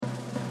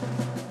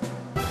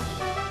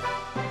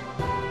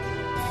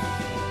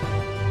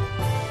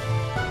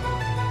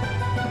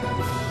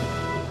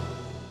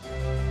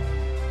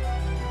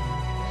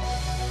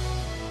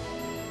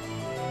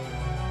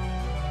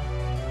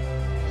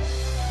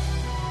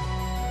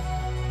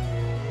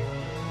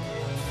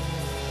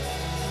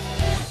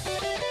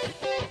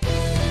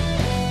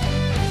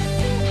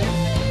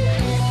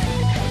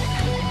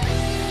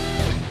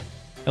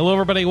Hello,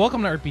 everybody.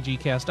 Welcome to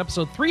RPGCast,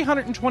 episode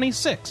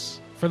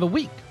 326 for the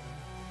week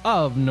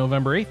of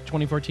November 8th,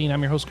 2014.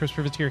 I'm your host, Chris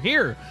Privettier,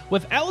 here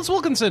with Alice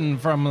Wilkinson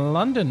from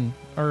London,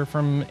 or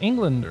from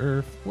England,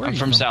 or where are you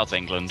from South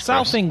England.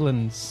 South Chris.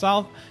 England.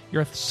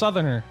 You're a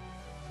southerner.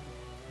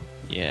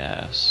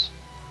 Yes.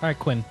 All right,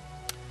 Quinn.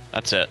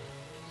 That's it.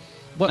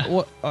 What?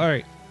 All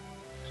right.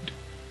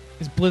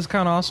 Is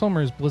BlizzCon awesome,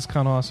 or is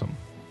BlizzCon awesome?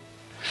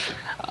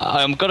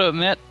 I'm got to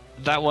admit,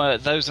 that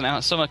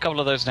a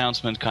couple of those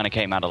announcements kind of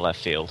came out of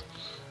left field.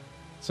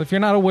 So if you're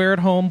not aware at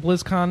home,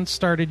 BlizzCon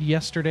started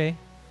yesterday.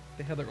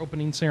 They had their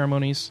opening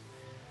ceremonies,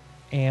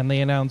 and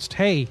they announced,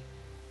 hey,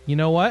 you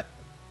know what?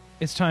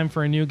 It's time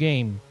for a new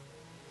game.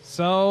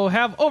 So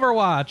have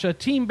Overwatch,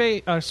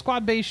 a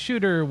squad-based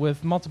shooter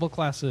with multiple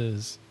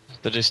classes.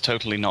 That is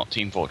totally not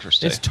Team Fortress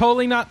 2. It's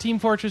totally not Team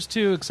Fortress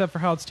 2, except for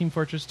how it's Team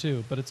Fortress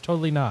 2, but it's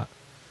totally not.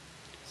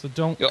 So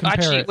don't compare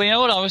Actually, it. you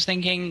know what I was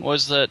thinking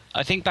was that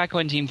I think back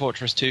when Team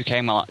Fortress 2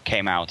 came out,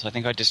 I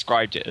think I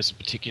described it as a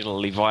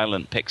particularly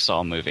violent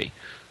Pixar movie.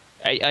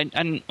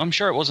 And I'm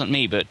sure it wasn't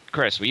me, but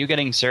Chris, were you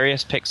getting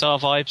serious Pixar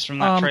vibes from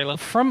that trailer?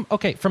 From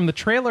the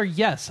trailer,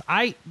 yes.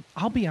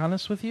 I'll be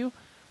honest with you.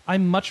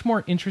 I'm much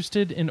more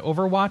interested in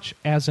Overwatch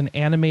as an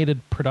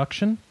animated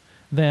production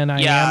than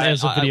I am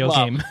as a video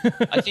game.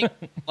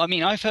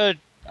 I've heard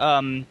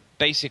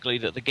basically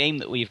that the game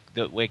that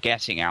we're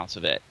getting out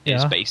of it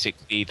is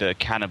basically the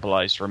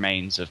cannibalized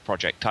remains of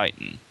Project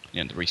Titan,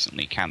 the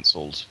recently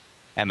cancelled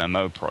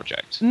MMO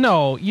project.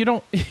 No, you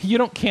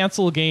don't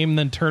cancel a game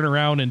then turn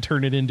around and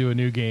turn it into a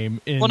new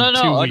game in 2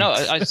 weeks. No.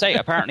 I say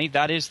apparently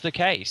that is the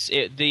case.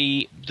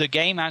 The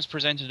game as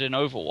presented in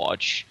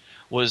Overwatch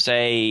was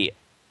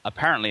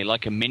apparently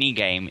like a mini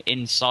game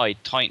inside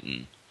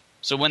Titan.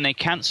 So when they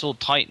cancelled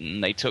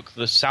Titan, they took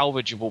the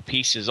salvageable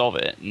pieces of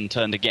it and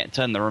turned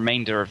the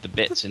remainder of the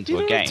bits into a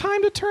game. You don't have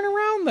time to turn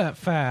around that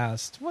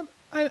fast. What?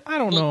 I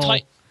don't know.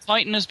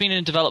 Titan has been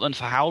in development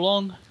for how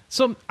long?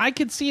 So I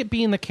could see it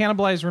being the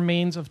cannibalized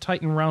remains of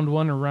Titan Round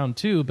 1 or Round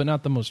 2, but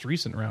not the most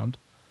recent round.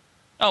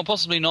 Oh,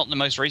 possibly not the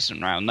most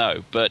recent round,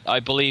 no. But I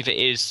believe it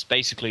is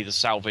basically the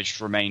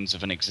salvaged remains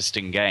of an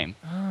existing game.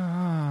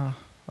 Ah,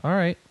 all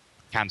right.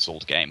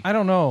 Cancelled game. I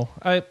don't know.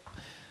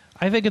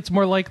 I think it's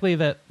more likely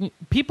that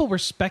people were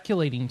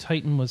speculating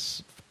Titan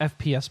was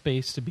FPS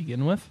based to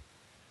begin with,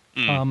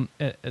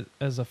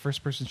 as a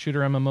first-person shooter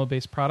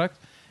MMO-based product.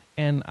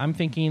 And I'm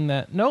thinking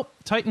that, nope,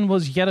 Titan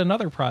was yet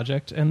another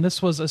project, and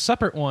this was a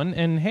separate one,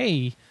 and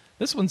hey,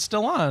 this one's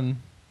still on.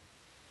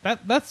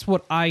 That's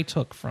what I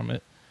took from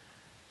it.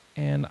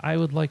 And I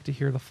would like to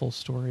hear the full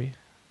story.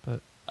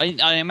 But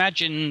I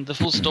imagine the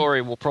full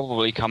story will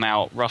probably come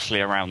out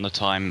roughly around the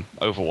time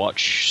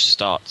Overwatch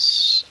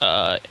starts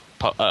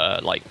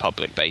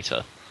public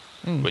beta,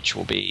 which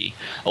will be...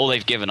 All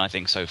they've given, I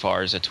think, so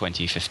far is a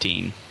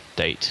 2015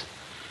 date.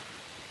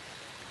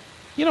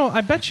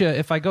 I bet you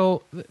if I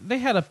go... They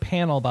had a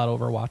panel about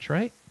Overwatch,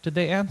 right? Did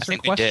they answer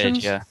questions? They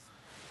did, yeah.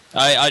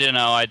 I don't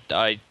know.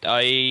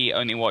 I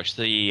only watched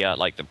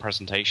the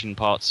presentation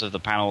parts of the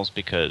panels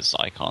because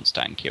I can't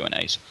stand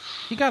Q&As.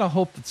 You gotta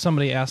hope that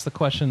somebody asked the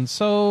question,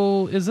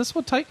 so is this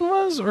what Titan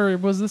was, or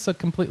was this a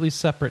completely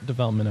separate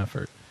development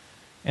effort?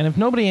 And if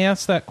nobody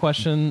asked that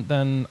question,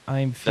 then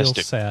I feel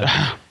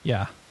sad.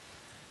 Yeah.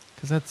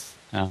 Because that's...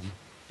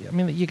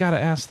 you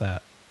gotta ask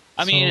that.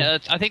 I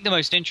think the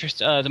most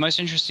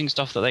interesting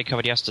stuff that they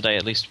covered yesterday,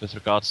 at least with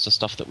regards to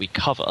stuff that we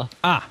cover,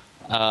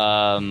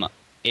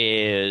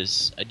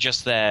 is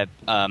just their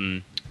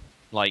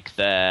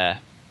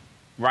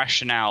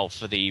rationale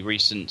for the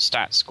recent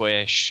stat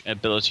squish,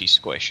 ability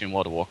squish in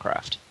World of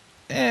Warcraft.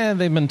 They've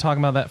been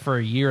talking about that for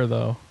a year,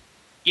 though.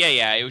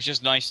 Yeah, it was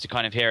just nice to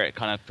kind of hear it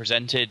kind of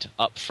presented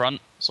up front,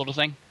 sort of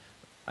thing.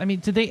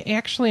 Did they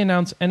actually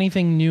announce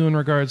anything new in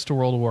regards to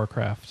World of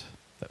Warcraft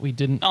that we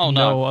didn't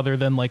know, other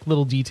than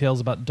little details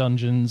about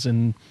dungeons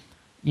and,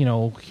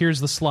 here's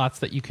the slots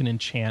that you can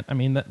enchant?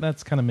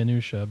 That's kind of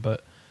minutia,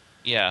 but...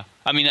 Yeah,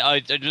 I'm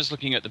just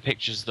looking at the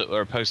pictures that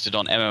were posted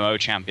on MMO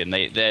Champion.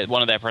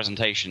 One of their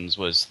presentations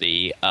was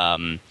the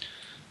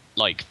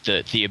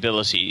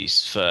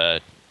abilities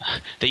for...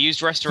 They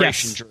used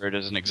Restoration Druid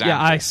as an example.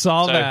 Yeah, I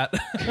saw that.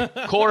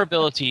 Core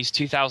abilities,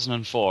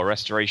 2004,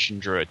 Restoration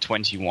Druid,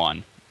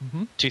 21.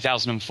 Mm-hmm.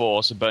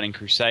 2004, so Burning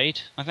Crusade,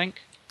 I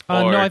think?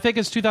 No, I think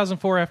it's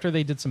 2004 after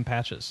they did some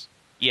patches.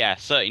 Yeah,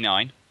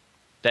 39.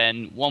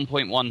 Then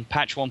 1.1,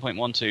 patch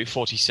 1.12,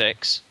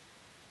 46.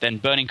 Then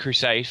Burning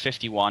Crusade,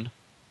 51.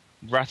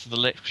 Wrath of the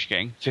Lich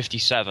King,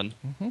 57.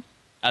 Mm-hmm.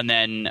 And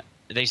then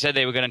they said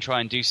they were going to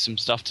try and do some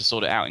stuff to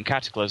sort it out in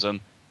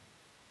Cataclysm,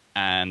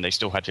 and they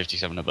still had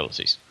 57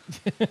 abilities.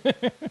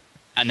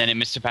 And then in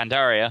Mr.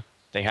 Pandaria,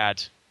 they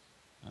had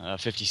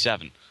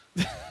 57.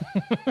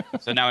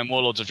 So now in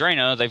Warlords of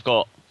Draenor, they've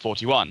got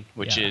 41,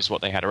 which is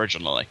what they had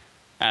originally.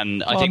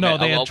 And I think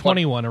they had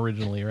 21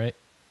 originally, right?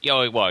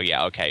 Yeah, well,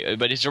 yeah, okay,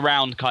 but it's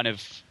around kind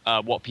of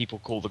what people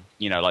call the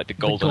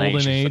golden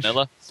age of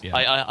vanilla. Yeah.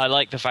 I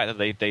like the fact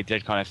that they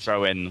did kind of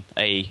throw in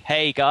a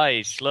 "Hey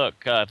guys,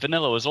 look,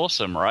 vanilla was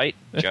awesome, right?"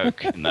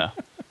 joke in there.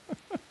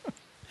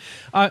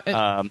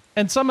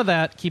 And some of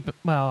that,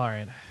 all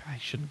right, I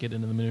shouldn't get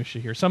into the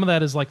minutia here. Some of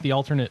that is like the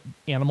alternate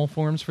animal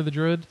forms for the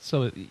druid,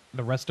 so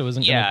the resto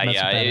isn't going to mess with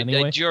that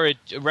anyway.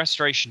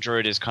 Restoration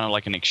druid is kind of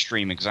like an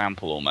extreme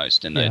example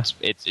almost, in that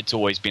it's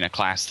always been a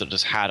class that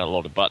has had a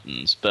lot of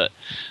buttons, but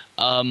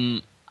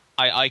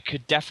I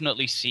could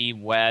definitely see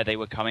where they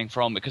were coming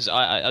from, because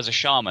as a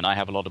shaman, I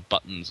have a lot of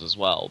buttons as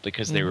well,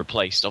 because they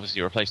replaced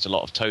a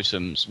lot of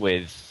totems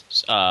with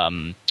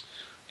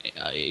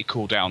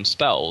cooldown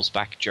spells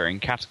back during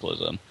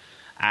Cataclysm,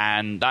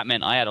 and that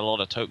meant I had a lot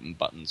of totem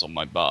buttons on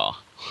my bar.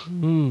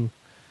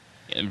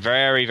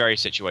 Very, very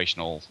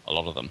situational, a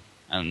lot of them,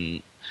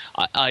 and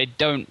I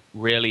don't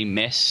really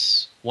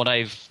miss what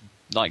I've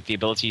like the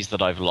abilities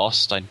that I've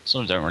lost. I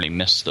sort of don't really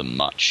miss them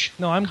much.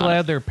 No, I'm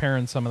glad they're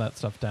paring some of that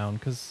stuff down,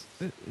 because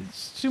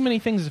it's too many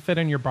things to fit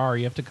in your bar.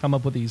 You have to come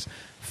up with these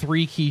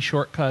 3-key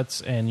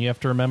shortcuts, and you have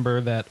to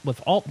remember that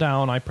with Alt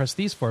down, I press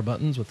these 4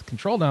 buttons. With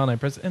Control down, I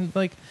press... And,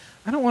 like,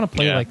 I don't want to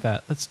play like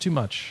that. That's too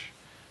much.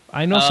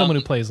 I know someone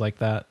who plays like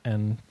that,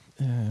 and...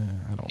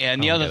 I don't. Yeah,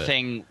 and the other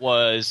thing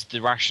was the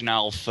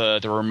rationale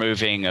for the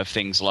removing of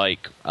things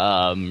like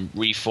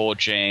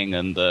reforging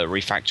and the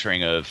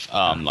refactoring of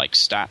like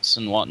stats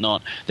and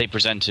whatnot. They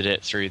presented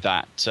it through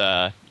that.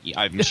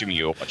 I'm assuming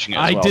you were watching it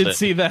as well. I did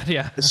see that.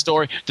 Yeah,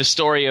 the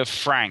story of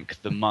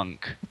Frank the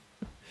monk,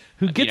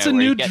 who gets a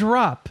new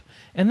drop,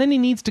 and then he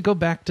needs to go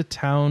back to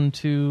town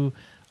to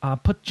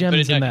put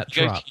gems in that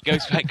drop.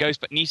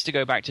 But needs to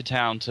go back to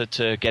town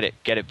to get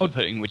it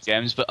putting with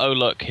gems. But oh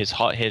look, his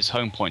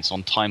home point's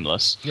on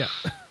timeless. Yeah.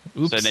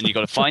 Oops. So then you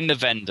got to find the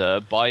vendor,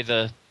 buy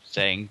the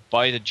thing,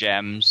 buy the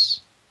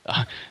gems,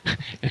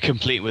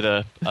 complete with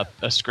a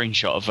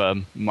screenshot of a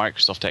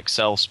Microsoft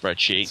Excel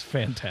spreadsheet. It's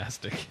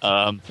fantastic.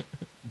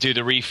 Do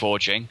the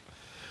reforging,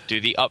 do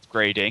the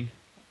upgrading,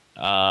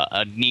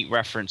 a neat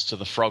reference to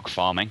the frog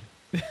farming.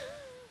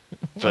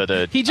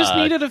 He just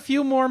needed a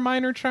few more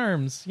minor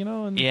charms,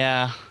 And,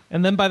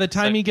 and then by the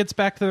time he gets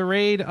back to the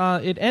raid,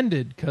 it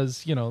ended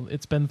because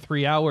it's been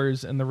 3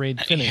 hours and the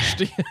raid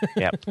finished.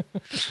 Yep.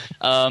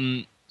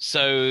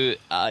 So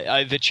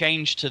the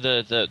change to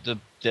the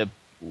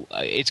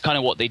it's kind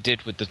of what they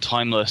did with the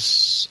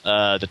timeless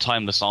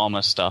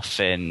armor stuff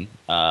in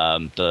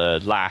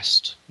the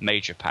last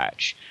major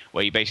patch,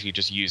 where you basically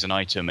just use an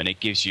item and it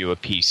gives you a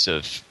piece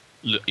of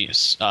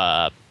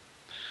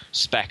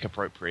spec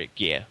appropriate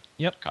gear.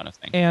 Yep. Kind of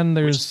thing. And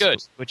there's which is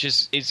good, which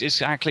is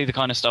exactly the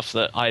kind of stuff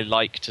that I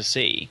like to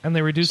see. And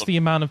they reduce the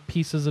amount of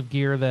pieces of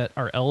gear that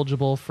are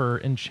eligible for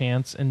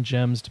enchants and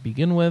gems to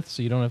begin with,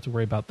 so you don't have to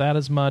worry about that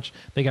as much.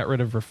 They got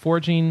rid of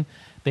reforging.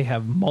 They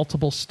have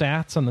multiple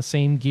stats on the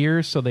same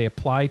gear, so they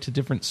apply to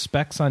different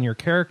specs on your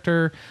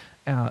character.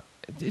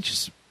 It's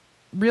just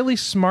really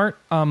smart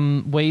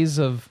ways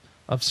of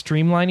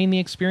streamlining the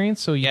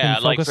experience, so you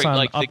can focus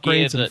on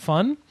upgrades and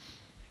fun.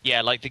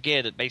 Yeah, like the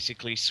gear that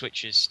basically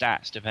switches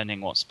stats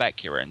depending what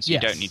spec you're in, so you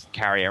don't need to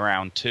carry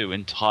around 2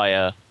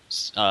 entire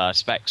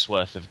specs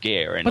worth of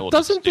gear. But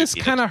doesn't this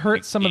kind of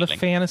hurt some of the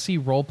fantasy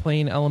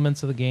role-playing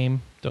elements of the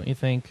game, don't you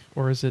think?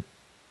 Or is it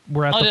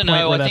we're at the point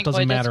where that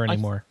doesn't matter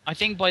anymore? I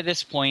think by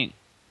this point,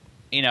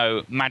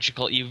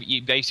 magical.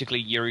 You basically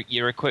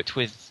you're equipped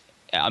with.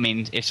 I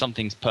mean, if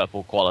something's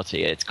purple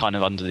quality, it's kind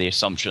of under the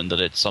assumption that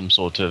it's some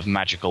sort of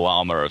magical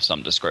armor of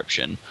some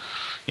description,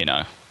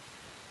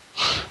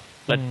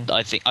 But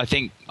I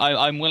think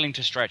I'm willing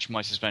to stretch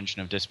my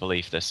suspension of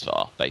disbelief this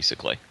far.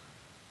 Basically,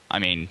 I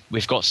mean,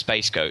 we've got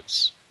space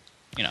goats,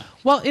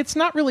 Well, it's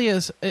not really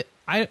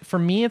for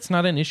me, it's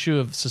not an issue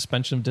of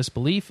suspension of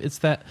disbelief. It's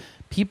that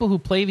people who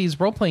play these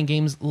role-playing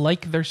games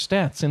like their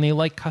stats and they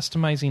like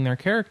customizing their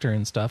character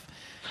and stuff.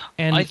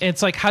 And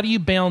it's like, how do you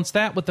balance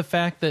that with the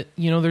fact that,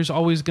 there's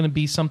always going to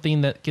be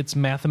something that gets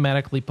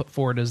mathematically put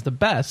forward as the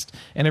best,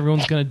 and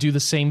everyone's going to do the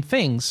same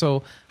thing.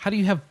 So how do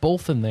you have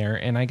both in there?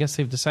 And I guess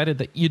they've decided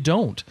that you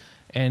don't,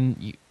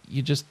 and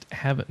you just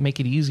make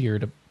it easier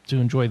to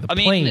enjoy the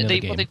playing of the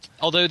game.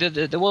 Although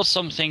there was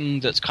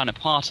something that's kind of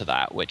part of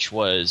that, which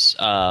was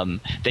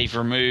they've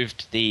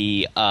removed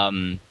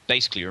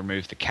basically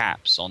removed the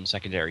caps on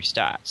secondary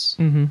stats.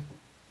 Mm-hmm.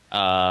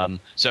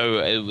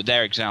 So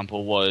their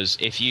example was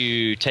if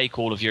you take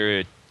all of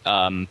your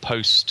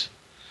post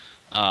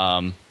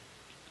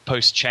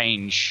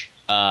change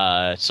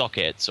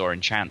sockets or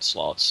enchant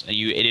slots,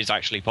 it is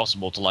actually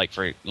possible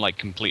to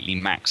completely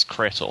max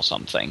crit or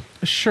something.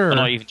 Sure. Or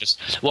not even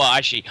just. Well,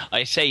 actually,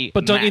 I say.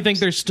 But don't you think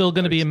there's still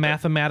going to be a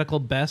mathematical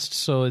best?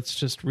 So it's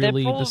just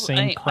really the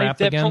same crap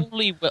again.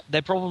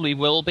 There probably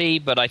will be,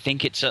 but I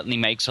think it certainly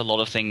makes a lot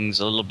of things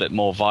a little bit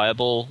more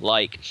viable.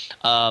 Like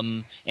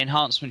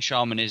Enhancement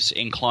Shaman is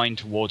inclined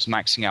towards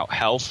maxing out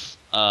health.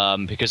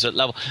 Because at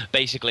level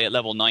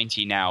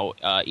 90 now,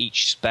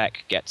 each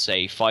spec gets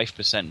a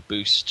 5%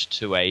 boost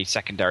to a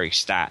secondary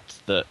stat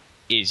that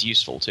is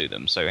useful to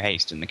them. So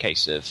haste in the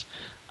case of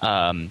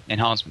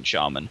Enhancement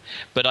Shaman.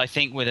 But I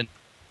think with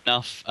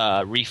enough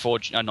enough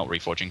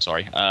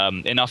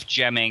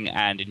gemming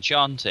and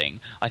enchanting,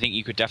 I think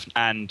you could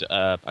and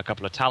a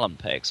couple of talent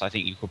picks, I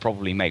think you could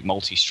probably make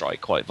multi-strike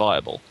quite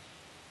viable.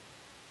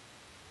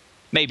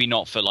 Maybe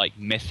not for like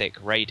mythic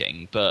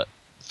raiding, but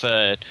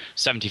for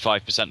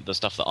 75% of the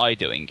stuff that I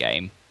do in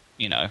game,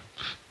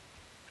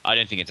 I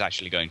don't think it's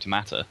actually going to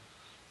matter,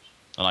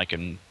 and I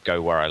can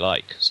go where I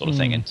like, sort of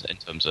thing, in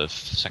terms of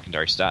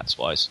secondary stats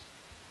wise.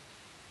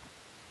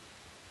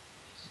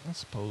 I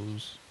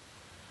suppose.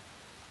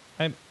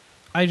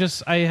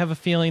 I have a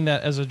feeling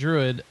that as a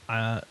druid,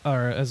 or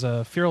as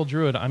a feral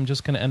druid, I'm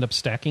just going to end up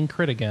stacking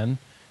crit again,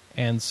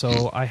 and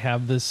so I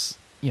have this.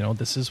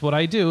 This is what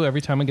I do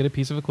every time I get a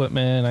piece of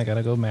equipment. I got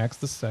to go max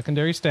the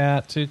secondary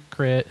stat to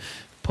crit,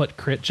 put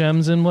crit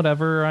gems in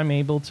whatever I'm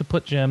able to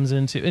put gems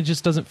into. It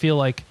just doesn't feel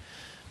like.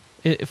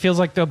 It feels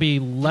like there'll be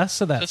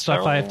less of that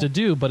stuff I have to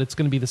do, but it's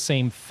going to be the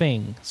same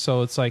thing.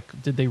 So it's like,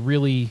 did they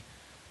really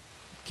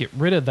get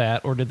rid of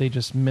that, or did they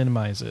just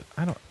minimize it?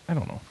 I don't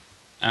know.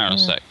 I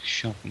don't know.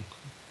 Shopping.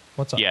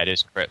 What's up? Yeah, it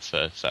is crit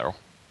for feral.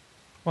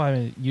 Well, I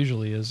mean, it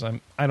usually is.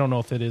 I don't know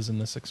if it is in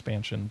this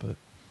expansion, but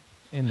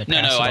in the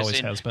past it always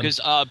has been.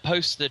 Because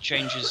post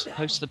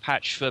the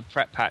patch for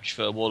prep patch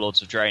for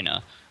Warlords of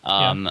Draenor,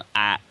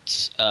 at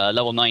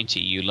level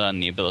 90 you learn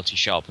the ability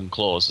Sharpen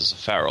Claws as a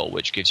feral,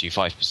 which gives you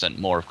 5%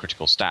 more of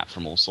critical stat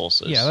from all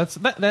sources. Yeah,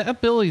 that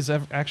ability's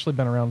actually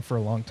been around for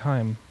a long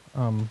time.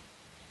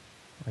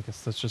 I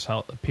guess that's just how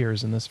it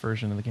appears in this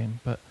version of the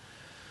game. But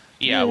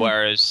yeah,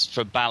 whereas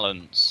for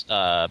balance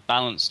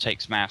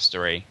takes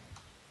mastery,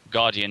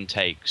 Guardian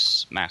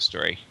takes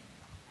mastery,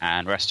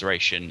 and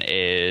restoration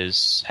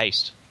is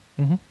haste.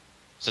 Mm-hmm.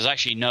 So there's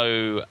actually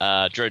no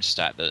druid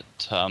stat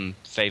that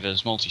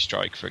favors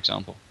multi-strike, for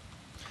example.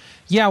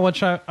 Yeah,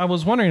 which I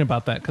was wondering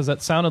about that, because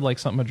that sounded like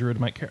something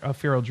a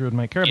feral druid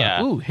might care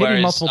about. Ooh,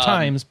 hitting multiple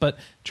times, but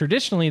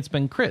traditionally it's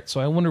been crit, so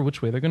I wonder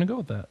which way they're going to go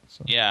with that.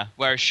 So. Yeah,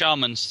 whereas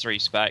Shaman's 3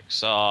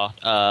 specs are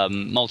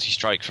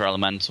multi-strike for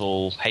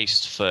elemental,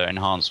 haste for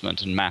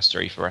enhancement, and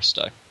mastery for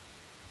resto.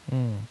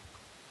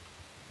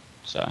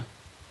 So,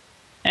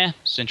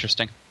 it's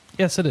interesting.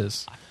 Yes, it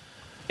is.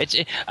 I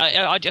think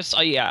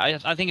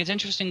it's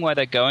interesting where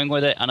they're going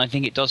with it, and I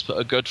think it does put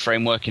a good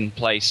framework in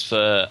place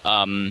for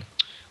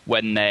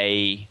when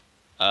they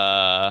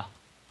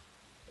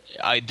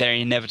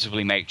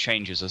inevitably make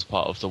changes as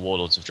part of the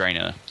Warlords of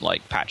Draenor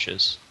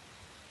patches.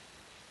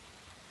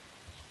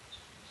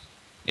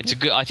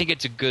 I think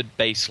it's a good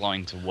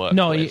baseline to work.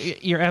 No,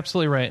 with. You're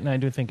absolutely right, and I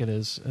do think it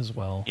is as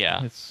well.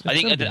 Yeah,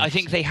 I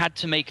think they had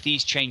to make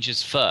these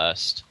changes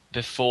first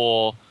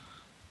before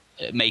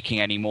making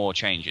any more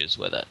changes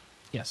with it.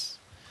 Yes.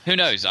 Who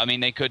knows? I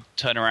mean, they could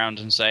turn around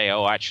and say,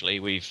 "Oh,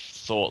 actually, we've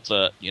thought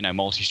that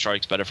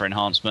multi-strike's better for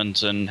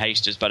enhancement and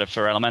haste is better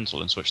for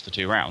elemental," and switch the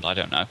two around. I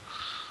don't know.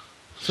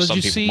 So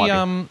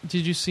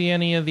did you see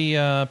any of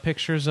the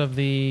pictures of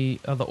the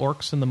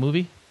orcs in the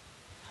movie?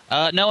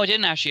 No, I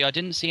didn't actually. I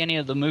didn't see any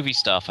of the movie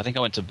stuff. I think I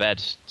went to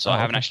bed, so I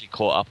haven't actually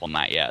caught up on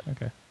that yet.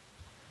 Okay.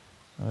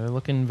 They're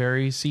looking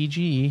very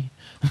CG,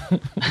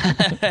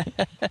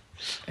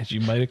 as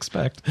you might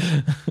expect.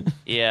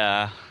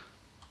 Yeah.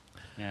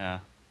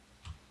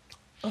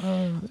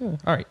 All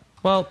right.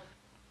 Well,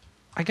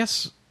 I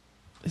guess,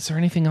 is there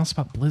anything else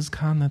about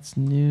BlizzCon that's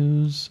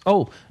news?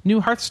 Oh,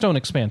 new Hearthstone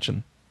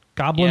expansion.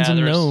 Goblins and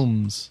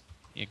Gnomes.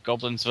 Yeah,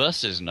 Goblins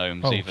versus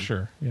Gnomes, even. Oh,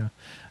 sure, yeah.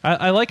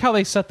 I like how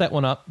they set that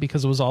one up,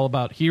 because it was all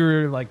about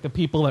here, the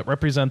people that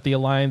represent the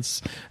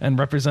Alliance and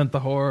represent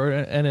the Horde,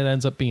 and it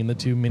ends up being the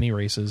two mini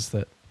races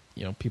that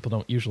people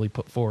don't usually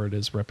put forward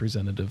as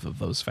representative of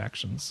those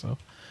factions. So.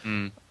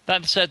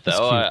 That said,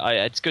 though,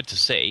 it's good to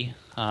see.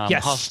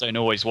 Yes. Hearthstone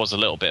always was a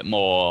little bit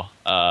more,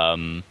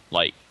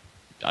 lighthearted,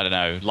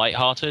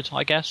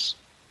 I guess.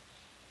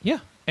 Yeah.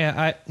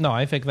 And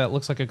I think that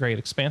looks like a great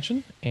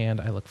expansion,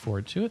 and I look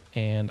forward to it.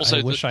 And also,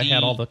 I wish I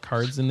had all the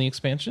cards in the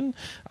expansion.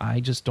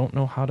 I just don't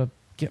know how to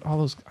get all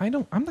those.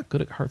 I'm not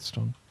good at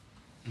Hearthstone.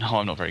 No,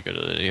 I'm not very good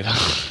at it either.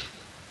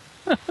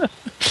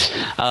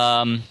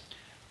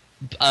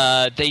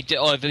 They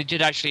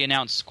did actually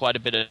announce quite a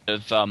bit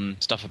of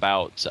stuff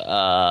about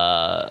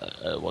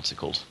what's it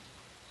called?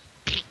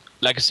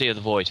 Legacy of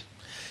the Void.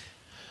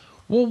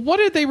 Well, what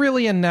did they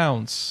really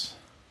announce?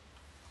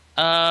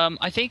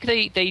 I think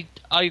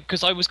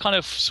because I was kind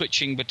of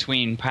switching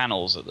between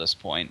panels at this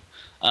point.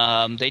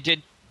 They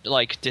did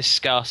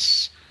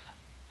discuss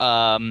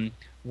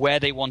where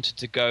they wanted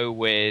to go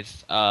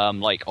with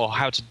or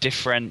how to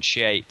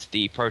differentiate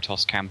the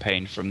Protoss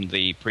campaign from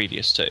the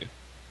previous two.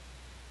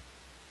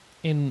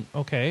 In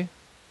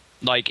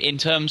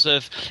terms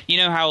of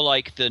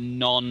how the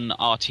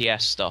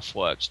non-RTS stuff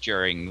worked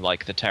during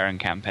the Terran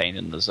campaign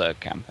and the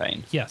Zerg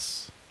campaign.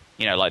 Yes.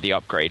 The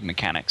upgrade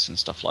mechanics and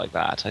stuff like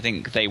that. I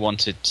think they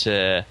wanted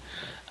to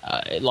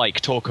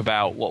talk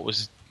about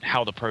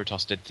how the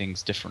Protoss did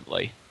things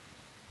differently.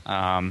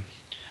 And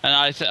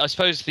I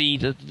suppose the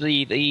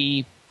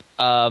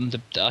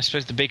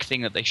big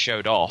thing that they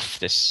showed off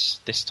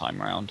this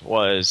time around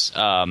was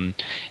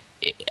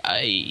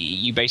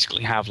you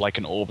basically have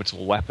an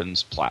orbital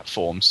weapons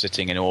platform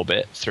sitting in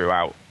orbit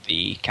throughout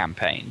the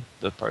campaign,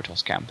 the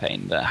Protoss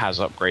campaign, that has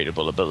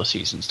upgradable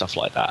abilities and stuff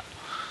like that.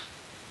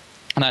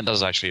 And that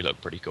does actually look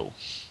pretty cool.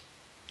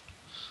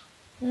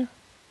 Yeah.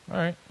 All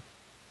right.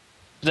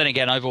 But then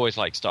again, I've always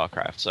liked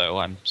StarCraft, so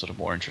I'm sort of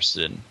more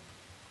interested in...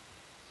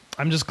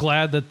 I'm just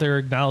glad that they're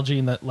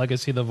acknowledging that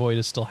Legacy of the Void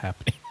is still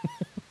happening.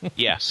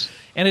 Yes.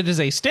 And it is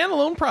a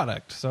standalone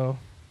product, so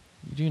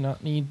you do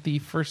not need the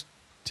first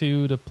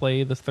two to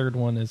play. The third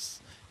one is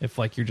if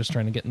like you're just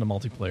trying to get into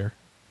multiplayer.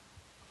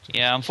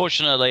 Yeah,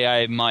 unfortunately,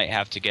 I might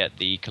have to get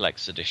the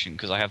Collector's Edition,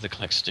 because I have the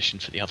Collector's Edition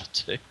for the other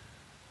two.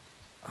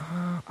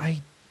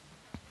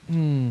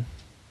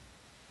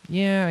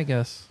 Yeah, I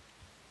guess.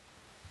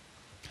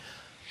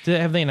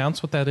 Have they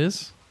announced what that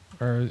is?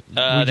 Or are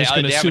we just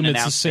going to assume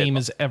it's the same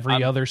as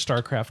every other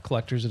StarCraft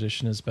Collector's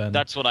Edition has been?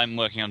 That's what I'm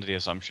working under the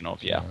assumption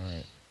of, yeah. All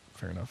right,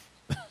 fair enough.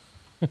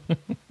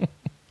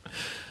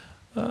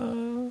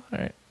 All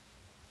right.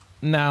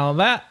 Now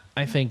that,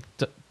 I think,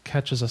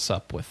 catches us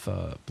up with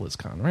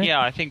BlizzCon, right? Yeah,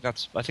 I think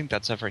that's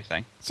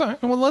everything. So,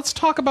 well, let's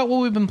talk about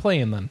what we've been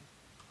playing then.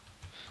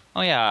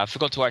 Oh yeah, I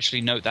forgot to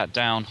actually note that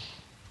down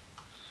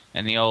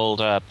in the old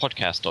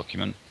podcast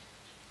document.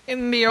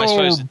 In the old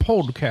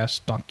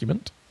podcast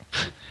document.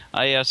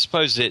 I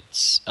suppose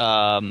it's,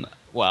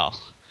 well,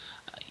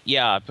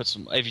 yeah, I put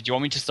some... Do you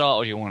want me to start,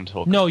 or do you want to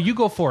talk? No, you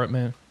go for it,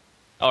 man.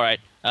 All right.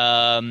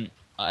 I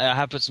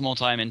have put some more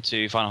time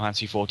into Final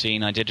Fantasy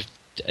XIV. I did...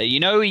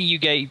 you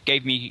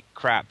gave me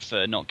crap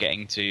for not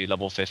getting to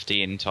level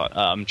 50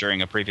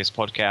 during a previous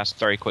podcast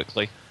very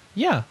quickly.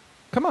 Yeah,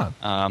 come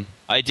on.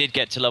 I did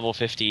get to level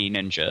 50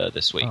 Ninja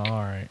this week. Oh,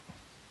 all right.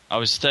 I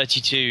was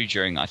 32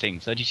 during, I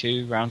think,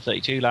 round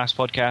 32 last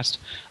podcast.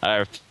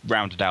 I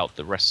rounded out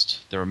the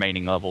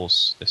remaining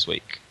levels this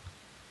week.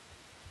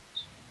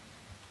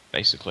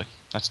 Basically.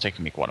 That's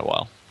taken me quite a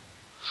while.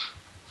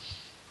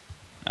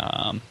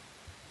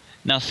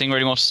 Nothing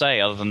really more to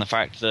say other than the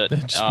fact that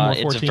it's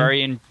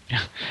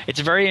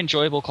a very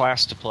enjoyable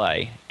class to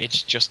play.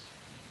 It's just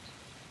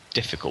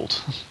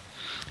difficult,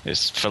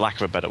 is for lack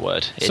of a better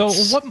word. So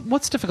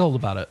what's difficult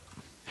about it?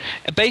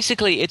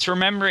 Basically, it's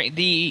remembering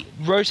the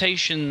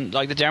rotation,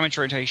 like the damage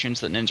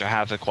rotations that Ninja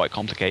have are quite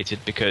complicated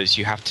because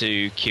you have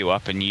to queue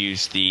up and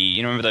use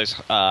you remember those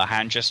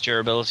hand gesture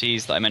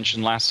abilities that I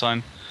mentioned last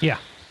time? Yeah.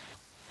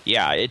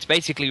 Yeah, it's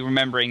basically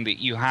remembering that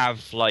you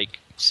have like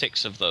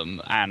 6 of them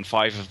and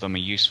 5 of them are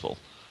useful.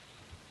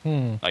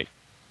 Like,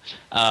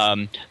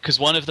 because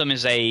one of them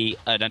is an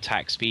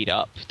attack speed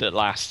up that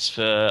lasts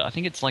for, I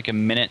think it's like a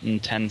minute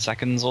and 10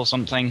 seconds or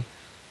something.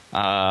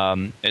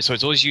 So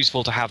it's always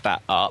useful to have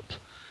that up.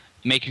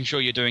 Making sure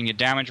you're doing your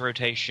damage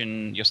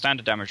rotation, your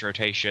standard damage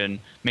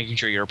rotation, making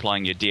sure you're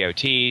applying your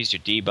DOTs,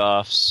 your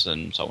debuffs,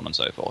 and so on and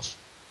so forth.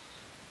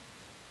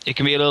 It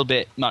can be a little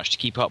bit much to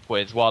keep up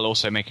with, while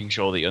also making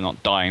sure that you're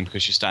not dying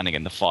because you're standing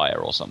in the fire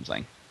or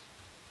something.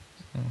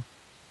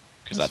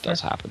 Because that does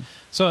happen.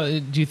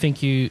 So do you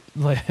think you,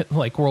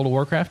 like World of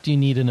Warcraft, do you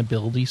need an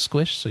ability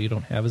squish so you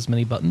don't have as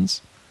many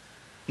buttons?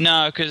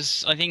 No,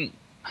 because I think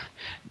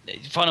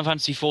Final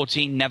Fantasy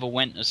XIV never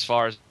went as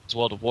far as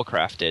World of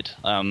Warcraft did.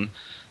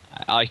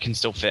 I can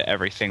still fit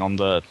everything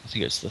on I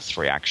think it's the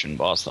 3 action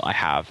bars that I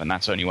have, and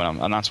that's only when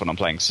I'm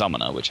playing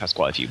Summoner, which has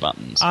quite a few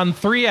buttons. On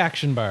 3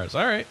 action bars,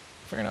 all right,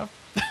 fair enough.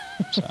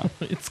 So.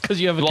 It's because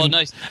you have no,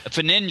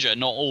 for Ninja,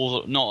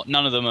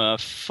 none of them are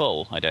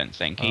full. I don't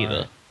think either.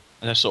 Right.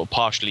 They're sort of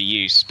partially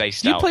used,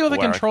 spaced out. Do you play with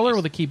a controller or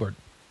with a keyboard?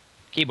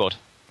 Keyboard.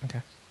 Okay.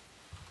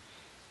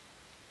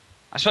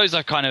 I suppose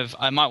I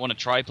might want to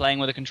try playing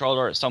with a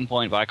controller at some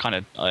point, but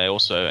I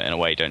also, in a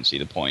way, don't see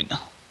the point.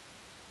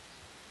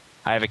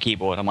 I have a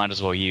keyboard, I might as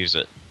well use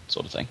it,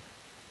 sort of thing.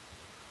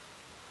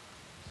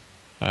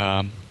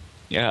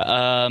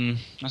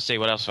 Let's see,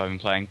 what else have I been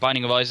playing?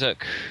 Binding of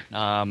Isaac.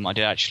 I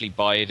did actually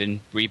buy it in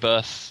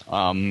Rebirth.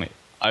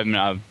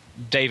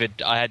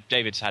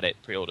 David's had it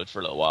pre-ordered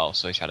for a little while,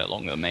 so he's had it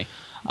longer than me.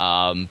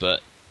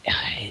 But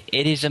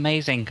it is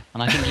amazing,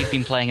 and I think you've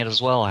been playing it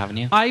as well, haven't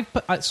you?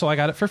 So I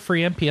got it for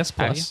free on PS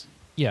Plus.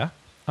 Yeah.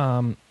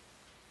 So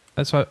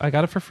I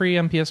got it for free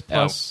on PS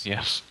Plus. Oh,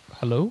 yes.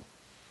 Hello?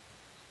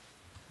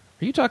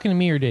 Are you talking to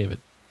me or David?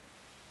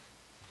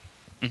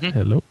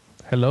 Mm-hmm.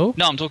 Hello?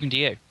 No, I'm talking to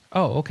you.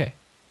 Oh, okay.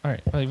 All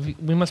right.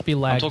 We must be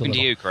lagged. I'm talking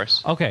to you,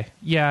 Chris. Okay.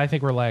 Yeah, I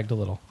think we're lagged a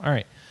little. All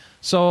right.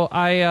 So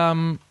I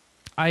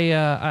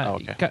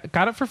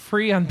got it for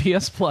free on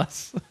PS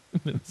Plus.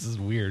 This is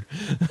weird.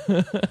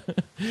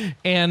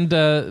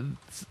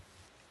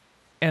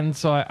 And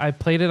so I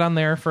played it on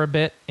there for a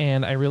bit,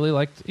 and I really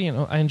liked,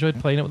 I enjoyed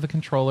playing it with the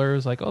controller. It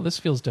was like, oh, this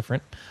feels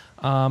different.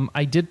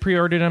 I did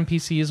pre-order it on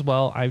PC as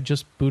well. I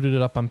just booted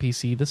it up on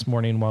PC this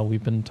morning while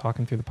we've been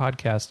talking through the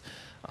podcast.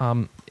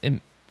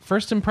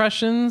 First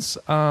impressions,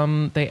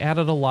 they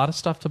added a lot of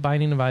stuff to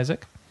Binding of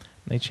Isaac.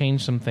 They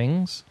changed some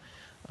things.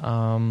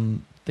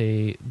 You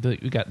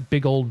got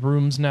big old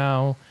rooms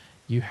now.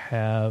 You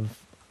have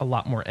a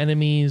lot more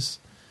enemies.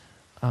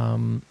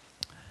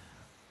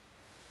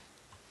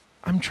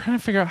 I'm trying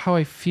to figure out how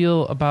I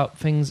feel about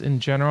things in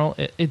general.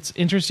 It's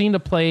interesting to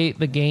play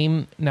the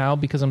game now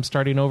because I'm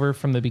starting over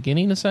from the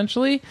beginning,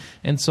 essentially.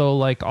 And so,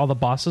 like, all the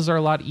bosses are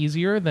a lot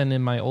easier than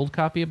in my old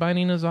copy of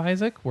Binding of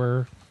Isaac,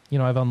 where,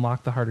 I've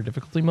unlocked the harder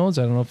difficulty modes.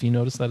 I don't know if you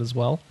noticed that as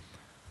well.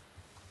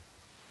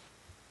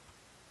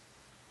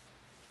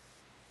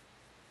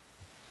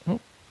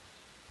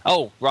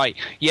 Oh, right.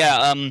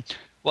 Yeah.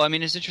 Well, I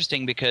mean, it's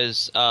interesting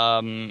because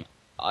this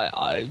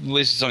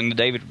is something that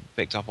David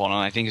picked up on, and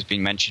I think has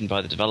been mentioned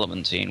by the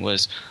development team,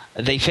 was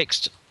they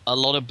fixed a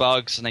lot of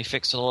bugs and they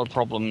fixed a lot of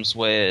problems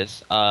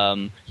with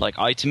like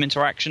item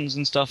interactions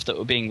and stuff that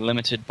were being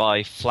limited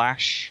by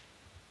Flash,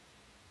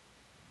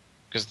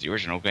 because the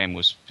original game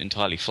was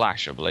entirely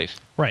Flash, I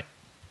believe. Right.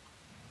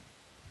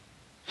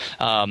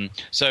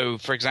 So,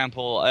 for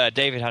example,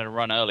 David had a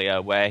run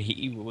earlier where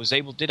he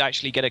did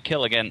actually get a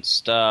kill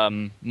against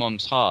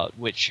Mom's Heart,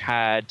 which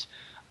had.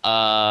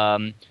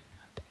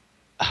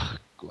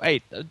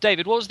 Wait,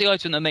 David, what was the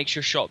item that makes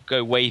your shot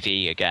go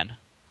wavy again?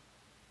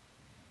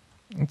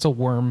 It's a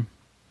worm.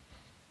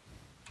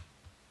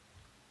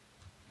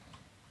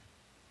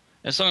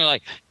 It's something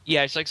like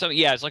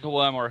it's like a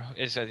worm, or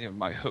it's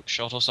my hook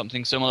shot or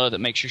something similar that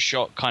makes your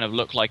shot kind of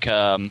look like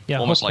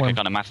almost like a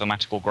kind of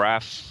mathematical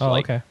graph. Oh,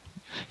 like, okay.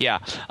 Yeah.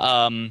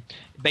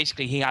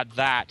 Basically, he had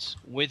that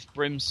with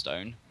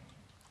Brimstone.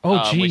 Oh,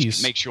 jeez.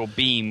 Which makes your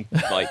beam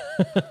like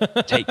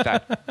take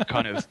that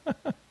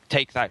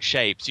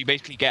shape. So you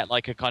basically get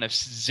like a kind of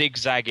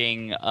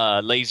zigzagging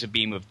laser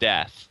beam of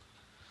death.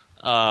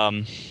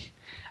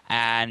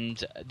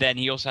 And then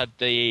he also had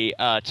the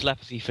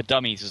telepathy for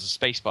dummies as a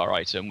spacebar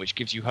item, which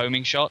gives you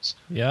homing shots.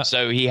 Yeah.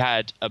 So he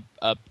had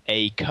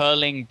a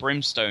curling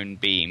brimstone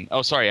beam.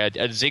 Oh, sorry,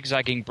 a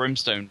zigzagging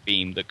brimstone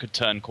beam that could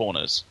turn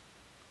corners.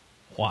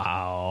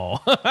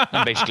 Wow.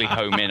 And basically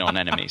home in on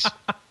enemies.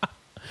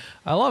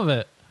 I love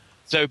it.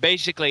 So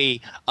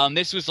basically,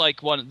 this was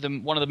like one of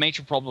the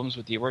major problems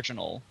with the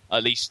original,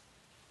 at least.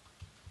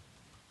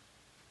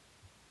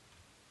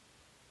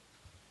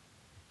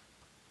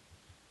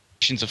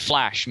 Of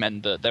Flash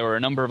meant that there were a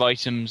number of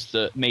items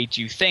that made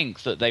you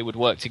think that they would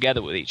work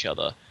together with each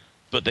other,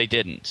 but they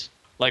didn't.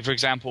 Like, for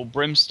example,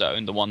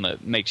 Brimstone, the one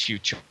that makes you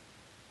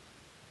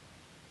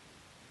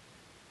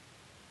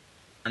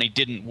and it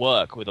didn't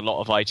work with a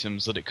lot of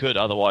items that it could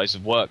otherwise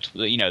have worked.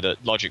 That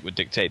logic would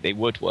dictate they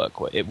would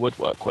work with. It would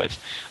work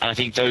with, and I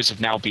think those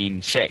have now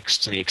been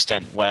fixed to the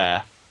extent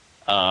where,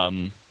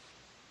 items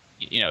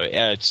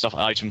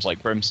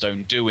like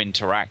Brimstone do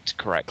interact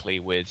correctly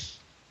with,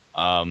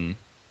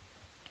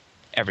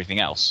 everything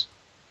else.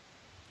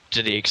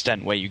 To the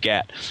extent where you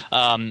get,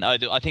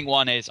 I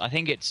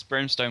think it's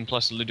Brimstone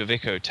plus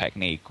Ludovico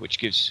technique,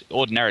 which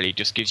ordinarily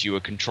just gives you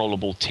a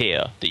controllable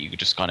tier that you could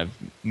just kind of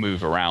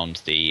move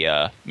around the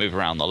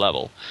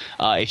level.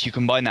 If you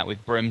combine that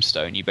with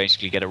Brimstone, you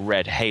basically get a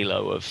red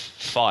halo of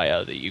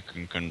fire that you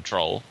can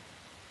control.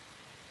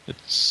 And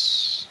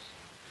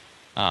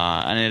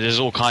there's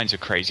all kinds of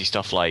crazy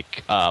stuff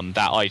like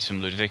that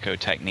item Ludovico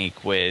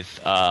technique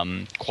with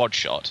quad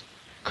shot.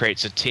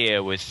 Creates a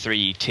tier with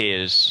 3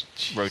 tiers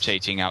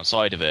rotating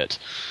outside of it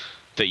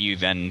that you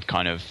then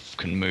kind of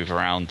can move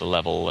around the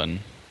level and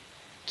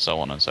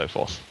so on and so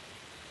forth.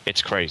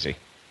 It's crazy.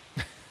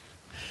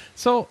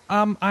 So,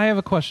 I have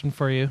a question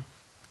for you.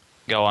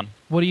 Go on.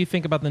 What do you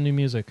think about the new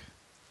music?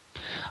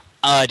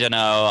 I don't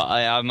know.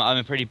 I'm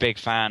a pretty big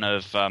fan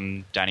of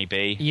Danny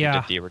B. Yeah. Who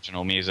did the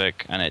original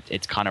music, and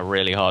it's kind of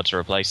really hard to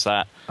replace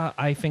that.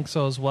 I think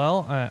so as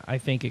well. I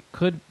think it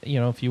could,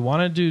 if you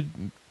want to do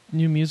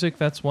new music,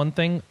 that's one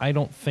thing. I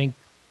don't think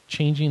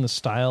changing the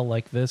style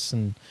like this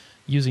and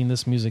using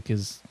this music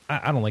is.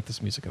 I don't like this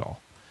music at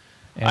all.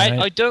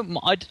 And I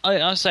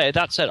say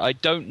that said, I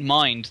don't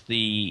mind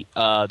the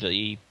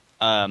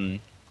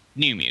new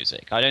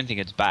music. I don't think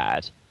it's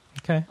bad.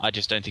 Okay. I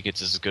just don't think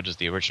it's as good as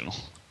the original.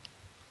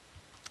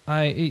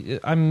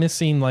 I'm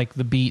missing like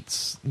the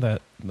beats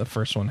that the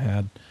first one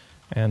had,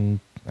 and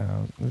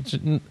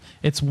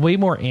it's way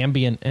more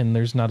ambient and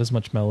there's not as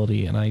much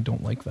melody, and I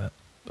don't like that.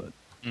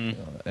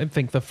 I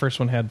think the first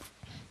one had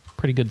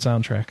pretty good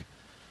soundtrack.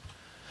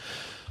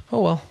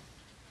 Oh well,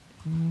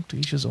 to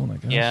each his own, I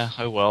guess. Yeah.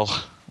 Oh well.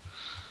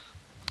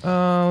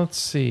 Let's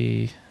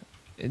see.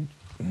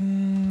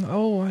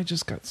 I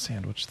just got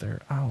sandwiched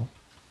there. Ow.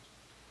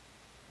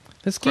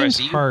 This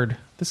game's hard.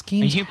 This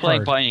game's hard. Are you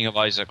playing Binding of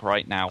Isaac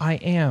right now? I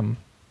am.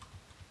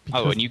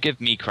 And you give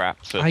me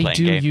crap for playing games.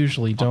 I do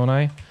usually, don't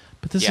I?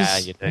 But this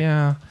is... you do.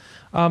 Yeah.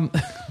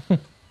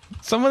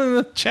 Someone in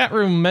the chat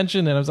room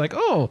mentioned it. I was like,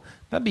 oh...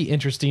 That'd be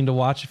interesting to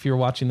watch if you're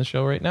watching the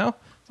show right now.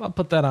 So I'll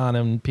put that on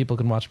and people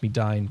can watch me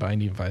die in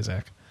Binding of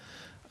Isaac.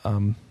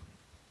 Whatever.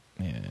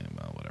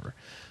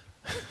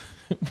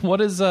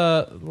 What is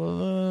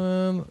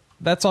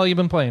that's all you've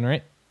been playing,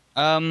 right?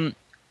 I'm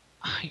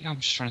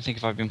just trying to think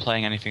if I've been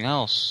playing anything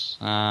else.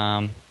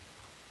 I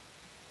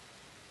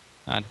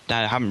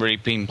haven't really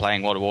been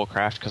playing World of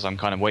Warcraft because I'm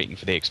kind of waiting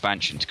for the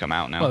expansion to come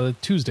out now. Well,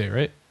 Tuesday,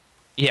 right?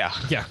 Yeah.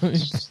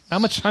 How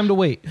much time to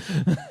wait?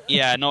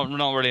 Yeah, not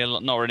really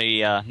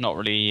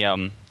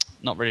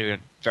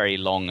very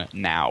long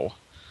now.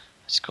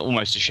 It's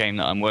almost a shame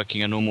that I'm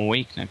working a normal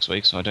week next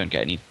week, so I don't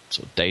get any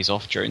sort of days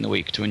off during the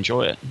week to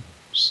enjoy it.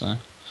 So,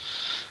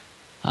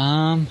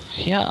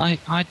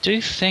 I do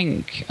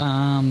think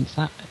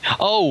that.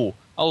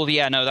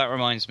 That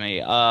reminds me.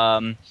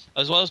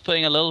 As well as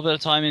putting a little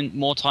bit of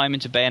more time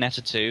into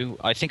Bayonetta 2.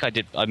 I think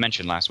I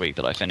mentioned last week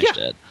that I finished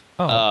it.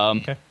 Oh,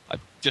 okay.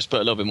 just put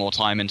a little bit more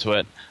time into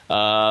it.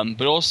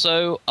 But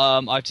also,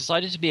 I've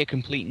decided to be a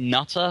complete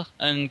nutter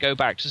and go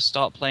back to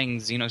start playing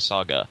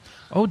Xenosaga.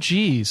 Oh,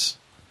 geez.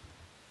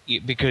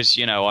 Because,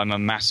 I'm a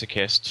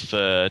masochist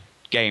for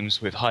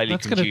games with highly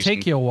That's confusing... going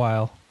to take you a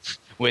while.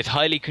 With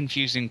highly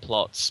confusing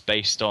plots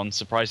based on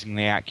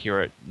surprisingly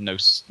accurate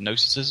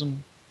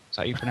Gnosticism. Is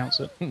that how you pronounce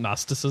it?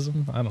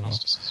 Gnosticism? I don't know.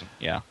 Gnosticism,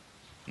 yeah.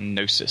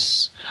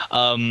 Gnosis.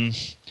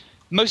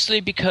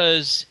 Mostly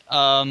because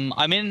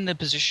I'm in the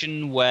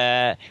position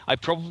where I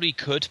probably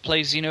could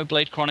play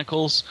Xenoblade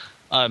Chronicles,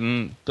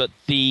 but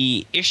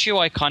the issue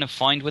I kind of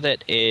find with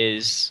it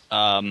is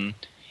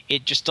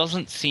it just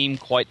doesn't seem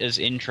quite as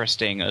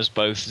interesting as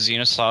both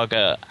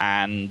Xenosaga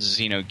and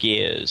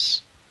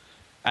Xenogears.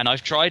 And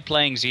I've tried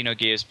playing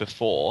Xenogears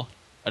before,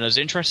 and as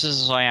interested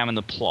as I am in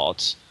the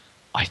plot,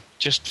 I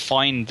just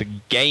find the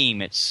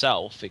game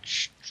itself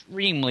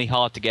extremely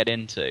hard to get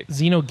into.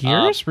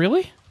 Xenogears?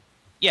 Really?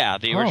 Yeah,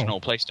 the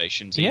original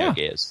PlayStation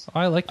Xenogears. Yeah.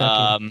 I like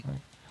that game.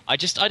 I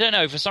don't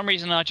know, for some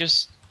reason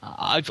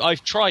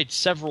I've tried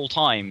several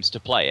times to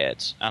play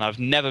it, and I've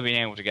never been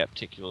able to get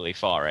particularly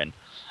far in.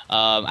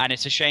 And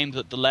it's a shame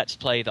that the Let's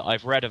Play that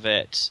I've read of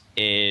it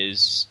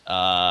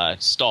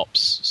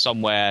stops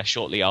somewhere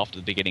shortly after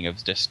the beginning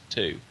of Disc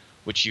 2,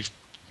 which you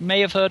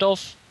may have heard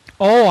of.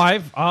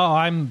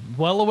 I'm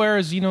well aware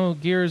of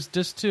Xenogears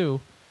Disc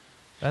 2.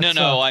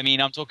 No, I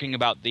mean, I'm talking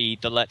about the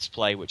Let's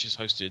Play, which is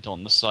hosted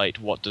on the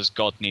site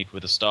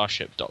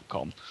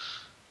whatdoesgodneedwithastarship.com,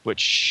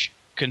 which,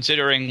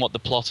 considering what the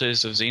plot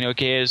is of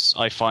Xenogears,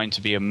 I find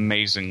to be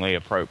amazingly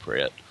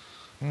appropriate.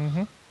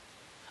 Mm-hmm.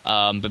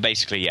 But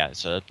basically, yeah,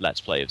 it's a Let's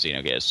Play of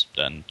Xenogears,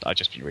 and I've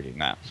just been reading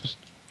that.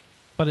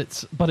 But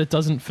it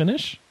doesn't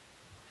finish?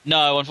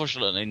 No,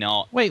 unfortunately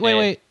not.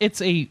 Wait.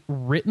 It's a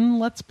written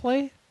Let's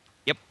Play?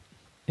 Yep.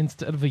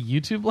 Instead of a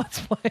YouTube Let's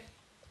Play?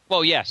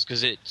 Well, yes,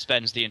 because it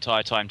spends the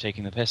entire time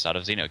taking the piss out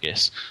of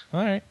Xenogears.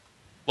 All right.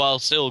 While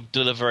still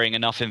delivering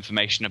enough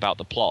information about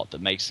the plot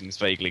that makes things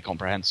vaguely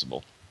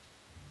comprehensible.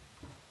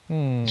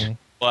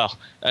 Well,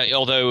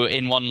 although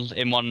in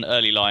one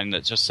early line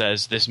that just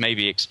says, this may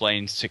be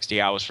explained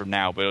 60 hours from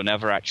now, but it'll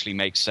never actually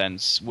make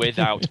sense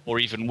without or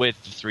even with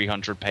the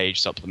 300-page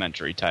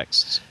supplementary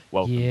texts.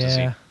 Welcome to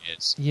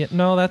Xenogears. Yeah,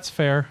 no, that's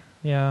fair.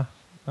 Yeah.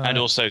 And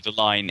also the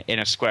line, in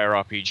a square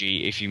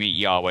RPG, if you meet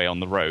Yahweh on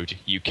the road,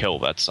 you kill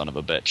that son of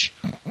a bitch.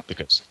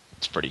 Because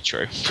it's pretty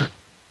true.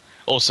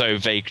 Also,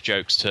 vague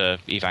jokes to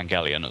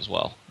Evangelion as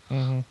well.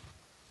 Mm-hmm.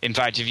 In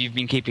fact, if you've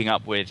been keeping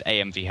up with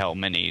AMV Hell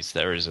minis,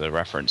 there is a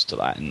reference to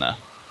that in there.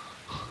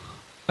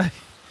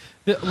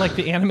 Like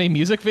the anime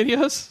music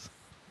videos?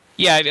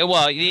 Yeah,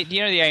 well, are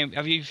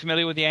you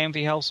familiar with the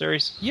AMV Hell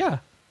series? Yeah.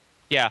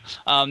 Yeah,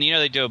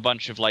 they do a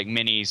bunch of like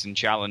minis and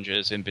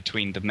challenges in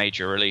between the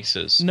major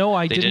releases. No,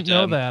 I didn't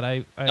know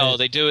that.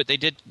 They do it. They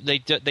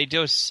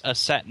do a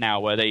set now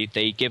where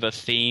they give a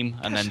theme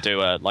and then do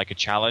a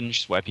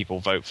challenge where people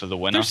vote for the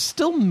winner. They're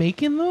still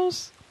making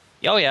those?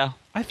 Oh yeah.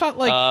 I thought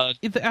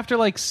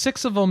after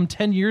 6 of them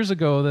 10 years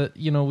ago that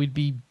we'd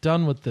be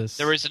done with this.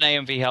 There is an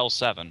AMV Hell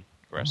 7.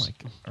 Oh my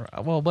God.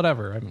 Well,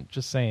 whatever. I'm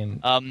just saying.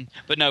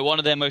 But no, one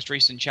of their most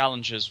recent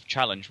challenge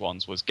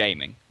ones was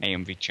gaming,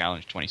 AMV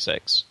Challenge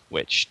 26,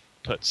 which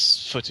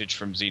puts footage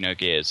from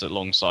Xenogears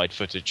alongside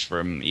footage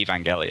from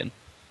Evangelion.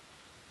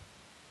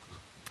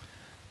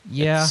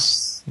 Yeah,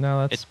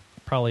 that's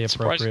probably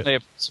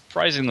appropriate.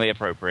 Surprisingly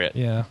appropriate.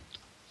 Yeah.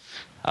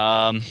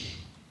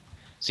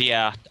 So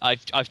yeah,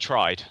 I've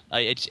tried.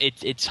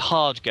 It's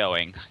hard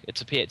going.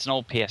 It's an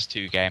old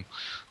PS2 game.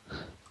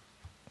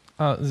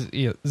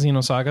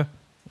 Xenosaga.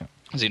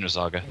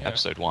 Xenosaga,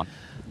 Episode 1.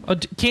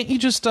 Can't you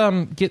just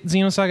get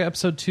Xenosaga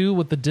Episode 2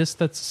 with the disc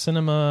that's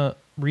cinema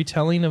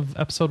retelling of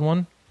Episode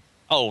 1?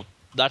 Oh,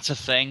 that's a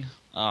thing?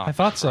 Oh, I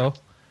thought so.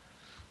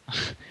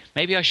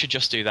 Maybe I should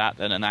just do that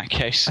then in that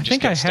case. I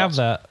think I have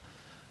that.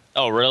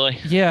 Oh, really?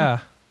 Yeah.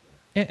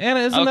 And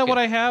isn't that what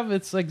I have?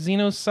 It's like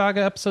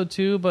Xenosaga Episode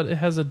 2, but it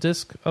has a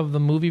disc of the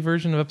movie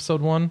version of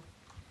Episode 1.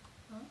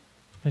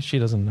 Huh? She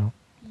doesn't know.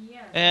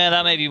 Yeah,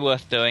 that may be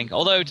worth doing.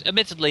 Although,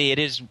 admittedly, it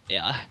is...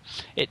 I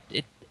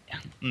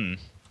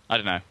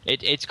don't know.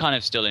 It's kind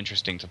of still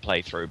interesting to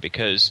play through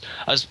because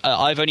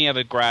I've only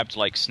ever grabbed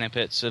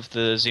snippets of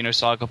the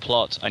Xenosaga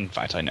plot. In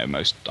fact, I know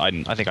most. I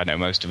think I know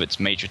most of its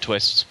major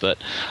twists, but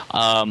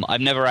I've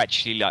never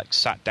actually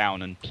sat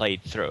down and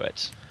played through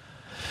it.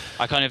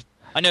 I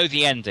know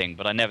the ending,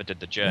 but I never did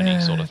the journey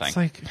sort of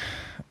thing.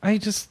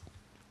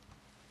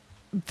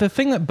 The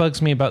thing that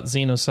bugs me about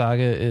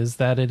Xenosaga is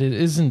that it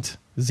isn't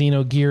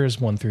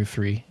Xenogears 1 through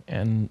 3,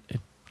 and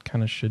it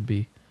kind of should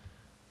be.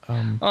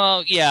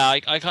 Well, yeah,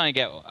 I kind of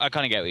get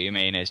what you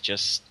mean. It's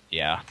just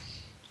and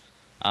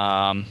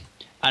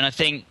I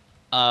think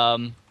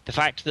the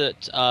fact that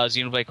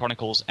Xenoblade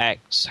Chronicles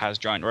X has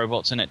giant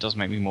robots in it does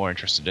make me more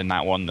interested in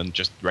that one than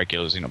just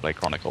regular Xenoblade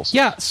Chronicles.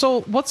 Yeah.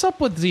 So what's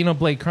up with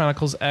Xenoblade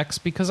Chronicles X?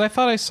 Because I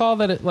thought I saw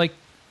that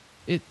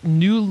it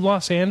knew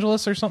Los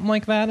Angeles or something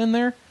like that in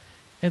there.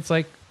 It's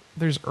like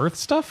there's Earth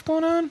stuff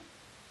going on.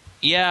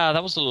 Yeah,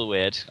 that was a little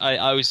weird. I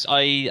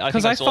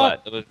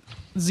thought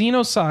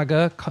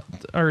Xenosaga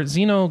or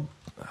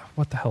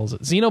what the hell is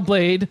it?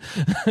 Xenoblade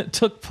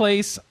took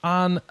place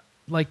on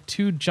like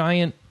two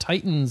giant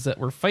titans that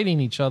were fighting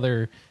each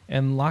other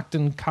and locked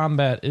in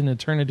combat in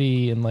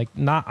eternity and like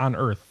not on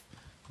Earth.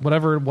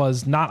 Whatever it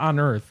was, not on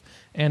Earth.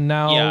 And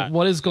now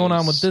what is going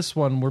on with this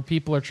one where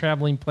people are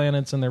traveling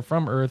planets and they're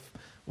from Earth?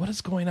 What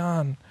is going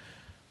on?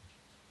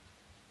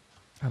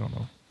 I don't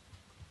know.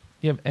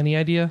 You have any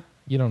idea?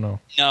 You don't know.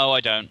 No,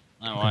 I don't.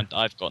 No, okay.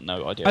 I've got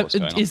no idea what's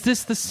going on. Is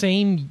this the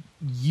same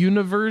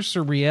universe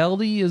or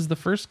reality as the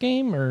first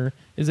game, or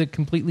is it a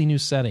completely new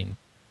setting?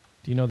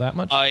 Do you know that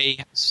much? I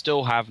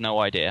still have no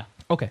idea.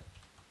 Okay.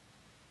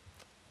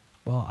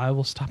 Well, I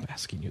will stop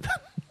asking you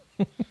that.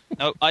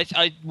 No,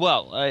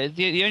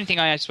 the only thing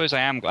I suppose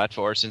I am glad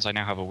for is since I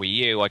now have a Wii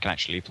U, I can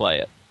actually play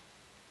it.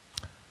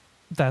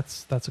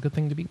 That's a good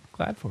thing to be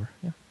glad for.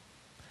 Yeah.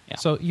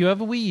 So you have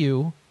a Wii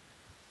U.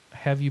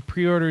 Have you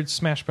pre-ordered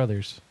Smash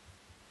Brothers?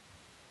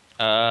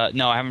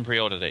 No, I haven't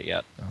pre-ordered it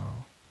yet.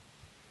 Oh.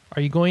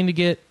 Are you going to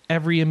get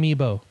every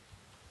amiibo?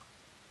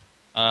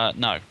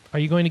 No. Are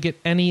you going to get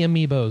any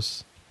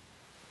amiibos?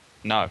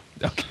 No.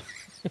 Okay.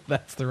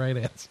 That's the right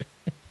answer.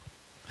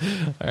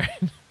 All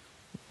right.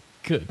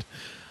 Good.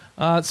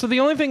 So the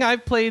only thing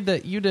I've played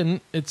that you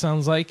didn't, it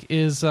sounds like,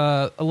 is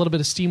a little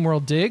bit of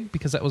SteamWorld Dig,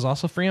 because that was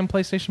also free on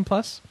PlayStation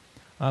Plus.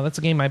 That's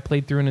a game I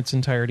played through in its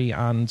entirety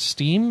on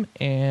Steam,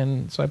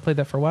 and so I played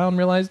that for a while and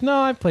realized, no,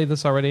 I've played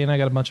this already, and I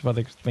got a bunch of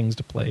other things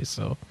to play.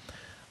 So,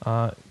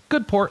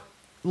 good port.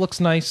 Looks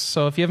nice.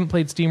 So if you haven't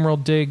played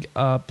SteamWorld Dig,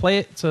 play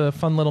it. It's a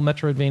fun little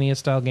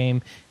Metroidvania-style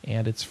game,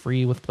 and it's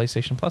free with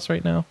PlayStation Plus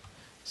right now.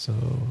 So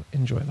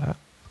enjoy that.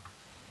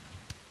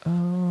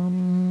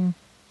 And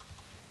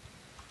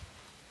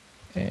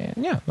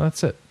yeah,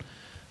 that's it.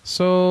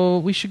 So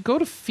we should go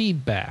to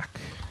feedback,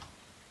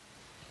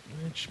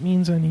 which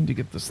means I need to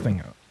get this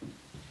thing out.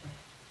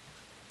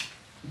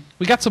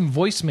 We got some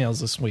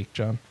voicemails this week,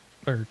 John.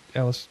 Or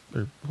Alice,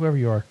 or whoever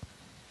you are.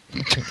 I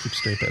can't keep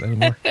straight that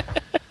anymore.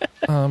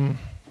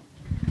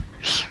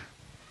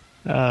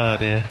 Oh,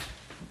 dear.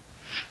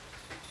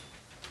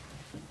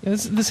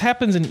 This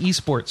happens in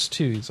esports,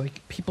 too. It's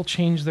like people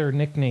change their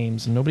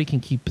nicknames, and nobody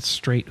can keep it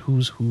straight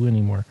who's who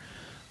anymore.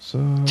 So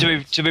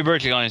to be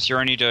brutally honest, you're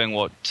only doing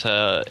what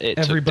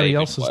everybody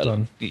else has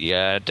done.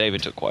 Yeah,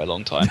 David took quite a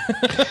long time.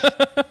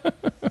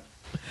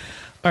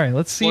 All right,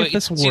 let's see if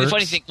this works.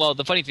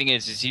 The funny thing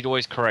is he'd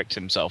always correct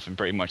himself in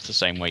pretty much the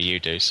same way you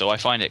do. So I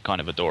find it kind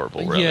of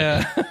adorable, really.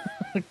 Yeah,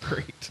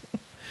 great.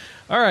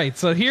 All right,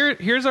 so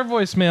here's our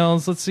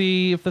voicemails. Let's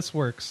see if this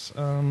works.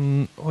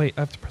 Wait, I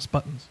have to press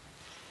buttons.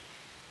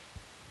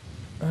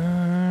 All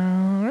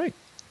right.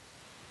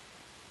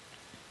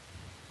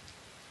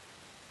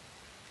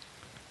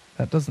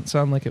 That doesn't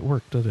sound like it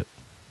worked, did it?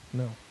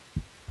 No.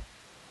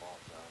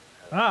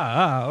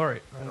 All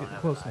right. I don't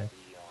have close an now. ID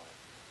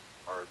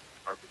on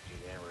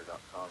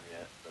RPGCast.com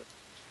yet, but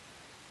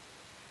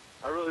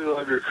I really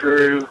love your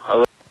crew.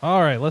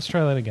 All right, let's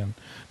try that again.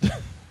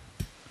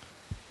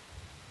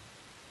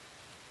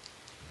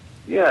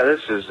 Yeah,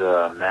 this is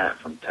Matt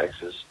from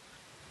Texas.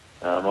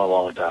 I'm a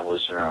long-time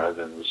listener. I've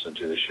been listening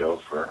to the show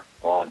for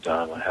a long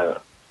time.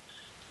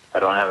 I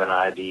don't have an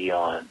ID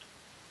on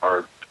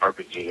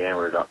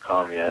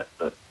RPGgamer.com yet,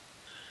 but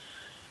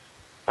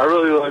I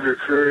really love your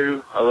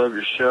crew. I love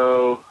your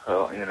show. I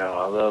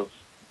love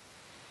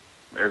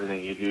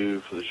everything you do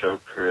for the show,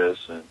 Chris,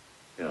 and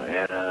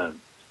Anna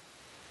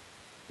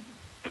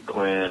and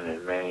Quinn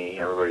and Manny.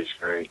 Everybody's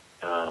great.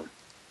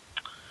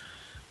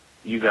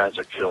 You guys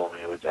are killing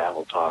me with the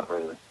Apple talk,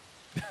 really.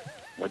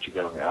 Once you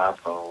get on the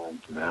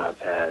iPhone, from the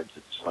iPads,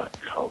 it's like,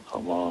 oh,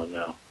 come on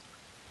now.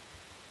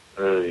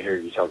 I really hear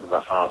you talking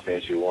about Final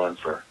Fantasy 1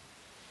 for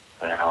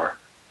an hour.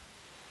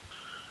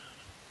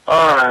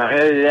 All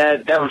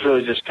right, that was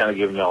really just kind of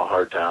giving y'all a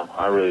hard time.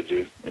 I really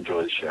do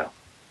enjoy the show.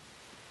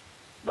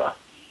 Bye.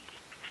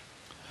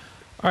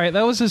 All right,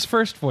 that was his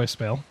first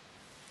voicemail.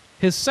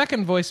 His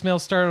second voicemail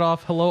started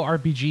off, "Hello,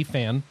 RPG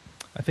fan."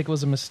 I think it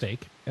was a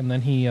mistake, and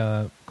then he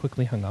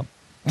quickly hung up.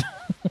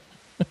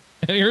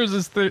 And here's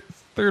his third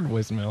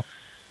voicemail.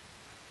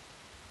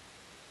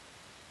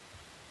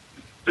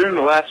 During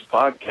the last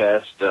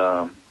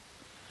podcast,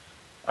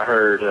 I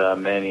heard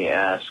Manny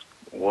ask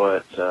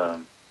what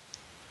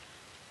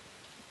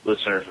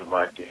listeners would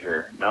like to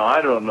hear. Now,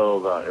 I don't know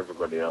about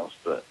everybody else,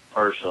 but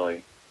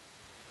personally,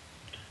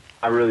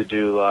 I really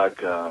do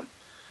like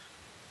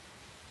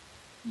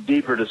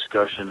deeper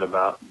discussion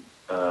about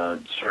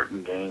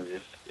certain games.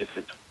 If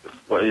it's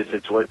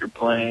what you're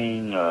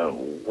playing,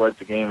 what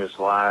the game is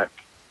like,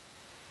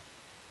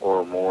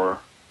 or more.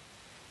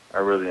 I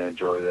really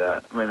enjoy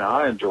that. I mean,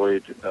 I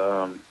enjoyed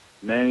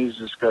Manny's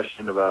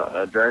discussion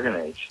about Dragon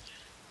Age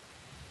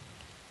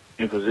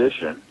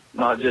Inquisition.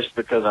 Not just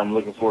because I'm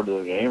looking forward to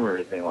the game or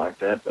anything like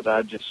that, but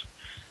I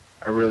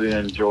really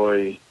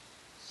enjoy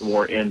the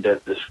more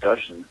in-depth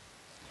discussion.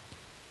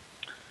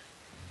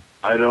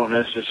 I don't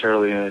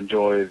necessarily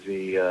enjoy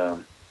the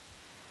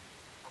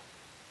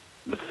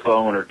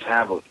phone or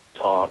tablet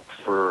talk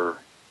for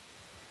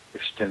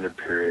extended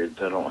periods.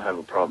 I don't have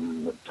a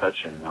problem with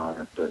touching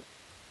on it, but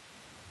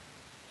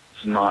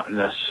it's not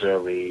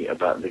necessarily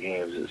about the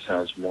games. It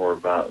sounds more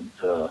about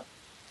the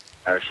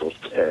actual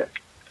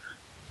tech.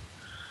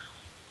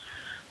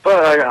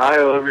 But I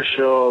love your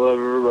show. I love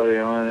everybody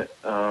on it.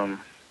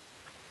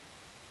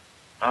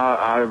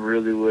 I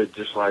really would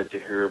just like to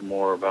hear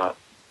more about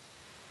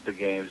the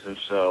games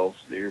themselves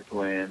that you're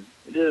playing.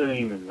 It doesn't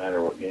even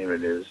matter what game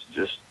it is.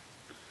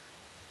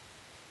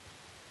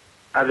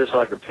 I just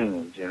like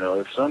opinions, you know.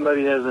 If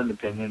somebody has an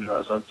opinion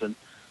about something,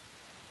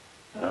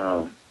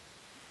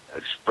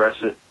 express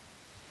it,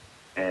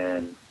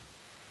 and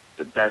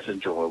that's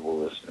enjoyable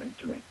listening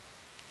to me.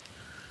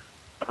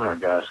 All right,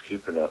 guys,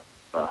 keep it up.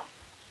 Bye.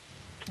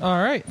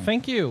 All right,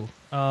 thank you.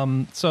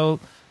 So,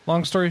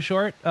 long story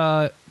short,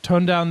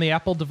 tone down the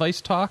Apple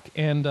device talk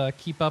and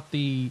keep up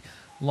the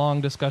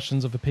long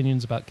discussions of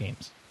opinions about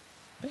games.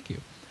 Thank you.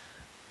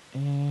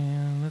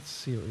 And let's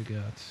see what we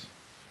got.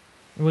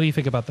 What do you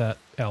think about that,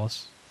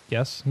 Alice?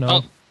 Yes? No?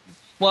 Oh,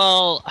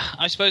 well,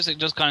 I suppose it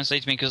does kind of say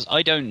to me, because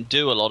I don't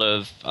do a lot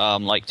of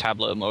like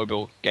tablet or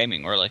mobile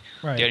gaming, really.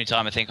 Right. The only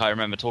time I think I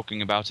remember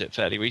talking about it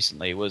fairly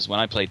recently was when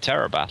I played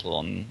Terror Battle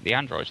on the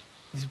Android.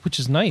 Which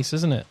is nice,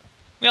 isn't it?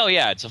 Well,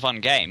 yeah, it's a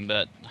fun game,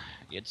 but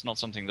it's not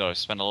something that I've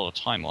spent a lot of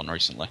time on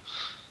recently.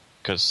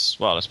 Because,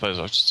 well, I suppose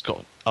I've just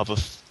got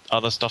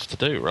other stuff to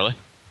do, really.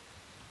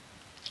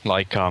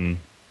 Like,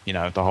 you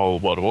know, the whole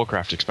World of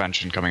Warcraft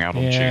expansion coming out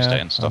on Tuesday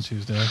and stuff. On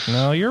Tuesday.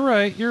 No, you're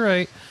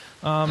right.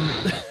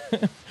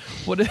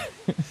 What?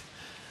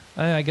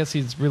 I guess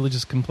he's really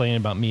just complaining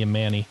about me and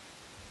Manny.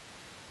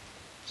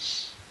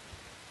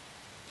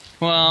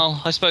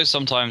 Well, I suppose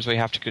sometimes you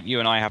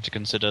and I have to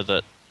consider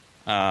that.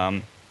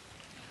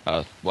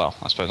 Well,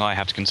 I suppose I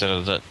have to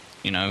consider that.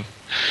 You know,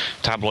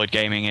 tablet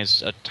gaming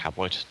is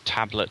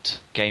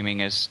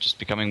just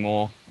becoming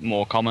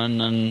more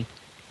common, and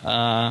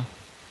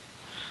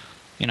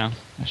you know,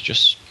 it's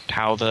just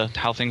how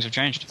things have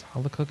changed. It's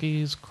how the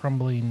cookie's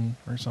crumbling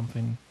or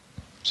something.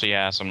 So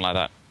yeah, something like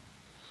that.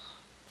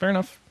 Fair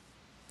enough.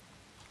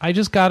 I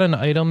just got an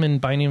item in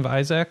Binding of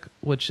Isaac,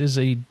 which is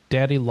a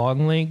Daddy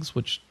Longlegs,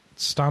 which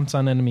stomps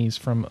on enemies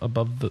from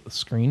above the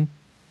screen.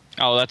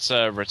 Oh, that's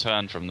a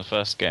return from the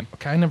first game.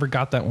 Okay, I never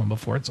got that one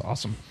before. It's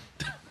awesome.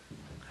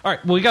 All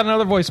right, well, we got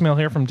another voicemail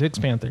here from Tiggs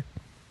Panther.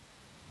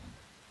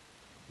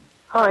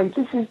 Hi,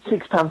 this is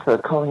Tiggs Panther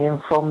calling in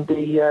from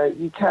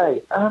the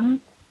UK.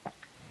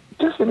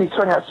 Just really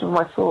throwing out some of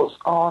my thoughts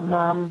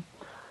on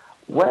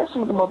where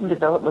some of the modern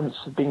developments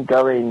have been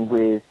going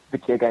with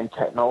video game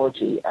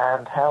technology,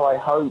 and how I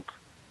hope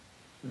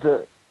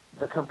that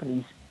the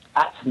companies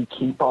actually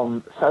keep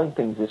on selling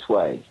things this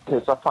way.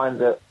 Because I find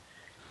that,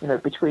 you know,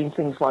 between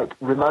things like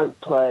remote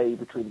play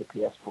between the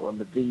PS4 and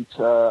the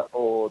Vita,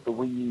 or the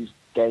Wii U's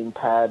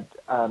gamepad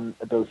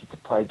ability to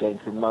play games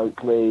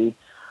remotely,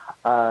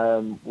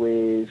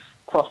 with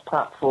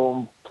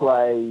cross-platform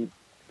play,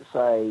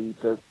 say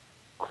the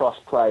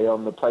cross-play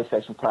on the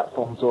PlayStation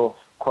platforms, or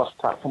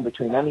cross-platform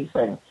between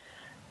anything,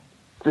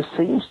 there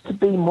seems to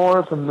be more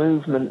of a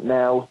movement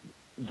now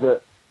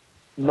that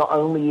not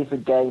only is a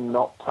game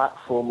not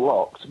platform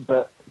locked,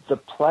 but the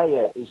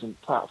player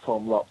isn't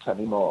platform locked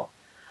anymore.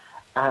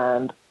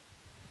 And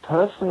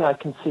personally, I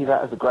can see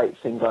that as a great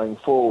thing going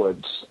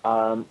forwards.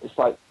 It's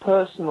like,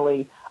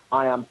 personally,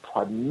 I am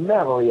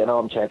primarily an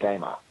armchair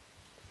gamer.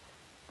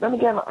 Then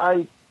again,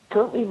 I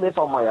currently live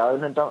on my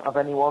own and don't have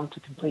anyone to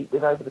compete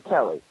with over the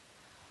telly.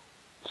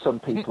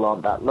 Some people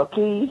aren't that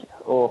lucky,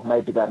 or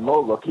maybe they're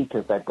more lucky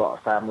because they've got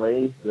a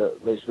family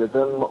that lives with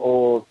them,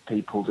 or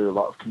people do a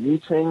lot of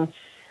commuting.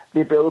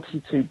 The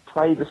ability to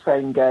play the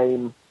same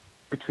game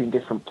between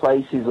different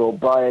places, or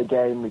buy a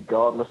game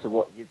regardless of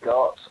what you've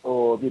got,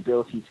 or the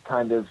ability to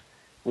kind of,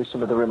 with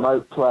some of the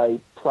remote play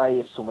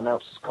if someone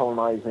else is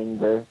colonizing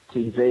the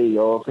TV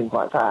or things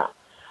like that.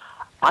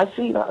 I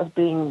see that as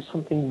being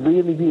something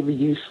really, really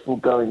useful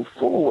going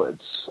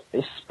forwards,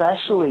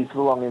 especially for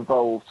the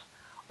long-involved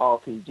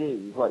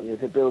RPGs, like, you know,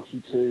 the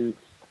ability to,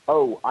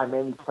 I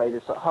mainly play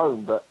this at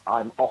home, but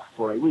I'm off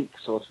for a week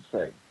sort of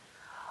thing.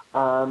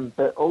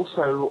 But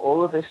also,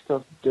 all of this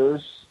stuff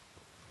does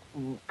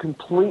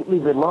completely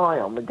rely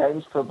on the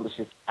games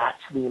publishers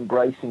actually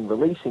embracing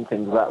releasing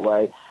things that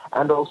way,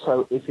 and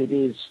also, if it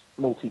is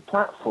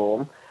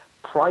multi-platform,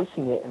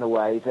 pricing it in a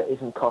way that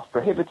isn't cost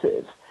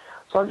prohibitive.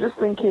 So I'm just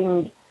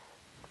thinking,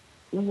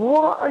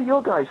 what are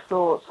your guys'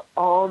 thoughts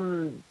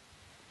on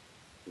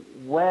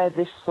where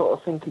this sort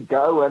of thing could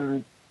go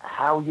and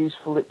how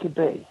useful it could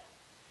be?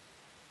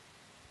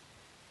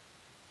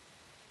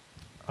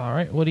 All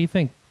right, what do you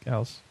think,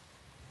 Alice?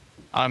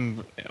 I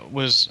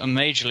was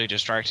majorly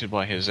distracted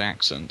by his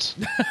accent.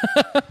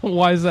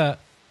 Why is that?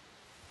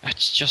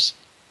 It's just,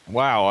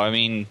 wow, I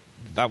mean,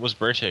 that was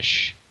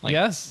British. Like,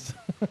 yes.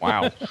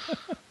 Wow.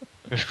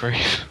 Good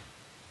grief.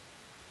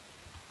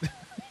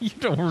 You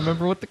don't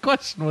remember what the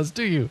question was,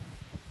 do you?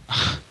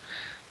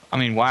 I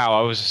mean,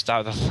 wow,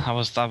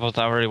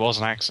 that really was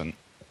an accent.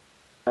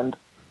 And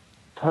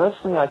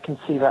personally, I can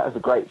see that as a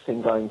great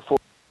thing going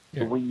forward.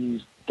 Yeah. We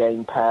use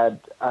gamepad,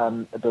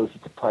 ability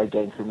to play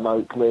games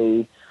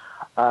remotely,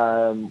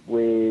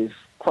 with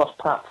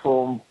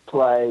cross-platform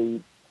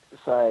play,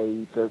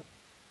 say the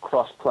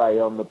cross-play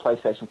on the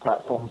PlayStation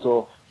platforms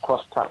or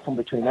cross-platform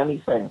between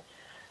anything.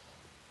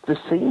 There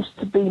seems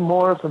to be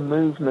more of a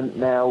movement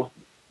now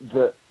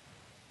that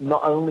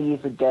not only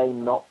is a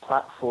game not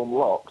platform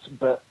locked,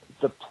 but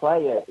the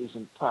player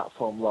isn't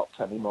platform locked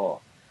anymore.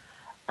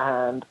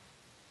 And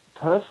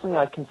personally,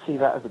 I can see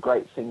that as a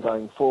great thing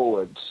going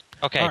forward.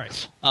 Okay. All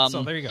right.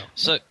 So there you go.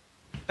 So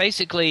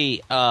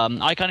basically,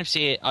 I kind of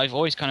see it. I've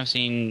always kind of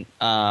seen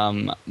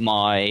what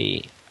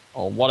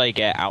I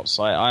get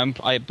outside.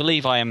 I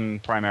believe I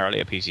am primarily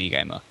a PC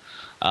gamer,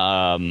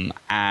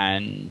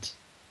 and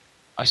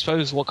I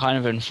suppose what kind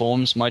of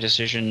informs my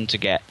decision to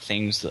get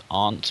things that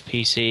aren't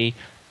PC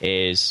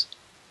is: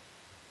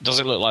 does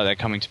it look like they're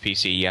coming to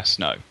PC? Yes,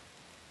 no.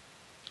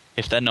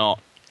 If they're not,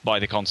 buy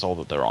the console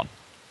that they're on.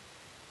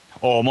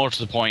 Or more to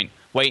the point,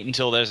 wait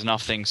until there's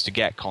enough things to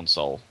get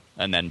console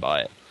and then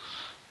buy it.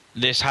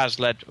 This has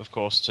led, of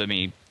course, to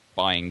me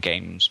buying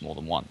games more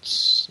than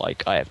once.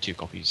 Like, I have 2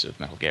 copies of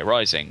Metal Gear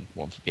Rising,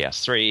 one for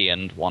PS3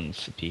 and one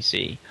for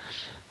PC.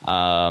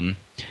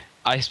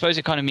 I suppose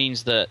it kind of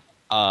means that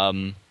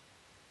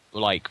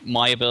like,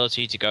 my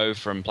ability to go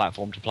from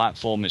platform to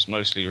platform is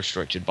mostly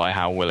restricted by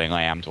how willing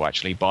I am to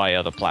actually buy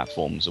other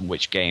platforms and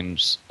which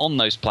games on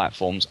those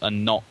platforms are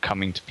not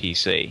coming to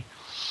PC.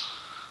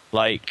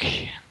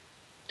 Like,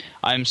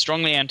 I'm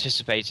strongly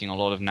anticipating a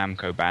lot of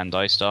Namco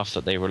Bandai stuff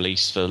that they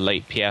release for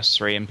late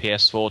PS3 and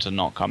PS4 to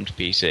not come to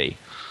PC.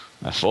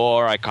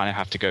 Therefore, I kind of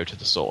have to go to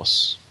the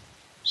source,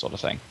 sort of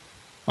thing.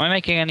 Am I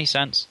making any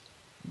sense?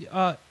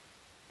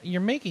 You're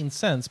making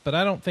sense, but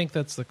I don't think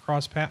that's the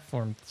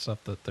cross-platform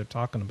stuff that they're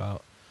talking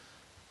about.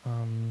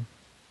 Let me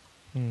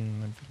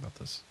think about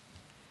this.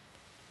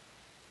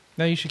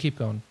 No, you should keep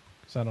going,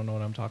 because I don't know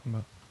what I'm talking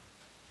about.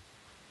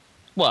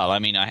 Well, I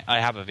mean, I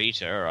have a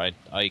Vita.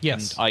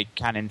 Yes. I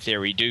can in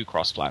theory do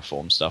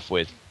cross-platform stuff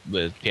with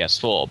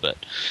PS4, but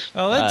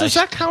does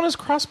that count as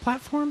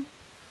cross-platform?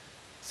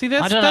 See,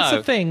 that's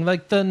the thing.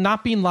 Like, the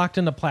not being locked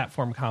into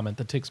platform comment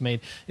that Tiggs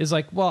made is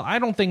like, well, I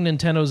don't think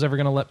Nintendo's ever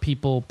going to let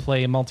people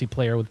play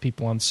multiplayer with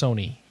people on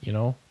Sony, you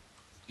know?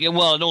 Yeah,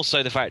 well, and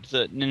also the fact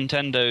that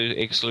Nintendo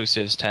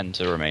exclusives tend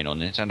to remain on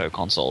Nintendo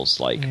consoles,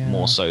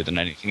 more so than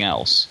anything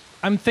else.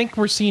 I think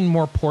we're seeing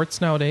more ports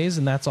nowadays,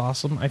 and that's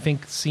awesome. I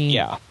think seeing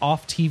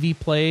off-TV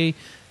play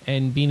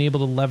and being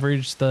able to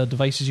leverage the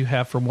devices you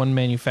have for one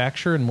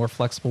manufacturer in more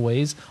flexible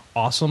ways,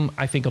 awesome.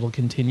 I think it'll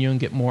continue and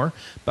get more.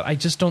 But I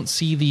just don't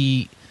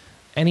see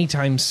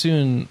anytime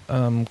soon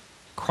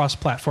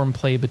cross-platform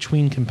play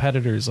between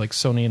competitors like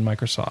Sony and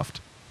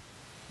Microsoft.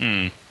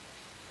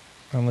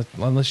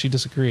 Unless you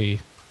disagree.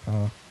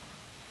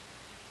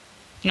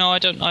 No, I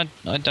don't. I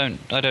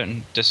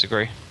don't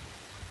disagree.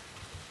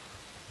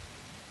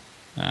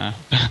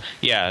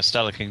 Yeah,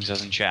 Stellar Kings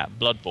says in chat,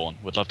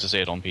 Bloodborne, would love to see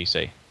it on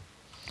PC.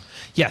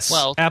 Yes,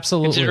 well,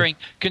 absolutely.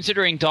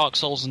 Considering Dark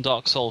Souls and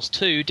Dark Souls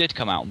 2 did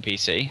come out on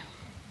PC,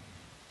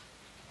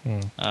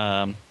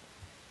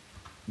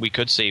 we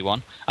could see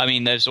one. I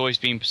mean, there's always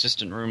been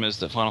persistent rumors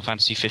that Final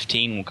Fantasy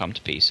 15 will come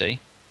to PC.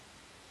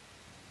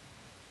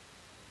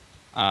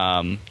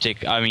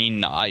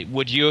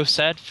 Would you have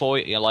said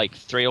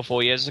 3 or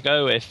 4 years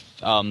ago if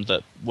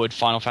that would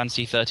Final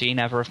Fantasy 13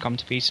 ever have come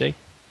to PC?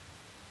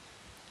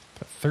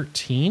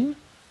 13?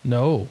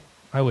 No,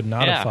 I would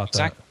not have thought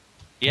that.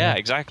 Yeah,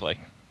 exactly.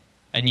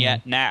 And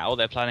yet now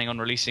they're planning on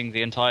releasing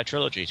the entire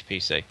trilogy to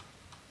PC.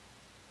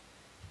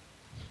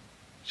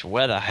 So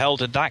where the hell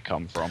did that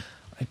come from?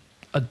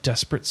 A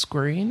desperate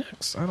Square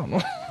Enix? I don't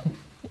know.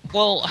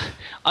 Well,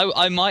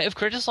 I might have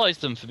criticized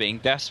them for being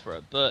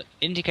desperate, but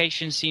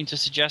indications seem to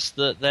suggest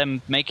that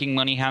they're making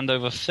money hand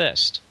over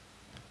fist.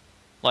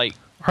 Like,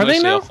 are they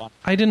now?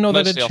 I didn't know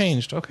that it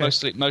changed. Okay,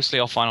 mostly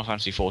off Final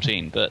Fantasy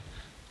 14, but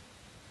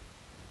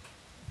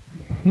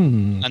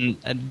and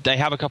they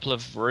have a couple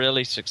of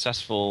really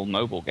successful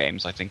mobile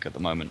games, I think, at the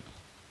moment.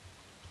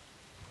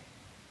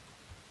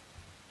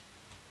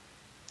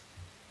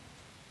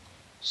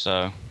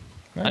 So,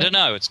 right. I don't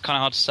know. It's kind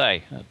of hard to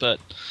say, but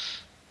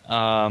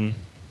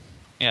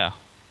yeah.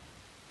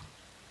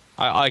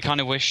 I kind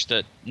of wish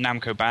that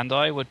Namco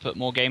Bandai would put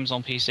more games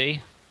on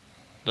PC,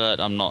 but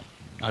I'm not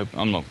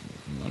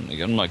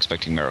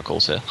expecting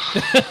miracles here.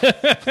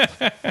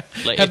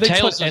 Like, have they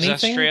Tales put of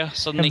anything? Zestria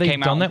suddenly have they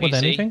came done out that on with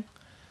PC. Anything?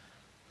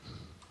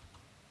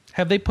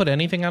 Have they put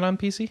anything out on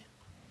PC?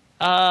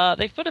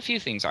 They've put a few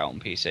things out on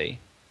PC,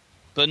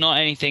 but not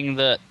anything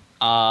that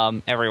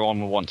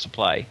everyone would want to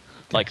play.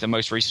 Like the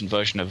most recent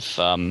version of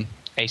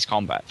Ace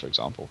Combat, for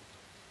example.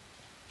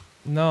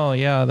 No,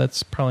 yeah,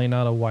 that's probably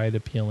not a wide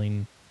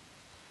appealing.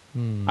 I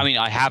mean,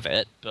 I have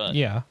it, but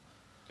yeah,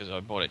 because I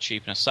bought it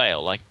cheap in a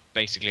sale, like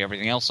basically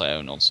everything else I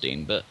own on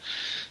Steam. But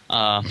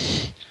that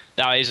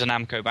is a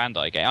Namco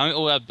Bandai game.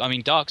 I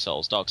mean, Dark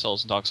Souls,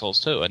 and Dark Souls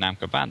 2 are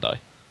Namco Bandai.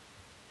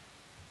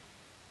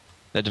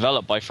 They're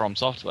developed by From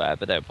Software,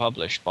 but they're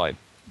published by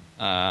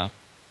Namco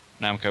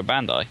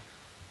Bandai.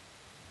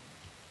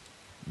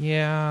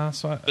 Yeah,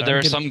 but there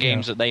are some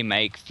games that they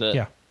make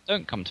that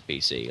don't come to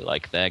PC,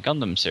 like their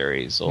Gundam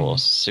series or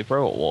Super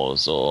Robot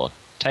Wars or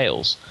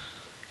Tales.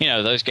 You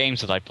know, those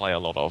games that I play a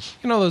lot of.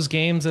 You know those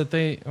games that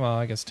well,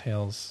 I guess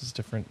Tales is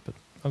different, but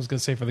I was going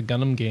to say for the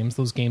Gundam games,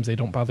 those games they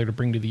don't bother to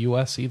bring to the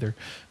U.S. either.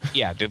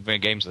 Yeah, the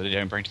games that they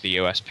don't bring to the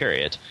US,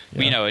 period.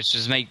 Yeah. You know, it's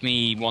just make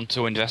me want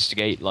to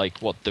investigate like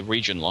what the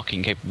region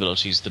locking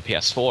capabilities of the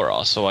PS4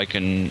 are, so I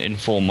can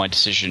inform my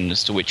decision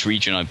as to which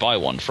region I buy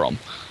one from.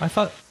 I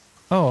thought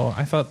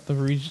the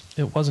region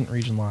it wasn't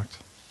region locked.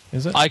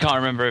 Is it? I can't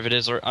remember if it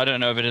is, or I don't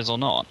know if it is or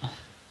not.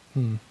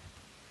 I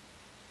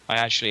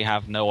actually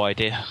have no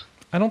idea.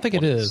 I don't think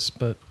it is,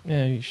 but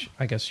yeah,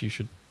 I guess you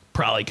should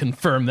probably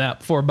confirm that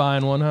before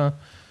buying one, huh?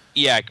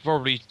 Yeah, I could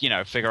probably, you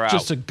know, figure out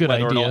Just a good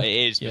whether idea. or not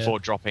it is before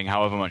dropping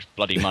however much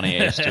bloody money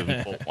it is to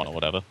have bought one or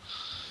whatever.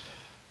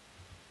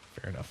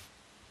 Fair enough.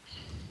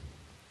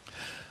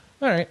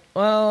 All right.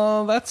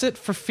 Well, that's it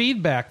for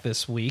feedback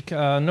this week.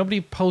 Nobody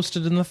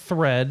posted in the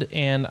thread,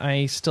 and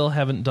I still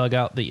haven't dug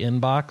out the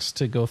inbox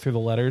to go through the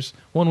letters.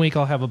 One week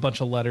I'll have a bunch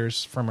of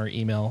letters from our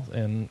email,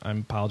 and I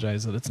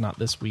apologize that it's not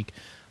this week.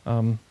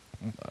 You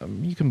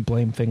can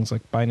blame things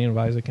like Binding of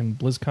Isaac and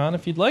BlizzCon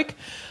if you'd like.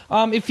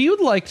 If you'd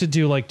like to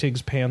do like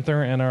Tiggs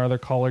Panther and our other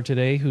caller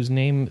today, whose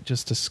name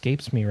just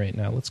escapes me right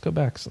now. Let's go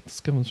back. Let's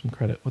give them some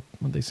credit. What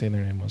did they say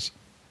their name was?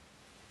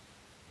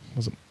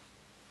 Was it?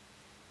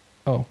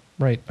 Oh,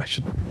 right. I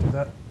should do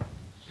that.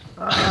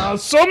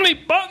 So many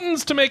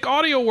buttons to make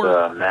audio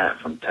work. Matt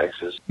from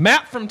Texas.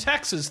 Matt from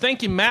Texas.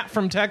 Thank you, Matt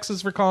from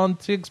Texas, for calling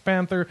Tiggs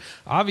Panther.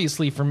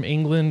 Obviously from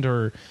England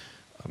or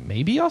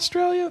maybe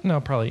Australia? No,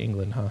 probably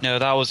England, huh? No,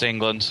 that was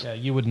England. Yeah,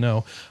 you would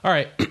know. All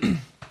right.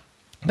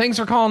 Thanks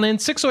for calling in.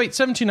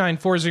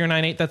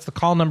 608-729-4098. That's the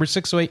call number,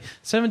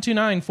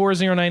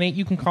 608-729-4098.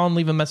 You can call and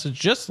leave a message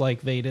just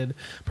like they did,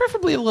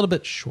 preferably a little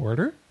bit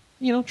shorter.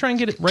 You know, try and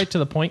get it right to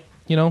the point.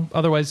 You know,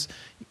 otherwise,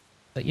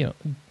 you know,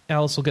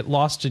 Alice will get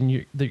lost in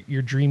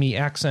your dreamy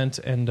accent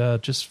and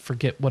just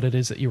forget what it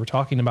is that you were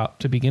talking about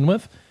to begin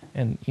with.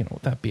 And, you know,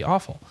 that'd be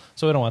awful.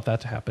 So I don't want that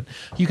to happen.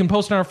 You can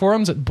post on our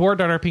forums at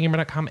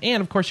board.rpgamer.com.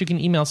 And, of course, you can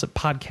email us at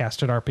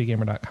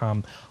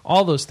podcast@rpgamer.com.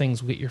 All those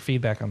things will get your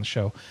feedback on the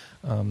show.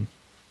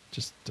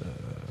 Just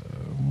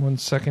 1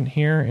 second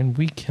here, and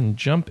we can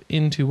jump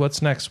into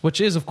what's next,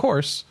 which is, of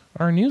course,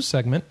 our news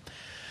segment.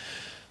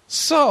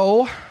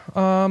 So,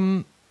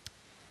 not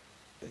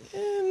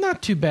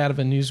too bad of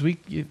a news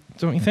week,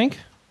 don't you think?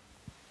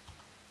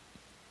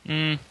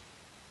 No?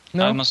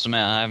 I must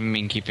admit, I haven't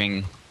been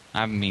keeping up. You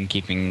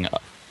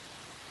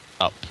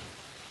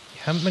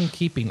haven't been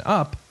keeping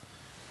up?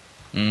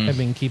 I've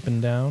been keeping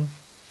down?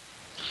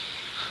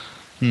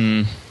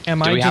 Am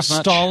I just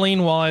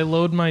stalling while I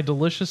load my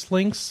delicious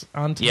links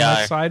onto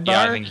my sidebar?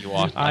 Yeah, I think you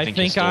are. I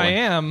think I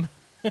am.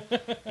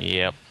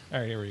 Yep. All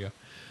right, here we go.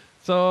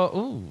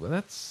 So,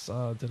 that's,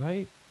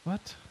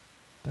 what?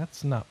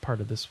 That's not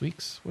part of this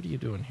week's. What are you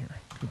doing here?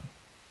 Come on.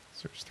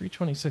 Search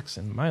 326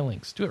 in my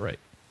links. Do it right.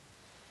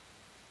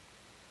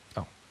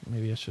 Oh,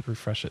 maybe I should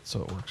refresh it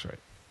so it works right.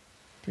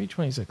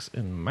 326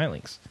 in my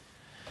links.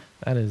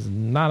 That is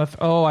not a...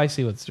 oh, I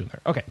see what it's doing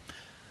there. Okay.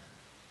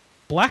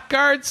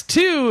 Blackguards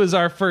 2 is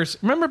our first...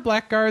 remember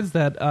Blackguards,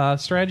 that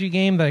strategy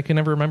game that I can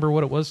never remember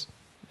what it was?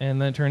 And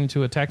then it turned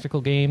into a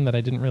tactical game that I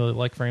didn't really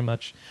like very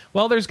much.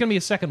 Well, there's going to be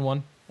a second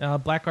one.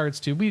 Blackguards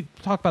 2. We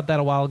talked about that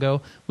a while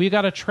ago. We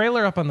got a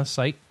trailer up on the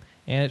site,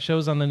 and it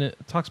shows it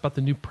talks about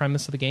the new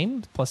premise of the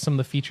game, plus some of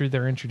the features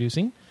they're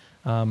introducing.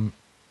 Go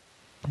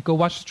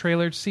watch the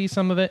trailer to see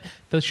some of it.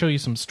 They'll show you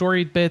some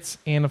story bits,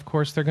 and of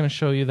course, they're going to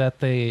show you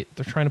that they're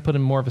trying to put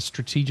in more of a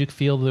strategic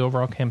feel to the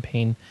overall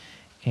campaign,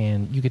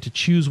 and you get to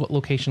choose what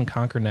location to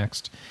conquer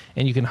next.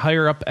 And you can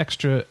hire up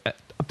to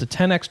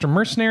 10 extra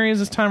mercenaries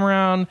this time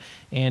around,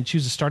 and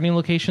choose the starting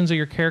locations of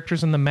your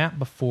characters in the map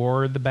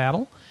before the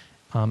battle.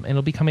 And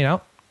it'll be coming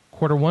out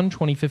Q1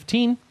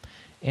 2015.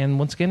 And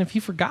once again, if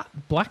you forgot,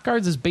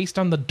 Blackguards is based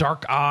on the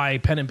Dark Eye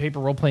pen and paper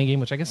role-playing game,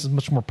 which I guess is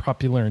much more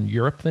popular in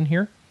Europe than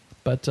here.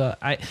 But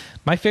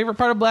my favorite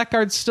part of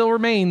Blackguards still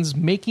remains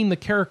making the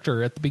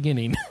character at the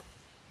beginning.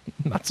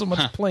 Not so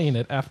much playing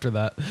it after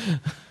that.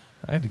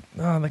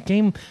 The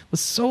game was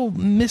so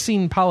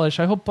missing polish.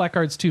 I hope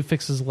Blackguards 2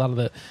 fixes a lot of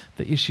the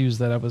issues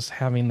that I was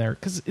having there.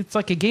 Because it's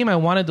like a game I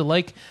wanted to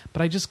like,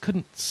 but I just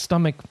couldn't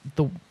stomach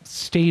the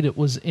state it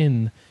was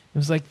in. It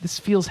was like, this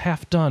feels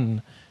half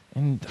done,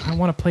 and I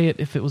want to play it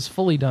if it was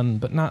fully done,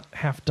 but not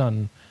half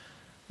done.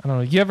 I don't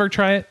know. You ever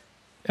try it,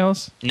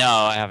 Alice? No,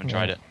 I haven't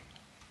tried it.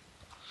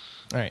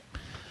 All right.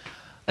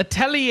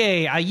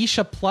 Atelier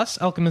Aisha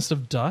Plus Alchemist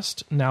of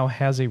Dust now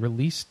has a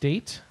release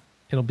date.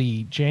 It'll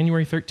be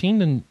January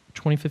 13th in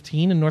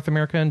 2015 in North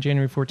America and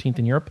January 14th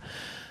in Europe.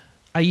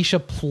 Aisha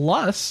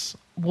Plus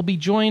will be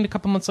joined a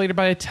couple months later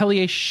by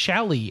Atelier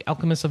Shally,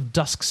 Alchemist of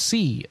Dusk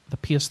Sea, the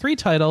PS3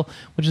 title,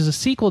 which is a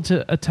sequel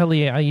to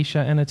Atelier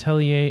Aisha and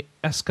Atelier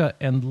Eska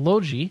and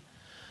Logi.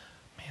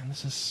 Man,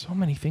 this is so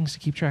many things to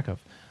keep track of.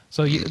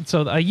 So the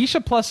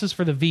Aisha Plus is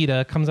for the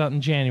Vita, comes out in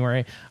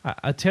January.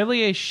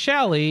 Atelier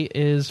Shally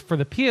is for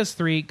the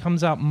PS3,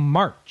 comes out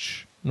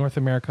March. North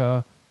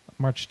America,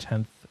 March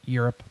 10th.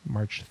 Europe,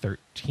 March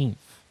 13th.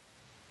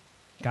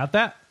 Got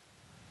that?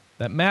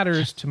 That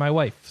matters to my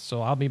wife,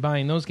 so I'll be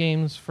buying those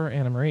games for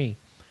Anna Marie.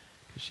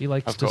 She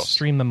likes Of to course.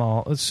 stream them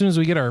all. As soon as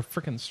we get our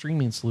freaking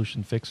streaming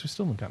solution fixed, we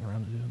still haven't gotten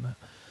around to doing that.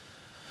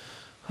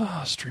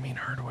 Oh, streaming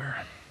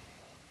hardware.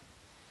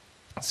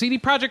 CD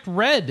Projekt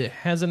Red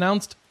has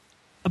announced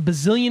a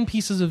bazillion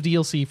pieces of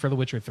DLC for The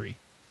Witcher 3.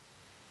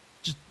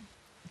 Just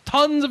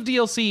tons of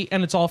DLC,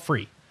 and it's all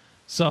free.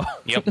 So,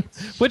 Yep.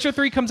 Witcher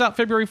 3 comes out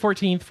February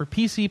 14th for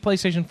PC,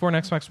 PlayStation 4, and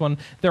Xbox One.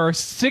 There are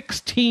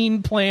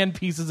 16 planned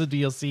pieces of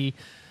DLC.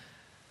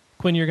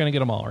 Quinn, you're going to get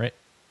them all, right?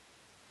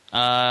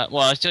 Well,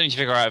 I still need to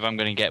figure out if I'm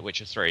going to get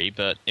Witcher 3,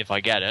 but if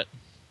I get it,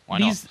 why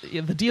not?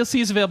 The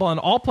DLC is available on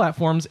all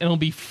platforms, and it'll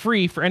be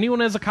free for anyone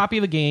who has a copy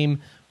of the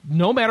game,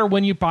 no matter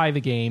when you buy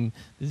the game.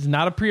 This is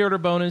not a pre-order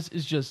bonus.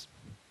 It's just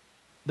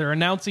they're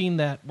announcing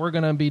that we're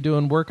going to be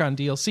doing work on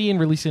DLC and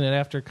releasing it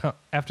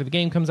after the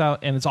game comes out,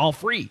 and it's all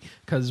free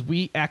because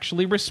we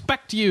actually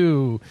respect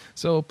you.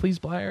 So please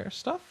buy our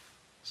stuff.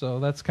 So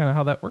that's kind of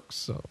how that works.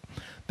 So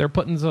they're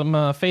putting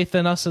some faith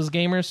in us as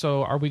gamers.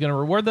 So are we going to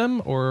reward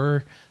them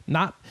or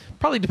not?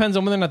 Probably depends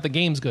on whether or not the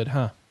game's good,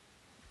 huh?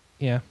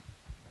 Yeah.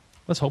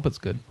 Let's hope it's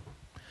good.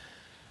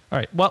 All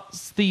right. Well,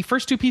 the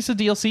first two pieces of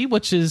DLC,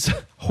 which is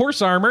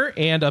horse armor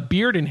and a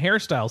beard and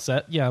hairstyle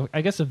set. Yeah,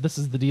 I guess if this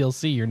is the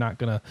DLC, you're not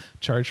going to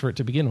charge for it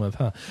to begin with,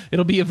 huh?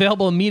 It'll be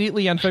available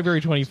immediately on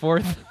February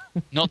 24th.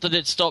 Not that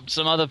it stopped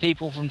some other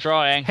people from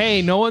trying.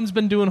 Hey, no one's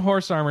been doing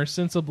horse armor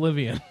since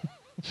Oblivion.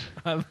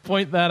 I'll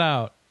point that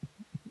out.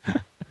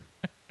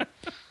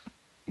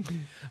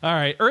 All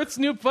right. Earth's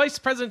new vice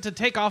president to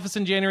take office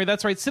in January.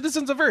 That's right.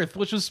 Citizens of Earth,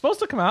 which was supposed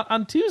to come out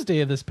on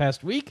Tuesday of this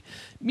past week.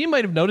 You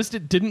might have noticed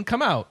it didn't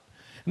come out.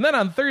 And then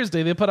on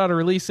Thursday, they put out a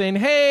release saying,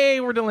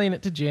 hey, we're delaying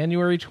it to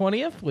January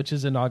 20th, which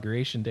is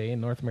Inauguration Day in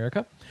North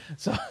America.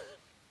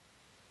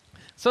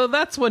 So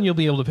that's when you'll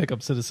be able to pick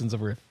up Citizens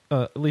of Earth,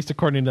 at least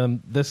according to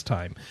them this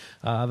time.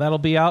 That'll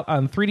be out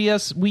on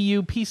 3DS, Wii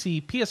U,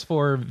 PC,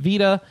 PS4,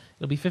 Vita.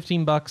 It'll be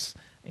 $15.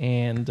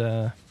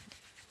 And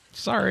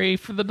sorry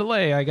for the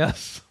delay, I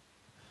guess.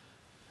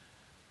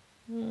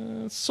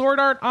 Sword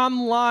Art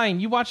Online.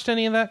 You watched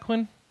any of that,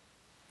 Quinn?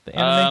 The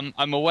anime?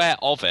 I'm aware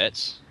of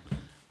it.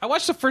 I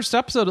watched the first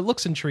episode. It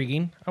looks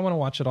intriguing. I want to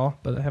watch it all,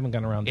 but I haven't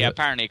gotten around to it. Yeah,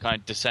 apparently it kind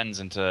of descends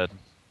into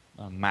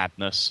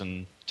madness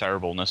and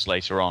terribleness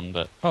later on.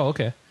 But Oh,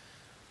 okay.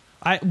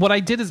 What I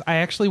did is I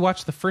actually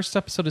watched the first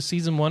episode of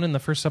Season 1 and the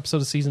first episode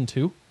of Season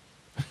 2.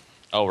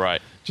 Oh,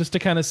 right. Just to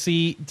kind of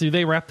see, do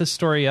they wrap this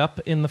story up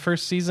in the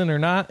first season or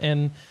not?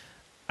 And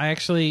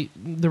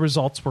the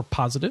results were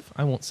positive.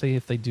 I won't say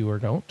if they do or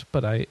don't,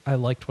 but I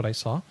liked what I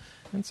saw.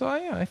 And so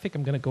I think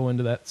I'm going to go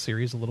into that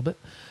series a little bit.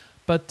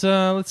 But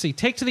let's see.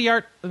 Take to the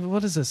Art.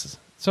 What is this?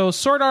 So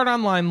Sword Art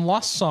Online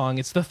Lost Song.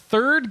 It's the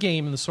third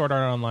game in the Sword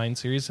Art Online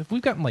series. Have we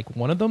gotten like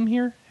one of them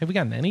here? Have we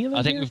gotten any of them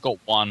I think here? we've got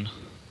one.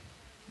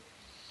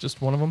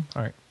 Just one of them?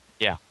 All right.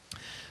 Yeah.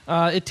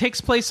 It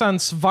takes place on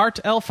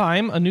Svart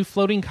Elfheim, a new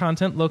floating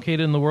continent located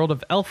in the world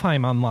of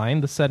Elfheim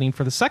Online, the setting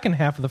for the second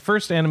half of the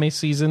first anime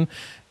season.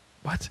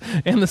 What?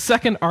 And the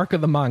second arc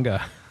of the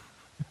manga.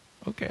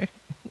 Okay.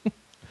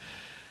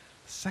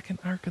 Second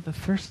arc of the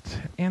first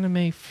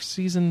anime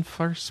season,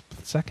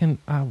 second,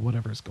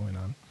 whatever's going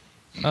on.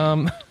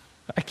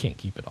 I can't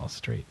keep it all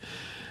straight.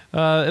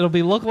 It'll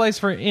be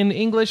localized in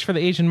English for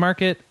the Asian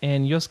market,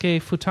 and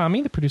Yosuke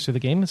Futami, the producer of the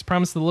game, has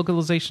promised the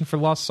localization for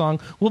Lost Song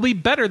will be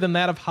better than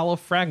that of Hollow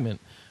Fragment,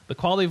 the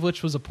quality of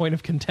which was a point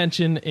of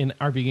contention in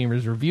RP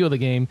Gamer's review of the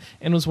game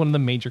and was one of the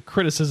major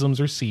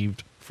criticisms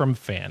received from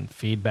fan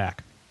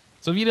feedback.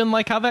 So if you didn't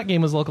like how that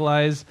game was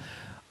localized,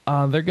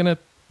 they're going to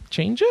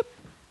change it?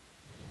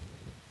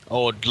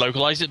 Or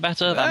localize it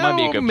better? That might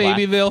be a good plan.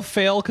 Maybe they'll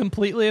fail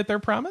completely at their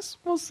promise.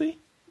 We'll see.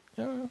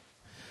 After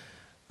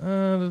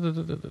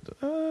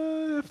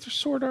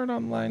Sword Art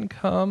Online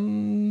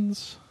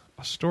comes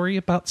a story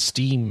about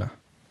Steam.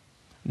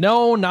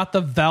 No, not the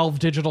Valve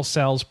Digital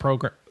Sales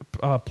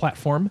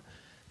platform.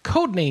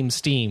 Codename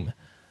Steam.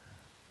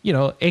 You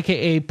know,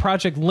 a.k.a.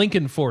 Project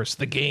Lincoln Force,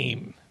 the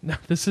game. No,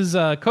 this is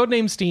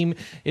Codename Steam.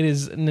 It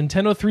is a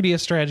Nintendo 3DS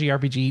strategy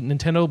RPG.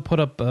 Nintendo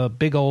put up a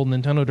big old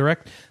Nintendo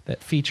Direct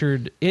that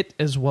featured it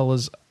as well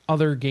as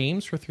other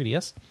games for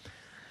 3DS.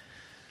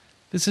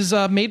 This is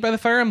made by the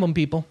Fire Emblem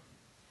people.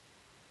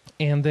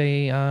 And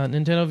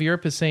Nintendo of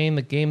Europe is saying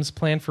the game's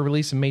planned for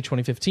release in May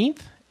 2015.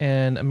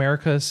 And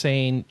America is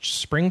saying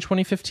spring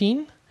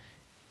 2015.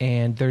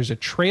 And there's a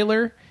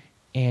trailer.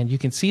 And you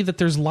can see that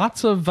there's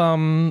lots of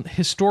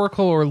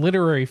historical or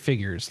literary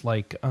figures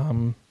like...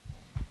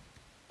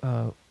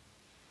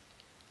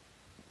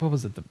 what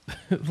was it?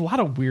 A lot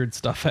of weird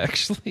stuff,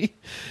 actually.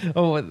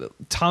 Oh,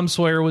 Tom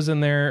Sawyer was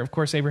in there. Of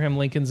course, Abraham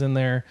Lincoln's in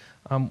there.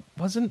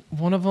 Wasn't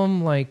one of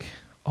them like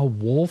a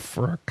wolf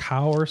or a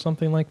cow or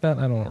something like that?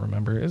 I don't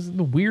remember. It's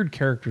the weird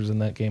characters in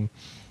that game.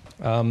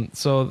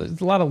 So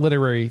there's a lot of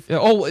literary...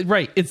 Oh,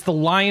 right. It's the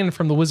lion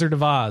from The Wizard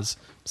of Oz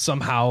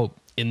somehow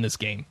in this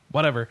game.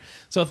 Whatever.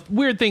 So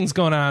weird things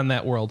going on in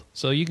that world.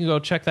 So you can go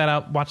check that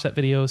out, watch that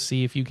video,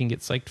 see if you can get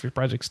psyched for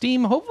Project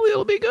Steam. Hopefully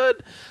it'll be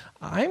good.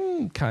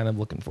 I'm kind of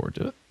looking forward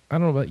to it. I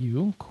don't know about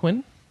you,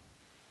 Quinn.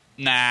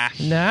 Nah.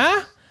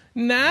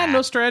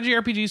 No strategy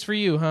RPGs for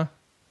you, huh?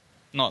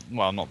 Not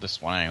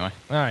this one anyway.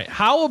 All right.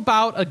 How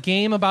about a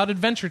game about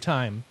Adventure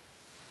Time?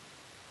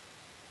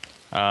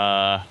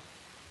 I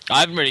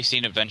haven't really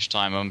seen Adventure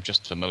Time. I'm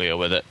just familiar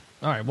with it.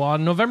 All right. Well,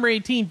 on November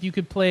 18th, you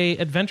could play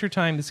Adventure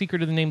Time: The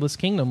Secret of the Nameless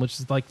Kingdom, which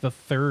is like the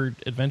third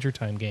Adventure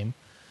Time game.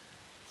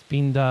 It's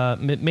being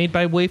made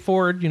by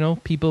WayForward. You know,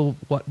 people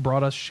what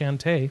brought us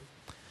Shantae.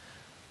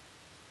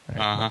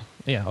 Right.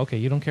 Yeah, okay,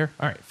 you don't care?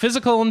 All right.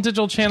 Physical and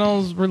digital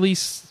channels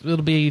release.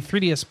 It'll be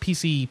 3DS,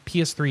 PC,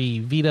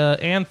 PS3, Vita,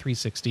 and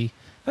 360.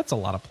 That's a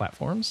lot of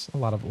platforms, a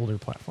lot of older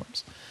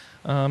platforms.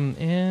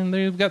 And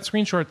they've got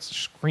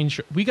screenshots.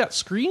 We got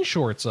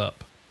screenshots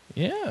up.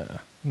 Yeah.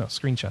 No,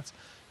 screenshots.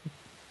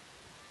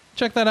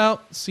 Check that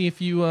out. See if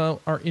you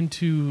are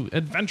into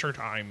Adventure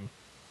Time.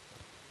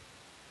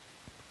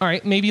 All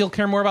right, maybe you'll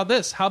care more about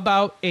this. How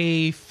about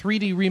a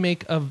 3D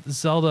remake of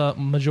Zelda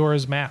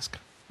Majora's Mask?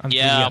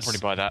 Yeah, 3DS? I'll probably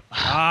buy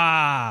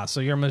that. So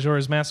you're a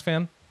Majora's Mask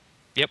fan?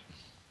 Yep.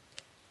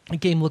 The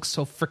game looks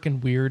so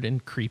freaking weird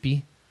and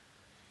creepy.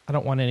 I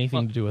don't want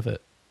anything to do with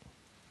it.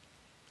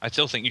 I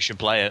still think you should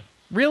play it.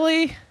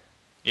 Really?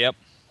 Yep.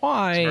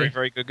 Why? It's a very,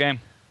 very good game.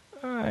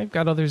 I've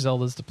got other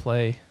Zeldas to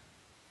play.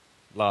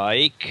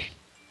 Like?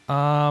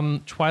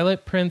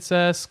 Twilight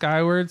Princess,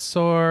 Skyward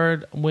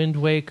Sword, Wind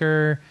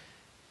Waker,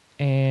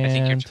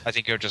 and... I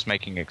think you're just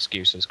making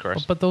excuses,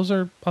 Chris. But those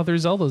are other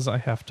Zeldas I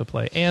have to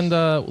play. And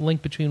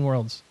Link Between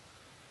Worlds.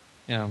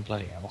 Yeah,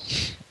 bloody hell.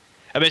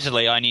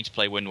 Admittedly, I need to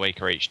play Wind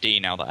Waker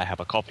HD now that I have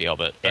a copy of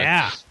it.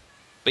 Yeah.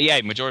 But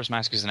yeah, Majora's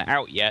Mask isn't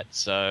out yet,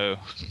 so...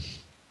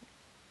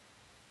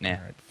 Nah. All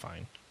right,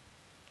 fine.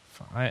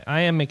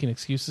 I am making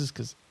excuses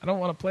because I don't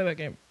want to play that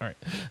game. All right.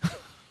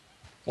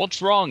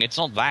 What's wrong? It's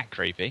not that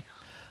creepy.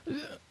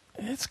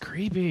 It's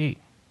creepy.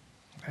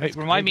 Wait,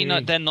 remind me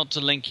not to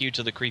link you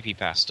to the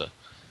creepypasta.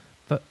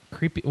 The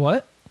creepy...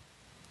 What?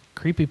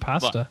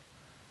 Creepypasta? What?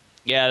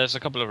 Yeah, there's a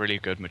couple of really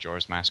good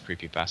Majora's Mask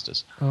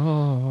creepypastas.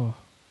 Oh.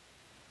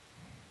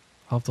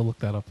 I'll have to look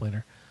that up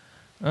later.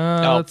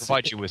 I'll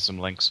provide you with some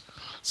links.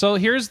 So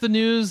here's the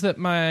news that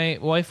my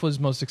wife was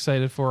most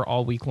excited for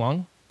all week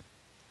long.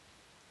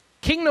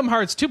 Kingdom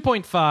Hearts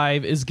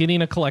 2.5 is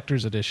getting a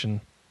collector's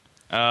edition.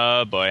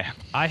 Oh, boy.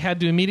 I had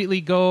to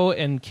immediately go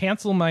and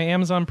cancel my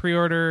Amazon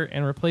pre-order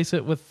and replace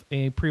it with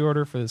a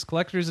pre-order for this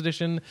collector's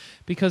edition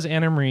because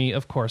Anna Marie,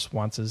 of course,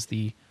 wants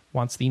the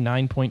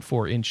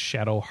 9.4-inch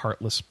Shadow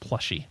Heartless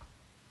plushie.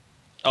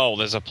 Oh,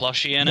 there's a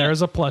plushie in it?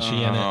 There's a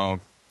plushie in it.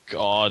 Oh,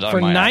 God. For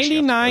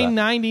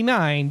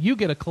 $99.99, you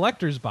get a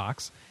collector's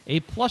box, a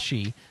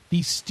plushie,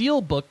 the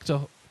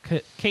steelbook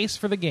case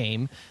for the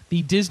game,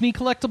 the Disney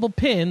collectible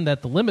pin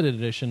that the limited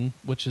edition,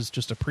 which is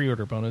just a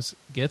pre-order bonus,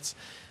 gets,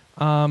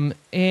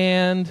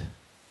 and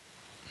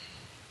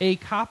a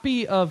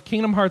copy of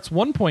Kingdom Hearts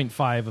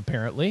 1.5,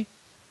 apparently.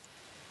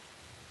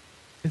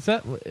 Is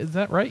that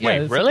right? Wait,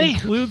 yeah, really? It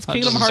includes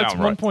Kingdom Hearts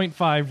 1.5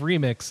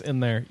 remix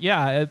in there.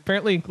 Yeah, it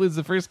apparently includes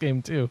the first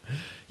game, too.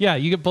 Yeah,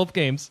 you get both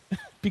games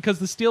because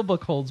the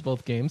Steelbook holds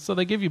both games, so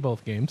they give you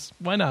both games.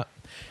 Why not?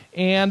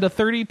 And a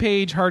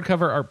 30-page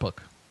hardcover art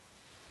book.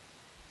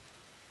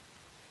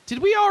 Did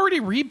we already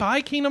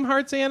rebuy Kingdom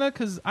Hearts, Anna?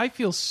 Because I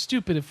feel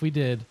stupid if we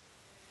did.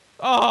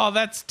 Oh,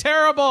 that's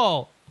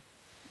terrible!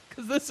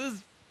 Because this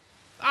is...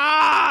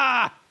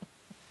 Because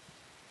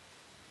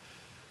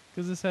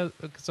this has...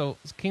 So,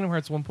 Kingdom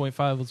Hearts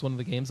 1.5 was one of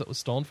the games that was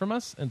stolen from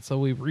us, and so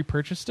we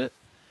repurchased it.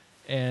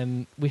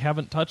 And we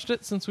haven't touched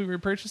it since we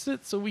repurchased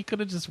it, so we could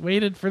have just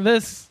waited for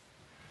this.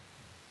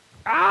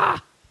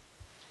 Oh,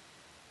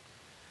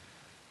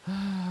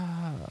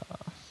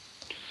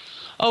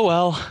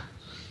 well.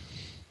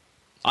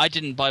 I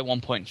didn't buy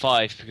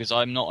 1.5 because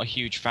I'm not a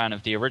huge fan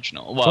of the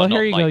original. Well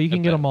here you go. You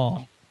can get them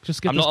all.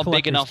 Just get I'm this not a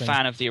big enough thing.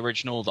 fan of the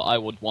original that I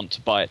would want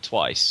to buy it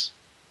twice.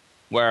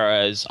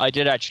 Whereas I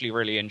did actually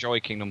really enjoy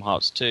Kingdom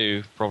Hearts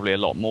 2, probably a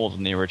lot more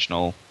than the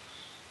original.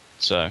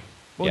 So,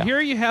 well, here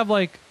you have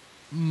like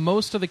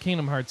most of the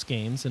Kingdom Hearts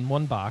games in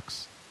one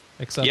box,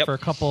 except for a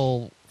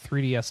couple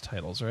 3DS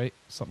titles, right?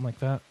 Something like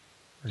that.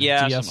 Or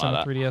yeah, DS something on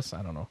like 3DS.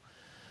 I don't know.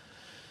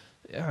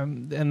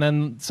 And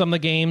then some of the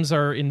games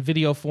are in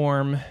video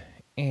form,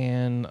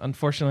 and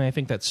unfortunately, I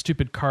think that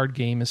stupid card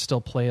game is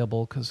still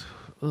playable because,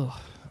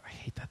 I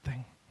hate that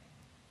thing.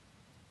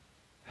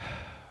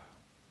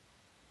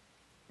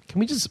 Can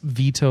we just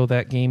veto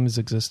that game's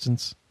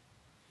existence?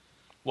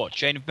 What,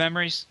 Chain of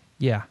Memories?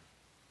 Yeah.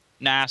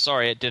 Nah,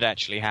 sorry, it did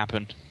actually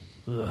happen.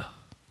 Ugh.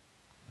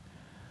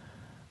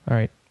 All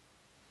right.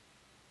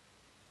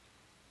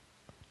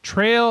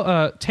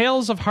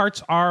 Tales of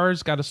Hearts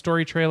R's got a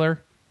story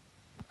trailer.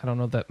 I don't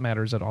know if that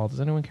matters at all. Does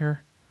anyone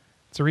care?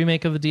 It's a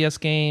remake of the DS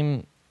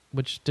game,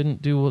 which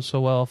didn't do so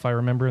well, if I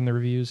remember in the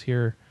reviews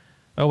here.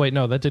 Oh, wait,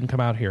 no, that didn't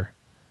come out here.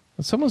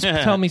 Someone's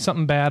telling me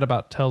something bad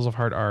about Tales of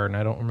Heart R, and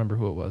I don't remember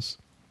who it was.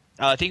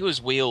 I think it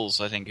was Wheels,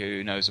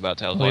 who knows about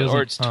Tales of Heart,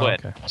 or it's Twin.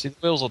 Okay. It's either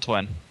Wheels or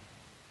Twin.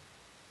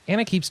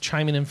 Anna keeps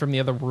chiming in from the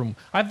other room.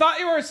 I thought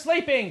you were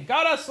sleeping!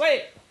 Go to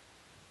sleep!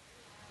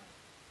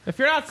 If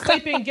you're not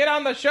sleeping, get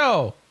on the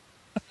show!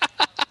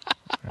 All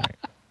right.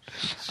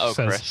 Oh,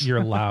 Says, Chris.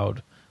 You're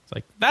loud. It's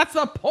like, that's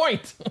the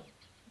point!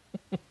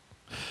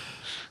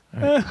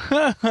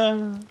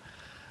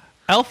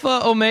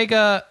 Alpha,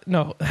 Omega,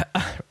 no,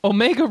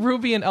 Omega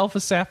Ruby and Alpha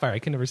Sapphire. I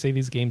can never say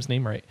these games'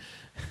 name right.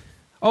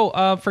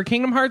 For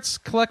Kingdom Hearts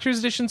Collector's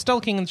Edition,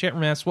 Stella King in the chat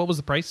room asked, what was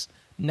the price?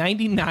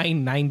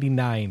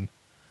 $99.99.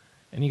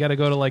 And you got to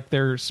go to like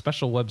their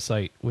special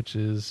website, which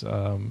is,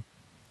 let's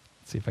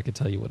see if I can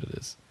tell you what it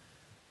is.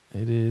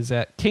 It is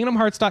at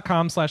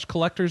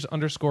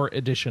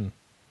kingdomhearts.com/collectors_edition.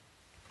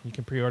 You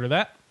can pre-order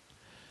that.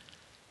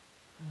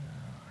 All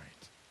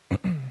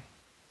right.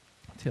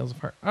 Tales of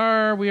Heart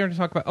R. We already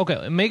talked about. Okay,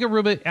 Omega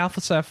Ruby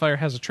Alpha Sapphire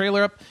has a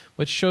trailer up,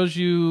 which shows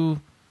you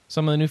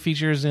some of the new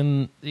features.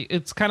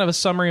 It's kind of a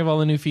summary of all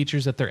the new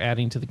features that they're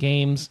adding to the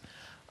games.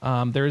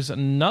 There's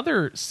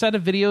another set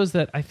of videos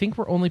that I think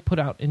were only put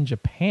out in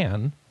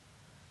Japan,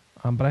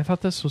 but I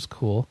thought this was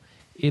cool.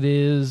 It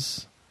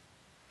is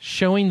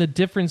showing the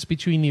difference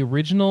between the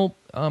original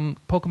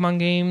Pokemon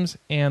games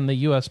and the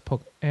US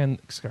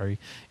and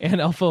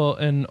Alpha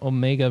and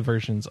Omega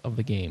versions of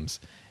the games.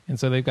 And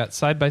so they've got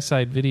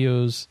side-by-side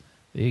videos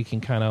that you can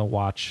kind of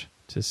watch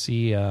to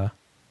see the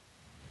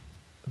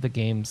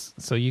games.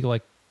 So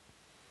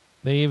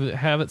they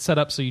have it set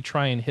up so you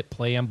try and hit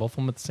play on both of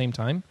them at the same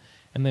time,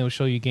 and they will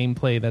show you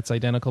gameplay that's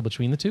identical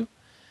between the two.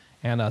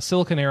 And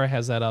Silicon Era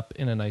has that up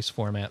in a nice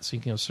format, so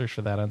you can go search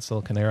for that on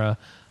Silicon Era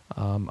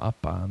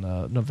up on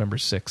November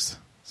 6th.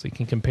 So you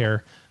can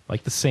compare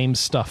like the same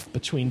stuff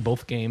between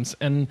both games,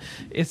 and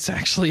it's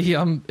actually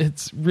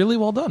it's really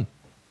well done.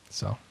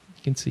 So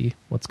you can see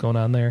what's going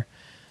on there.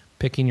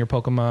 Picking your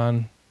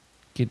Pokemon,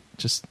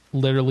 just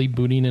literally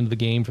booting into the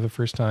game for the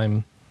first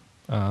time.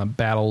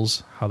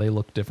 Battles, how they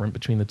look different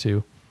between the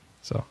two.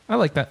 So I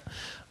like that.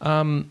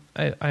 I'm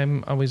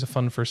always a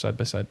fun for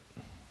side-by-side.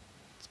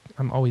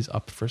 I'm always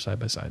up for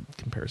side-by-side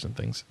comparison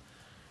things.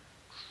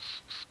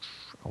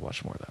 I'll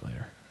watch more of that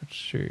later. Let's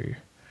see.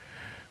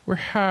 We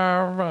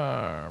have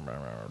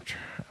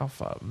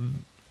Alpha.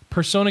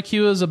 Persona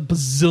Q is a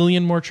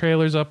bazillion more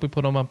trailers up. We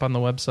put them up on the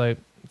website.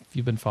 If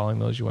you've been following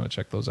those, you want to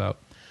check those out.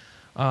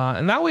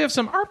 And now we have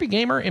some RP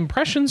Gamer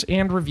impressions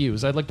and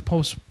reviews. I'd like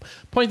to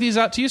point these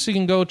out to you so you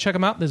can go check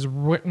them out. There's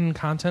written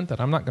content that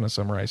I'm not going to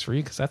summarize for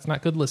you because that's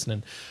not good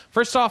listening.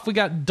 First off, we've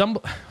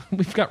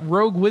got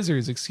Rogue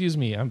Wizards. Excuse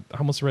me, I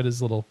almost read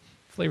his little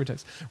flavor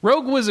text.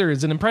 Rogue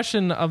Wizards, an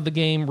impression of the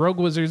game Rogue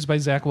Wizards by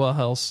Zach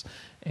Wellhouse,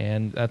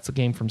 and that's a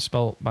game from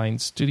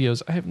Spellbind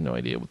Studios. I have no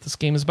idea what this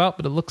game is about,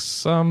 but it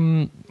looks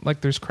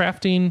like there's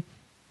crafting.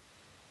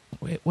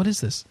 Wait, what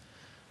is this?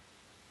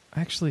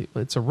 Actually,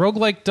 it's a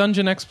roguelike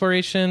dungeon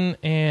exploration,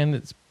 and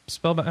it's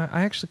Spellbound.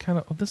 I actually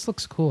this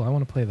looks cool. I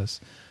want to play this.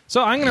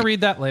 So I'm going to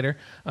read that later.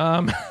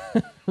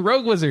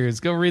 Rogue Wizards,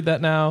 go read that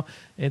now.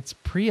 It's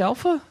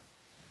pre-alpha?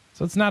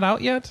 So it's not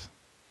out yet?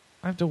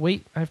 I have to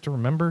wait. I have to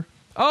remember.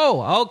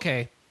 Oh,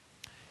 okay.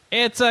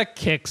 It's a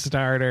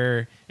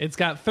Kickstarter. It's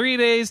got 3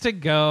 days to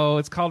go.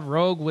 It's called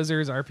Rogue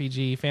Wizards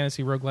RPG,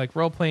 fantasy roguelike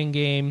role-playing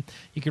game.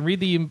 You can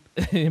read the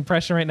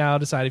impression right now,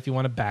 decide if you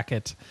want to back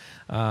it.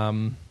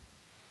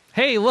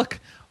 Hey, look,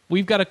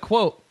 we've got a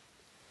quote.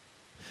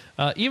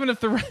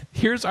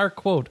 Here's our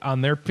quote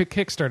on their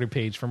Kickstarter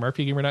page from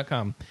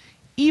rpgamer.com.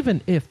 Even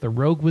if the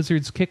Rogue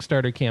Wizards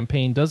Kickstarter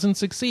campaign doesn't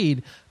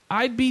succeed,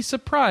 I'd be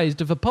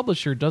surprised if a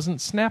publisher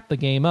doesn't snap the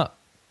game up.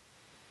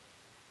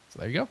 So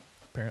there you go.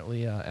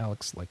 Apparently,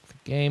 Alex liked the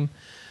game.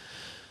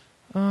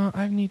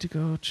 I need to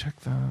go check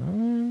that.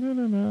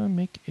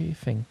 Make a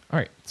thing. All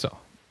right, so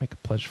make a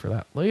pledge for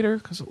that later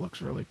because it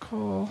looks really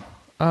cool.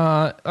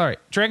 All right,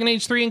 Dragon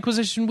Age 3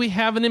 Inquisition. We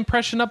have an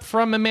impression up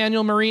from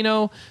Emmanuel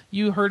Marino.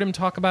 You heard him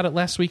talk about it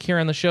last week here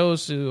on the show,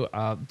 so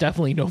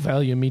definitely no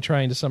value in me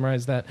trying to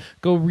summarize that.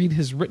 Go read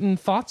his written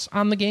thoughts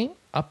on the game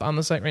up on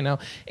the site right now.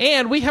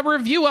 And we have a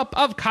review up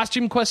of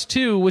Costume Quest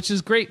 2, which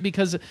is great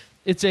because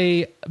it's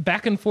a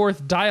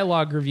back-and-forth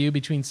dialogue review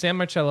between Sam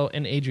Marcello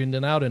and Adrian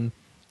Denouden.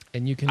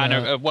 And you can...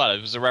 it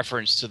was a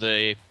reference to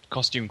the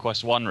Costume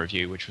Quest 1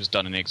 review, which was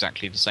done in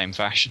exactly the same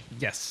fashion.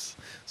 Yes.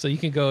 So you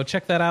can go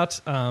check that out.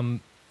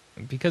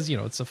 Because,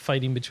 it's a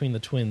fighting between the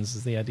twins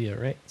is the idea,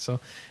 right?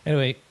 So,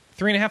 anyway,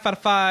 3.5 out of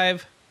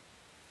 5.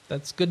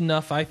 That's good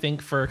enough, I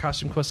think, for a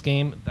Costume Quest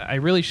game. I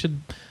really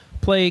should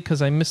play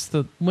because I missed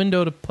the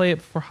window to play it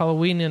before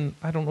Halloween, and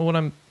I don't know what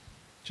I'm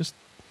just...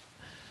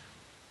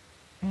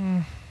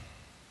 All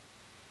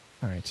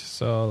right,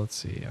 so let's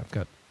see. I've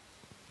got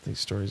these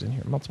stories in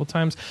here multiple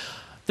times.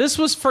 This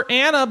was for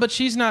Anna, but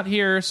she's not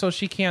here, so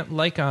she can't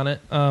like on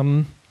it.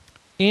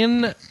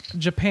 In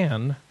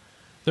Japan...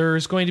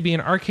 there's going to be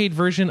an arcade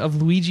version of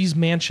Luigi's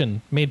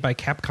Mansion made by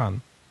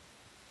Capcom.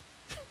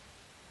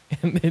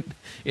 And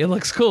it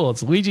looks cool.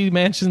 It's Luigi's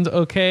Mansion's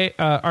arcade,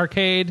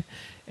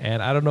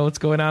 and I don't know what's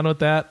going on with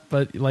that,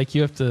 but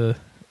you have to...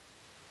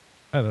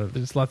 I don't know.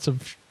 There's lots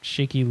of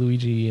shaky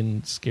Luigi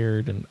and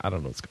scared, and I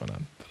don't know what's going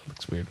on. But it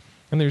looks weird.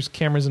 And there's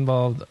cameras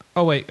involved.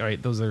 Oh, wait. All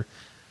right. Those are...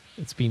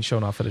 It's being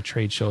shown off at a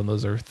trade show, and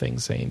those are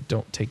things saying,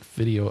 don't take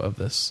video of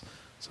this.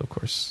 So, of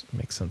course, it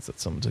makes sense that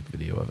someone took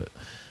video of it.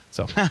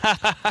 So,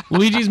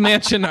 Luigi's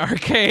Mansion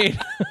Arcade.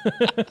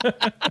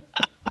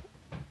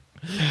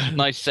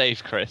 Nice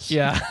save, Chris.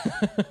 Yeah.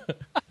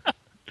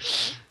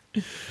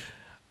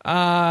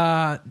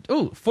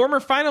 Former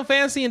Final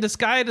Fantasy and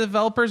Disgaea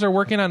developers are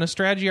working on a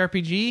strategy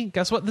RPG.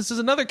 Guess what? This is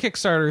another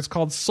Kickstarter. It's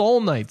called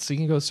Soul Knights. So you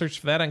can go search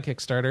for that on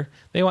Kickstarter.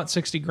 They want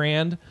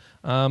 $60,000.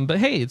 But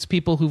hey, it's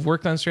people who've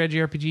worked on strategy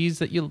RPGs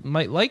that you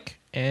might like,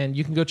 and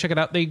you can go check it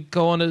out. They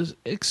go into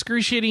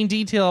excruciating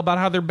detail about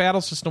how their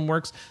battle system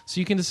works, so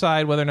you can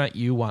decide whether or not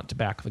you want to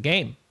back the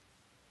game.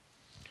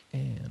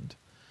 And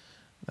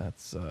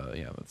that's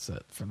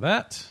it for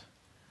that.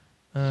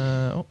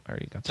 I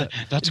already got that.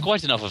 That's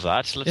quite enough of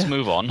that. Let's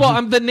move on. Well,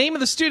 the name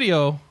of the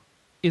studio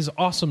is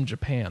Awesome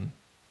Japan.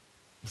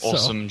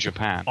 Awesome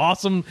Japan.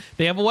 Awesome.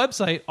 They have a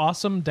website,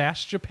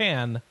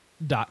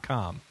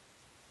 awesome-japan.com,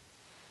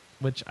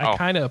 which I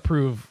kind of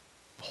approve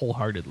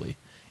wholeheartedly.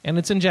 And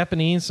it's in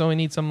Japanese, so I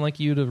need someone like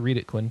you to read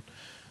it, Quinn.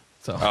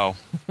 So. Oh,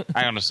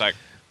 hang on a sec.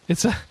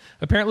 It's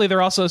apparently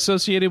they're also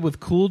associated with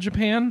Cool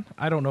Japan.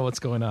 I don't know what's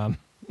going on.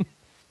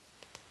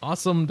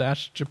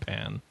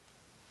 Awesome-Japan.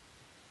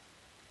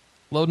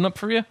 Loading up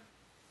for you?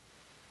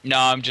 No,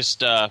 I'm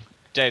just...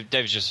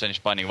 Dave's just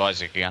finished Binding of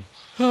Isaac again.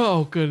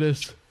 Oh,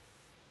 goodness.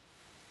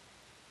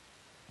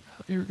 I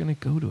thought you were going to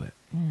go to it.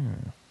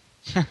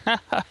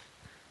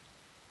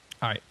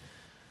 All right.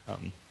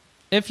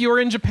 If you're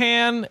in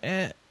Japan,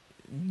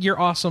 you're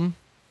awesome,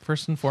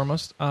 first and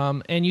foremost.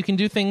 And you can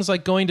do things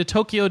like going to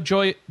Tokyo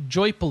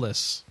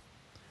Joypolis.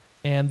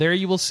 And there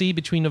you will see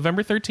between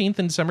November 13th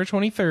and December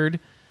 23rd,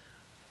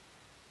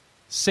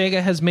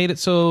 Sega has made it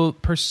so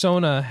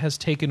Persona has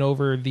taken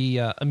over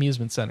the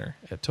amusement center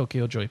at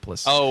Tokyo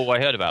Joypolis. Oh,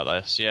 I heard about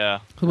this, yeah.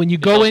 When you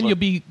go in, you'll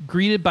be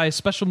greeted by a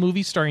special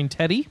movie starring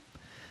Teddy.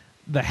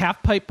 The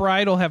Half-Pipe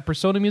Ride will have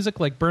Persona music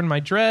like Burn My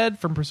Dread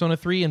from Persona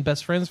 3 and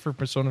Best Friends for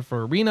Persona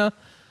 4 Arena.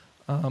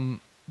 You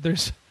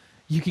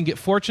can get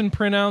fortune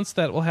printouts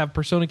that will have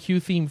Persona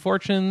Q-themed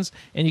fortunes,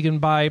 and you can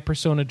buy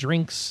Persona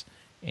drinks,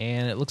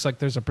 and it looks like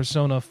there's a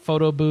Persona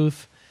photo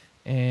booth,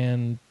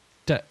 and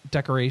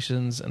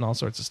decorations and all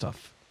sorts of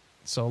stuff.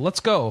 So let's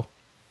go.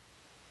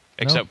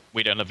 Except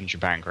we don't live in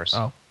Japan, Chris.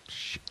 Oh,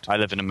 shit. I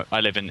live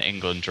in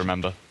England,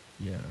 remember?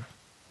 Yeah.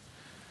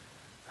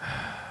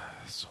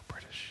 So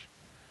British.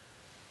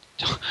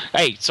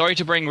 Hey, sorry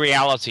to bring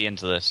reality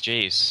into this.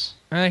 Jeez.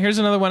 Here's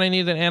another one I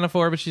needed Anna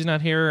for, but she's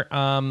not here.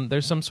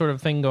 There's some sort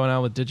of thing going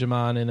on with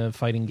Digimon in a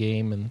fighting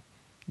game, and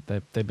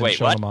they've been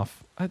showing them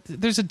off.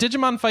 There's a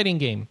Digimon fighting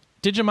game.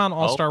 Digimon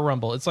All-Star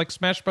Rumble. It's like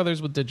Smash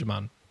Brothers with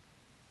Digimon.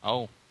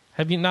 Oh.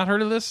 Have you not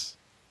heard of this?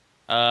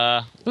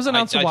 It was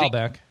announced a while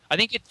back. I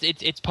think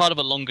it's part of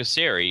a longer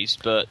series,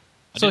 but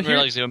I didn't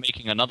realize they were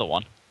making another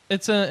one.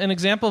 It's an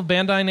example of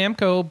Bandai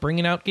Namco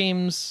bringing out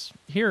games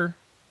here,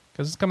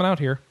 because it's coming out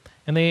here.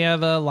 And they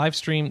have a live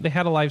stream. They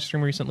had a live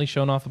stream recently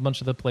showing off a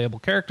bunch of the playable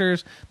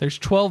characters. There's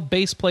 12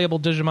 base playable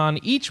Digimon,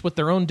 each with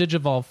their own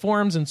Digivolve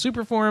forms and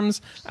super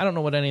forms. I don't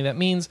know what any of that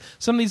means.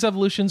 Some of these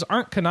evolutions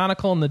aren't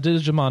canonical in the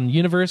Digimon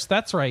universe.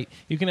 That's right.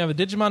 You can have a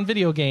Digimon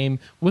video game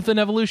with an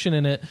evolution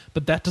in it,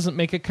 but that doesn't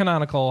make it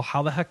canonical.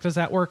 How the heck does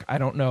that work? I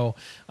don't know.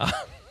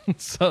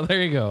 So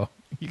there you go.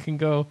 You can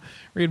go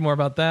read more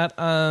about that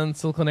on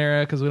Silicon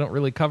Era, because we don't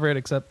really cover it,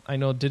 except I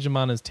know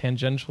Digimon is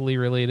tangentially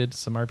related to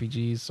some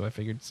RPGs, so I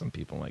figured some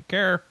people might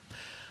care.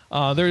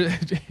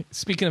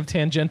 Speaking of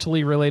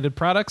tangentially related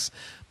products,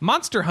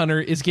 Monster Hunter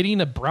is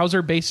getting a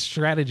browser-based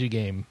strategy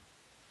game.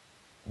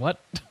 What?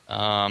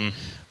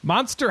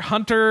 Monster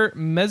Hunter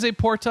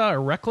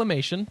Meseporta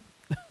Reclamation.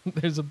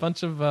 There's a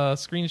bunch of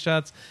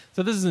screenshots.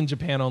 So this is in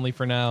Japan only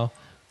for now,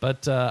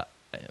 but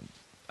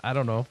I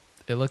don't know.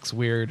 It looks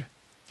weird.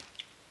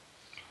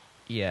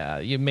 Yeah,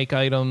 you make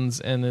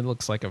items, and it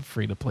looks like a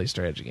free-to-play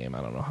strategy game.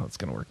 I don't know how it's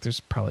going to work. There's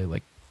probably,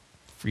 like,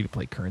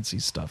 free-to-play currency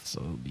stuff, so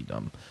it'll be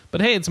dumb.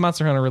 But, hey, it's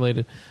Monster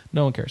Hunter-related.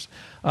 No one cares.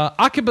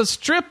 Akiba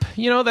Strip,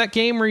 that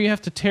game where you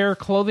have to tear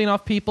clothing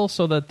off people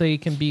so that they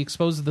can be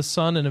exposed to the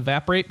sun and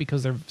evaporate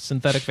because they're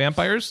synthetic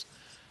vampires.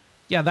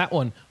 Yeah, that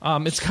one.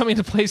 It's coming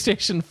to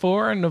PlayStation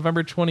 4 on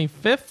November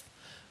 25th,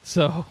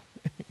 so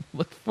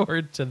look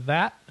forward to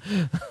that.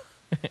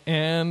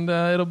 And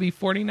it'll be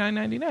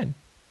 $49.99.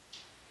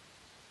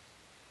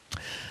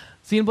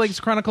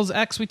 Xenoblade Chronicles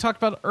X, we talked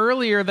about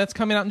earlier. That's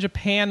coming out in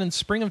Japan in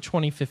spring of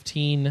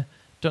 2015.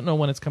 Don't know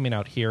when it's coming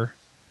out here.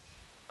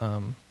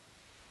 Are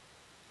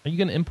you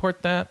going to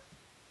import that,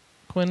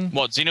 Quinn?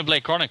 What,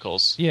 Xenoblade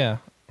Chronicles? Yeah.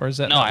 Or is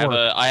that No,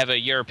 I have a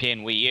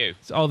European Wii U.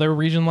 Oh, they're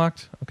region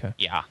locked? Okay.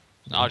 Yeah.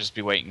 I'll just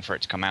be waiting for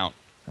it to come out.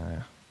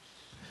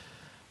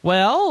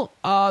 Well,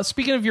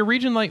 speaking of your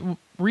region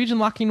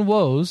locking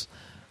woes,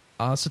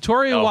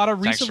 Satoru Iwata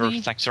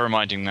recently... Thanks for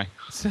reminding me.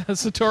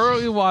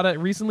 Satoru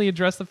Iwata recently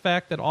addressed the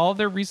fact that all of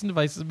their recent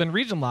devices have been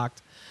region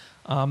locked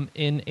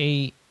in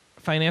a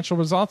financial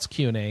results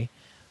Q&A.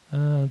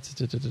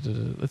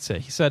 Let's see.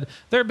 He said,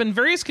 there have been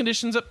various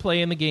conditions at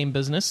play in the game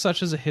business,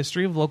 such as a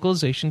history of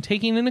localization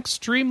taking an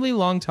extremely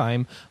long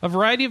time, a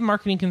variety of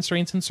marketing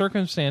constraints and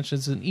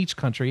circumstances in each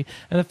country,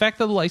 and the fact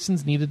that the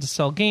license needed to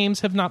sell games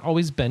have not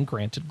always been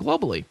granted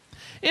globally.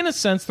 In a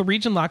sense, the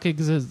region lock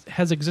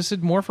has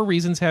existed more for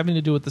reasons having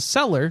to do with the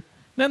seller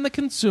than the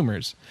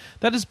consumers.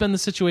 That has been the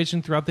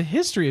situation throughout the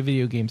history of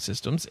video game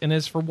systems, and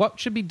as for what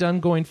should be done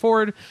going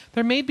forward,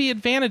 there may be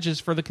advantages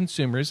for the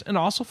consumers and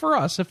also for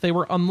us if they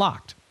were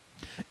unlocked.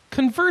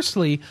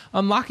 Conversely,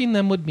 unlocking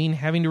them would mean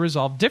having to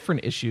resolve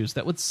different issues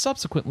that would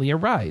subsequently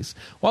arise.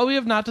 While we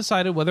have not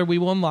decided whether we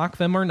will unlock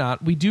them or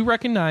not, we do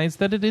recognize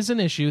that it is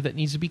an issue that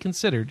needs to be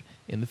considered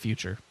in the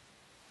future.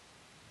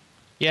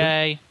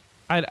 Yay.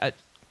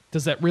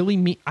 Does that really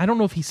mean... I don't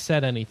know if he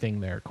said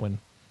anything there, Quinn.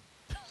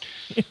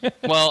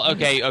 Well,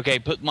 okay,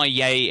 put my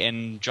yay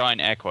in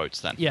giant air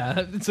quotes then.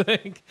 Yeah, it's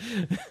like...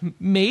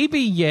 maybe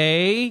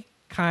yay,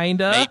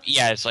 kinda. Maybe,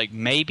 yeah, it's like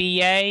maybe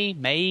yay,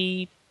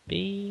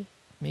 maybe...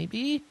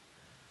 Maybe?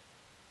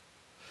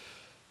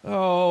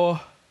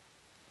 Oh,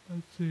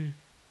 let's see.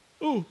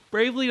 Oh,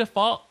 Bravely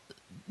Default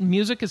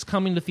music is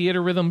coming to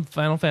Theater Rhythm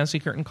Final Fantasy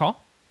Curtain Call.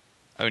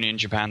 Only in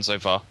Japan so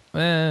far.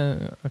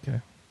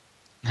 Okay.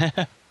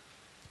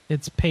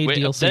 It's paid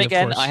DLC, then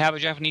again, of course. I have a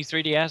Japanese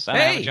 3DS and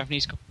I have a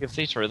Japanese copy of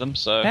Theater Rhythm,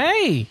 so...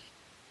 Hey!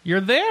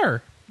 You're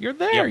there. You're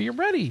there. Yep. You're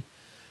ready.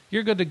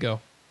 You're good to go.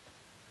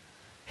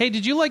 Hey,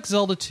 did you like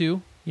Zelda 2?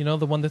 You know,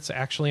 the one that's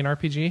actually an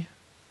RPG?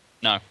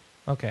 No.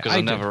 Okay. Because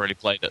I've never really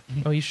played it.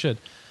 Oh, you should.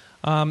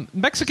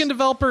 Mexican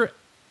developer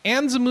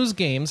Anzamuz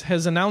Games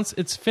has announced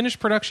its finished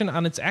production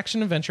on its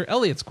action-adventure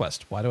Elliot's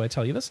Quest. Why do I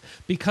tell you this?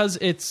 Because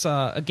it's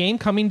a game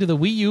coming to the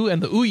Wii U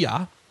and the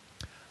Ouya.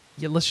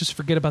 Yeah, let's just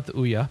forget about the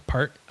Ouya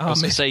part. I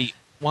was going to say,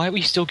 why are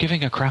we still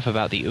giving a crap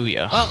about the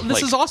Ouya? Well,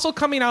 this is also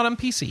coming out on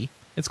PC.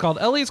 It's called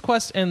Elliot's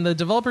Quest, and the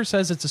developer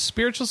says it's a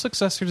spiritual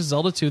successor to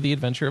Zelda 2, The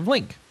Adventure of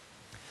Link.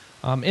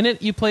 In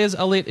it, you play as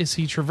Elliot as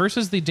he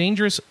traverses the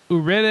dangerous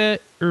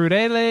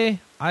Urele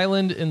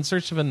Island in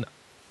search of an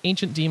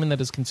ancient demon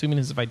that is consuming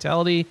his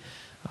vitality.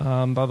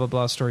 Blah, blah,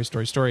 blah, story.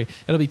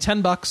 It'll be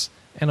 $10,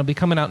 and it'll be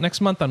coming out next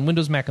month on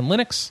Windows, Mac, and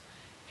Linux.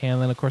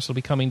 And then, of course, it'll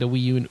be coming to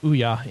Wii U and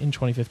Ouya in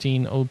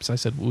 2015. Oops, I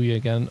said Ouya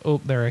again. Oh,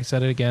 there, I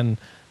said it again.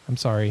 I'm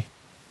sorry.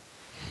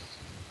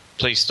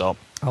 Please stop.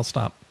 I'll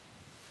stop.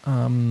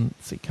 Let's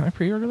see, can I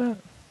pre-order that?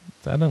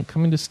 Is that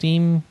coming to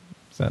Steam?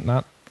 Is that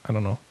not? I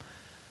don't know.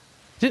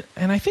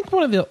 And I think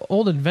one of the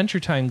old Adventure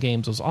Time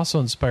games was also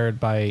inspired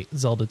by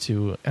Zelda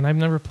 2, and I've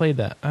never played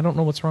that. I don't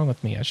know what's wrong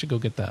with me. I should go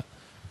get that.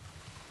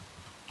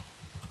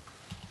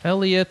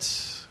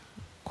 Elliot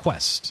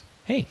Quest.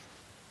 Hey,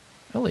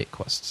 Elliot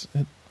Quest.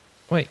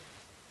 Wait,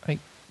 I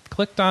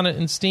clicked on it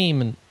in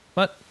Steam, and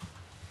what?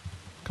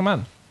 Come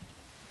on.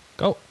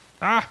 Go.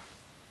 Ah!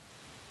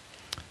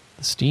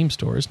 The Steam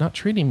store is not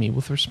treating me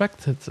with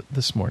respect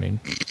this morning.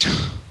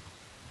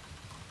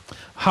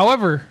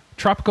 However,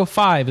 Tropico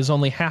 5 is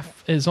only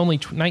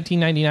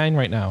 $19.99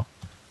 right now.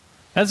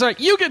 That's right.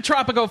 You get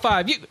Tropico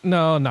 5.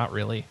 No, not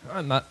really.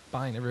 I'm not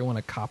buying everyone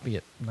a copy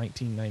at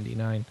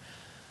 $19.99.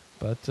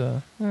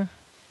 But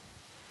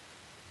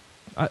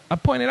I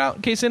pointed out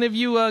in case any of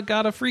you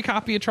got a free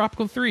copy of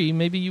Tropico 3,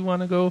 maybe you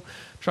want to go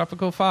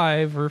Tropico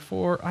 5 or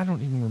 4. I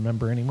don't even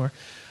remember anymore.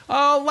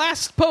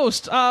 Last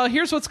post.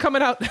 Here's what's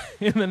coming out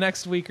in the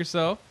next week or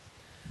so.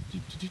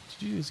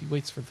 As he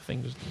waits for the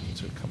thing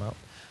to come out.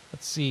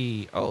 Let's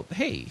see. Oh,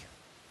 hey.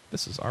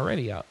 This is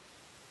already out.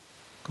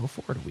 Go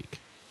forward a week.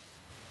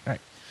 All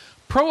right.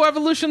 Pro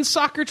Evolution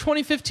Soccer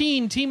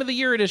 2015 Team of the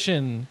Year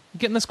Edition. You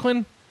getting this,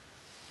 Quinn?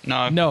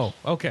 No. No.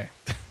 Okay.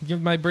 You're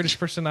my British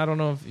person. I don't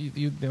know if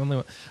you the only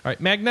one. All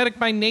right. Magnetic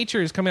by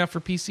Nature is coming out for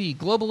PC.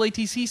 Global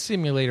ATC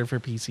Simulator for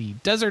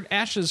PC. Desert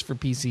Ashes for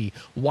PC.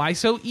 Why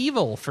So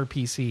Evil for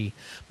PC.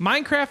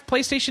 Minecraft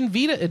PlayStation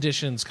Vita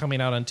editions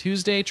coming out on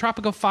Tuesday.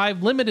 Tropico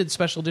 5 Limited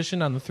Special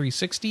Edition on the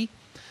 360.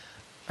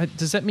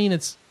 Does that mean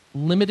it's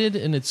limited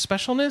in its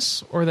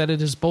specialness, or that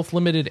it is both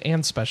limited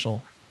and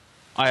special?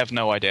 I have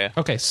no idea.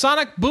 Okay.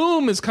 Sonic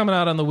Boom is coming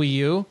out on the Wii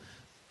U.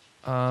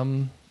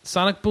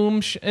 Sonic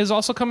Boom is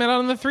also coming out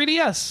on the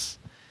 3DS.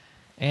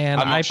 And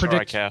I'm not sure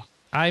I care.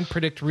 I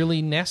predict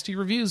really nasty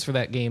reviews for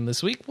that game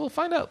this week. We'll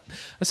find out.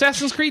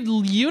 Assassin's Creed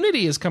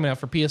Unity is coming out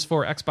for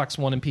PS4, Xbox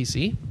One, and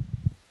PC.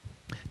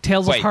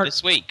 Tales of Heart.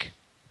 This week?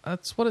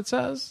 That's what it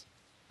says.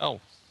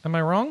 Oh. Am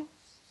I wrong?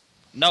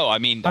 No, I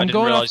mean, I'm I didn't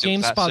going off realize it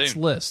was that GameSpot's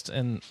soon. list,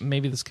 and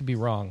maybe this could be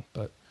wrong,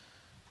 but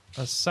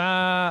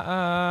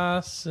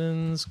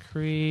Assassin's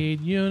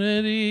Creed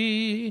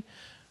Unity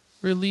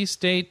release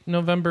date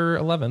November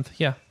 11th.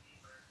 Yeah.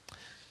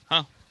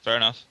 Huh, fair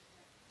enough.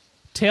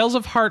 Tales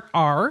of Heart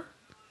R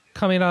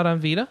coming out on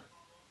Vita.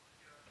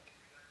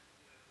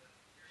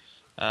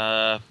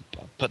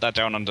 Put that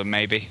down under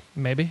maybe.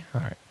 Maybe.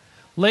 All right.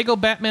 Lego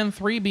Batman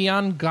 3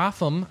 Beyond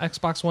Gotham,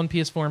 Xbox One,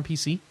 PS4, and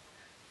PC.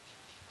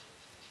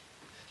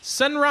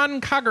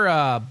 Senran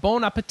Kagura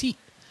Bon Appetit,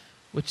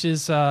 which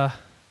is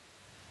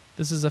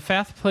this is a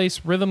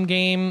fast-paced rhythm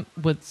game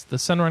with the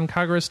Senran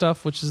Kagura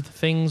stuff, which is the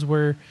things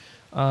where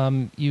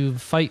you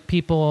fight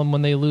people, and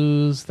when they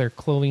lose, their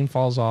clothing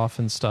falls off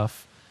and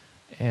stuff.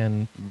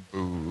 And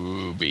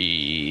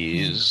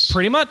boobies.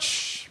 Pretty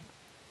much.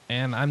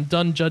 And I'm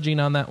done judging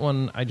on that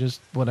one. I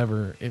just,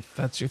 whatever. If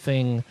that's your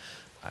thing,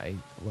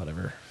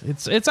 whatever.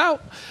 It's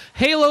out.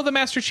 Halo the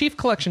Master Chief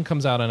Collection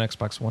comes out on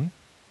Xbox One.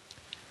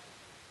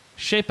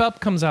 Shape Up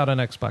comes out on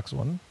Xbox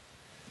One.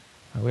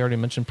 We already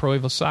mentioned Pro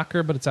Evo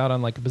Soccer, but it's out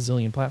on like a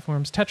bazillion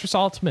platforms. Tetris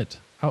Ultimate,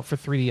 out for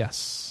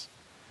 3DS.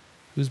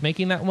 Who's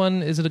making that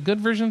one? Is it a good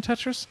version of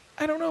Tetris?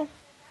 I don't know.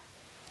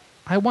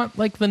 I want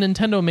like the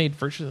Nintendo-made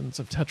versions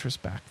of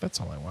Tetris back. That's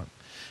all I want.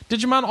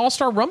 Digimon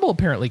All-Star Rumble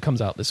apparently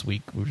comes out this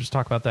week. We were just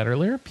talking about that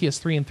earlier.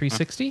 PS3 and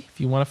 360. If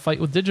you want to fight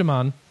with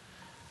Digimon,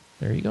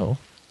 there you go.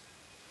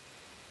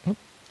 Oh.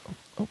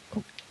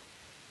 All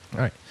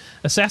right.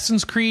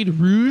 Assassin's Creed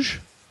Rouge,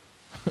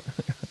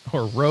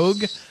 or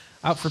Rogue,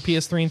 out for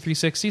PS3 and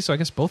 360. So I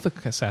guess both the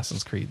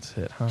Assassin's Creeds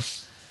hit, huh?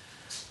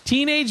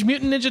 Teenage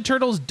Mutant Ninja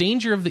Turtles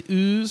Danger of the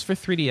Ooze for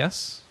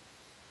 3DS.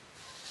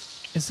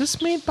 Is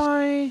this made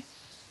by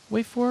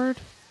WayForward?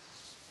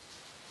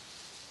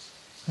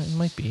 It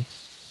might be.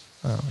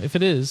 Oh, if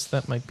it is,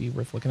 that might be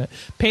worth looking at.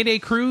 Payday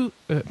Crew.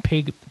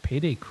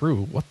 Payday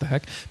Crew. What the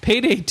heck?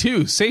 Payday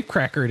 2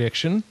 Safecracker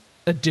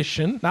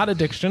Edition. Not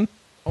Addiction.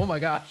 Oh my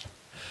gosh.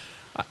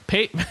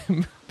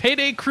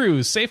 Payday Crew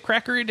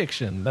Safecracker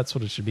Addiction. That's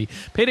what it should be.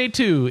 Payday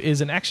 2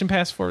 is an action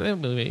pass for,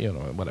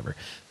 whatever.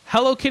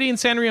 Hello Kitty and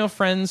Sanrio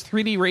Friends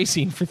 3D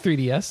Racing for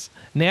 3DS.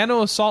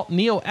 Nano Assault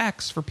Neo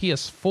X for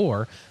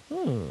PS4.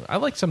 Ooh, I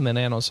like some of the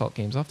Nano Assault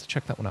games. I'll have to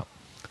check that one out.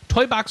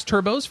 Toy Box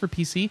Turbos for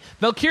PC.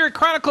 Valkyria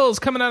Chronicles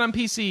coming out on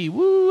PC.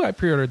 Woo, I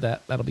pre-ordered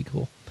that. That'll be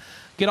cool.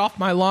 Get Off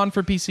My Lawn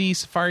for PC.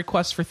 Safari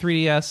Quest for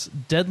 3DS.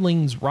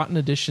 Deadlings Rotten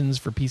Editions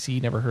for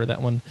PC. Never heard of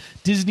that one.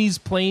 Disney's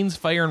Planes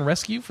Fire and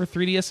Rescue for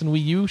 3DS and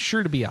Wii U.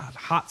 Sure to be a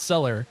hot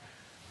seller.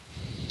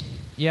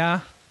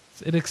 Yeah,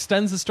 it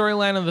extends the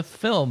storyline of the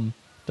film.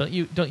 Don't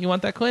you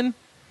want that, Quinn?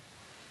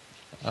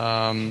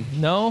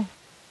 No?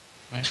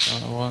 I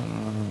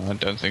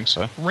don't think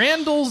so.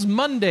 Randall's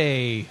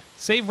Monday.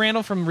 Save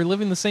Randall from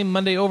reliving the same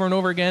Monday over and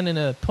over again in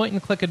a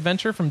point-and-click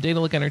adventure from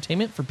Daedalic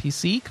Entertainment for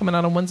PC, coming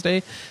out on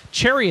Wednesday.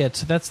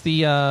 Chariot, that's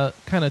the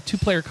kind of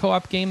two-player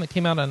co-op game that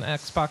came out on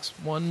Xbox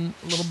One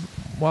a little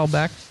while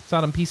back. It's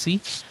out on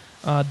PC.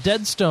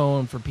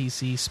 Deadstone for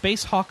PC.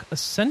 Space Hawk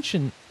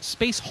Ascension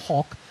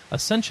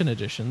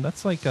Edition.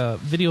 That's like a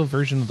video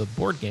version of the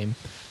board game.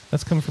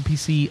 That's coming for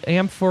PC.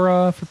 And for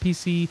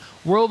PC,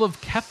 World of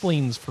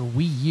Kethlings for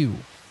Wii U.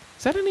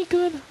 Is that any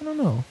good? I don't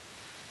know.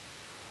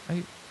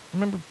 I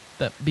remember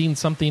that being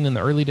something in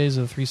the early days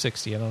of the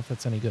 360. I don't know if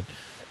that's any good.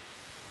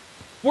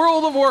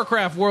 World of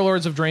Warcraft,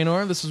 Warlords of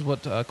Draenor. This is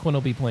what Quinn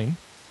will be playing.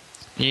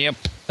 Yep.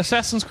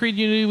 Assassin's Creed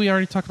Unity, we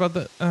already talked about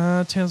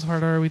that. Tales of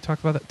Hardar, we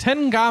talked about that.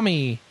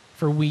 Tengami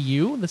for Wii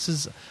U. This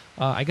is,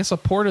 I guess, a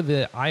port of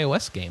the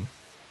iOS game,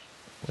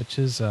 which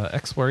is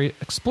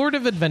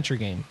explorative adventure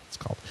game, it's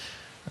called.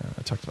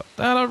 I talked about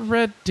that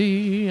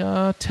already.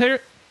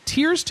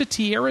 Tears to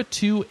Tierra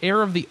 2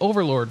 Heir of the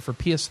Overlord for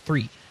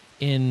PS3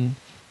 in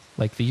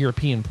like the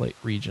European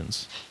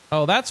regions.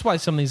 Oh, that's why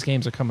some of these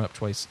games are coming up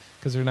twice,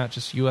 because they're not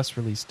just US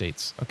release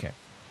dates. Okay.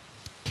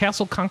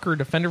 Castle Conqueror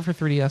Defender for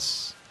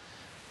 3DS.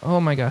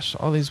 Oh my gosh,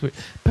 all these weird.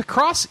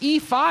 Picross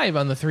E5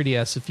 on the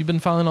 3DS. If you've been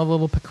following all the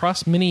little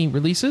Picross mini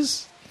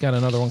releases, you got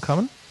another one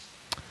coming.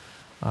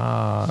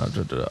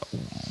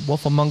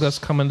 Wolf Among Us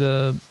coming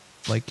to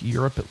like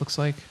Europe, it looks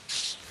like,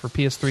 for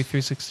PS3,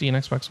 360, and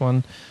Xbox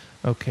One.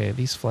 Okay,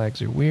 these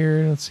flags are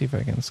weird. Let's see if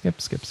I can skip.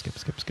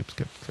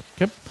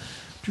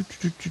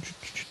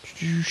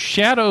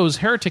 Shadows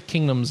Heretic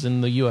Kingdoms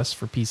in the US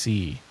for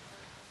PC.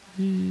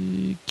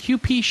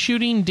 QP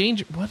Shooting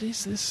Danger. What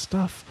is this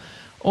stuff?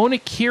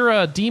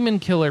 Onikira Demon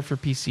Killer for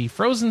PC.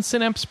 Frozen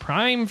Synapse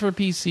Prime for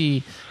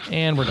PC.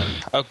 And we're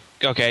done.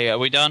 Okay, are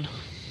we done?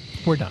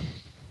 We're done.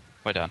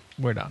 We're done.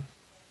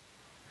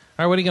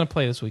 All right, what are you going to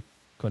play this week,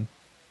 Quinn?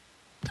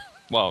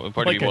 Well, it'll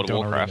probably be Like World of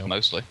Warcraft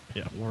mostly.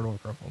 Yeah, World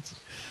of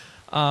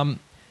Warcraft.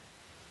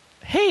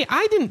 Hey,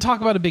 I didn't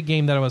talk about a big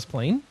game that I was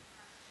playing.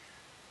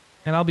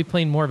 And I'll be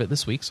playing more of it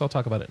this week, so I'll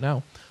talk about it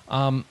now.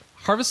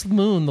 Harvest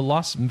Moon, The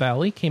Lost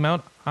Valley, came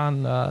out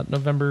on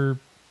November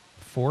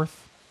 4th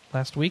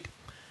last week.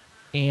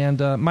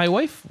 And my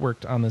wife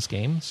worked on this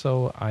game,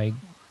 so I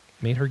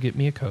made her get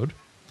me a code.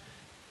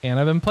 And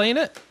I've been playing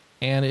it,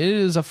 and it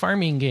is a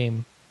farming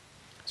game.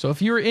 So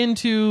if you're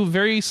into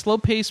very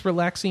slow-paced,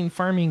 relaxing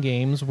farming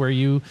games where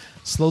you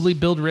slowly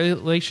build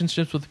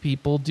relationships with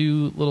people,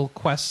 do little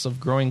quests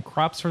of growing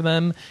crops for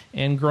them,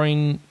 and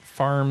growing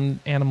farm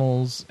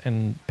animals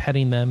and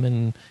petting them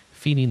and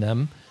feeding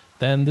them,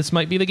 then this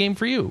might be the game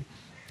for you.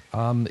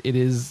 It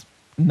is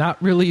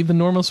not really the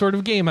normal sort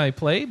of game I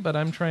play, but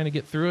I'm trying to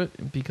get through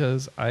it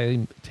because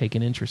I take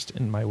an interest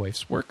in my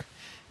wife's work.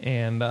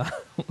 And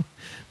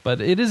but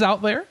it is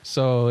out there,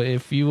 so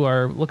if you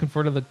are looking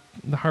forward to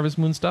the Harvest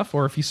Moon stuff,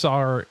 or if you saw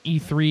our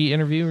E3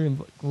 interview, you're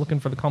looking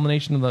for the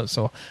culmination of those.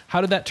 So how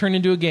did that turn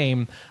into a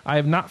game? I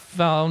have not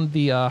found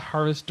the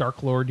Harvest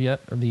Dark Lord yet,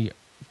 or the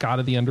God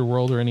of the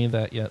Underworld, or any of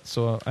that yet.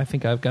 So I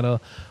think I've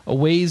got a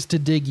ways to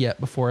dig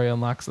yet before I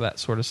unlock that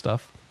sort of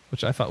stuff,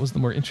 which I thought was the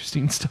more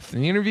interesting stuff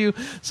in the interview.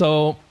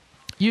 So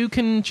you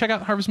can check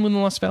out Harvest Moon: The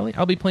Lost Valley.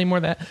 I'll be playing more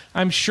of that.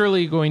 I'm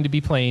surely going to be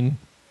playing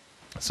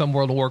some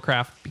World of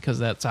Warcraft because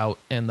that's out,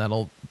 and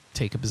that'll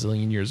take a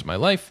bazillion years of my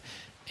life.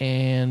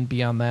 And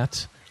beyond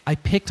that, I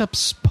picked up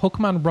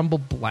Pokemon Rumble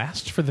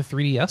Blast for the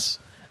 3DS,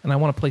 and I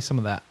want to play some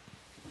of that.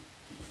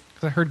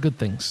 because I heard good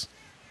things.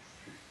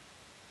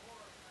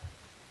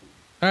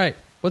 All right,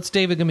 what's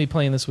David going to be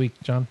playing this week,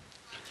 John?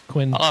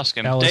 Quinn, I'll ask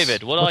him. Alice,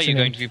 David, what are what's you your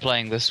going name? to be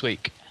playing this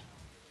week?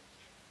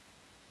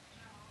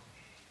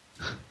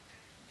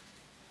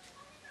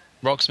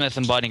 Rocksmith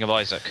and Binding of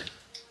Isaac.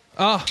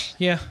 Oh,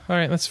 yeah. All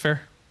right, that's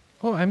fair.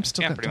 Oh, I'm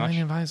still Yeah, got pretty much.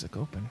 Binding of Isaac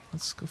open.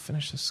 Let's go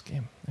finish this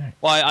game. All right.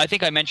 Well, I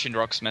think I mentioned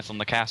Rocksmith on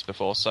the cast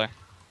before, so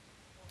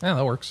Yeah,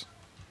 that works.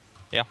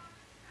 yeah.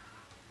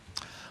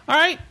 All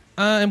right.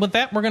 And with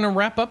that, we're going to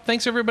wrap up.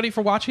 Thanks, everybody,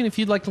 for watching. If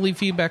you'd like to leave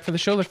feedback for the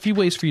show, there's a few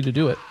ways for you to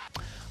do it.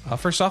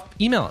 First off,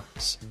 email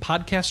us,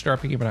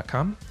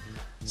 podcast@rpgamer.com.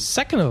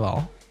 Second of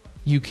all,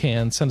 you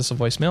can send us a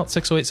voicemail at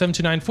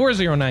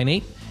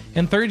 608-729-4098.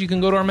 And third, you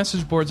can go to our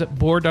message boards at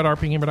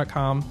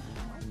board.rpgamer.com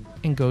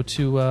and go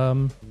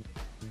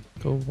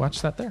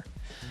watch that there.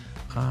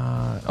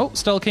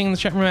 Stella King in the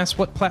chat room asks,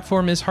 what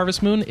platform is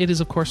Harvest Moon? It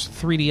is, of course,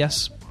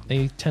 3DS.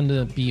 They tend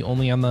to be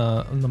only on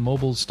the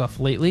mobile stuff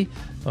lately.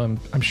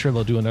 I'm sure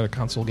they'll do another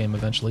console game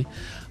eventually.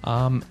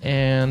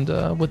 And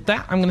with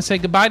that, I'm going to say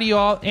goodbye to you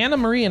all. Anna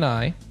Marie and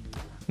I,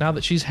 now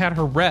that she's had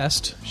her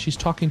rest, she's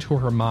talking to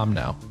her mom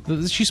now.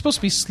 She's supposed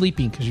to be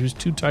sleeping because she was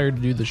too tired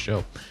to do the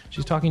show.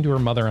 She's talking to her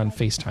mother on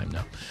FaceTime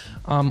now.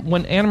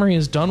 When Anna Marie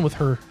is done with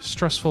her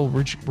stressful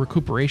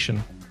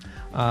recuperation,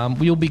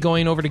 we'll be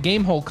going over to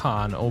Gamehole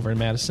Con over in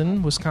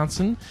Madison,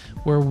 Wisconsin,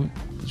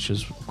 which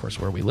is, of course,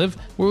 where we live,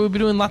 where we'll be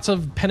doing lots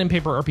of pen and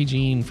paper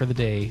RPGing for the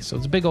day. So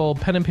it's a big old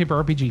pen and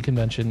paper RPG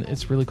convention.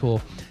 It's really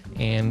cool.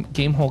 And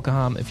Gamehole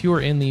Con, if you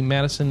are in the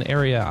Madison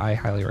area, I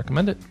highly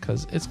recommend it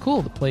because it's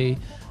cool to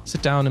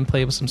sit down and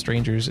play with some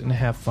strangers and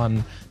have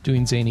fun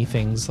doing zany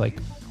things like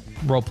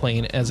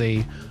role-playing as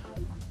a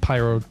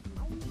pyro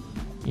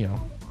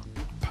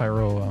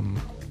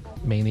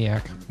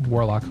maniac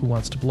warlock who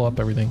wants to blow up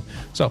everything.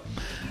 So,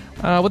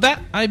 with that,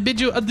 I bid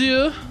you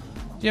adieu. Do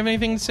you have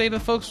anything to say to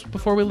the folks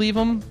before we leave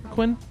them,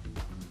 Quinn?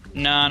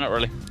 Nah, not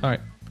really. All right.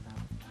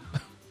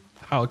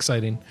 How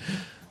exciting.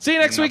 See you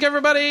next week,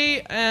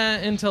 everybody.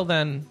 Until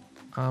then,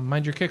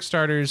 mind your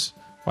Kickstarters,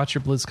 watch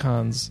your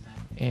BlizzCons,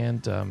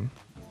 and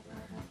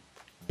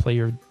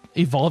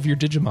evolve your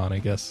Digimon, I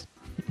guess.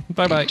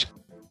 Bye-bye.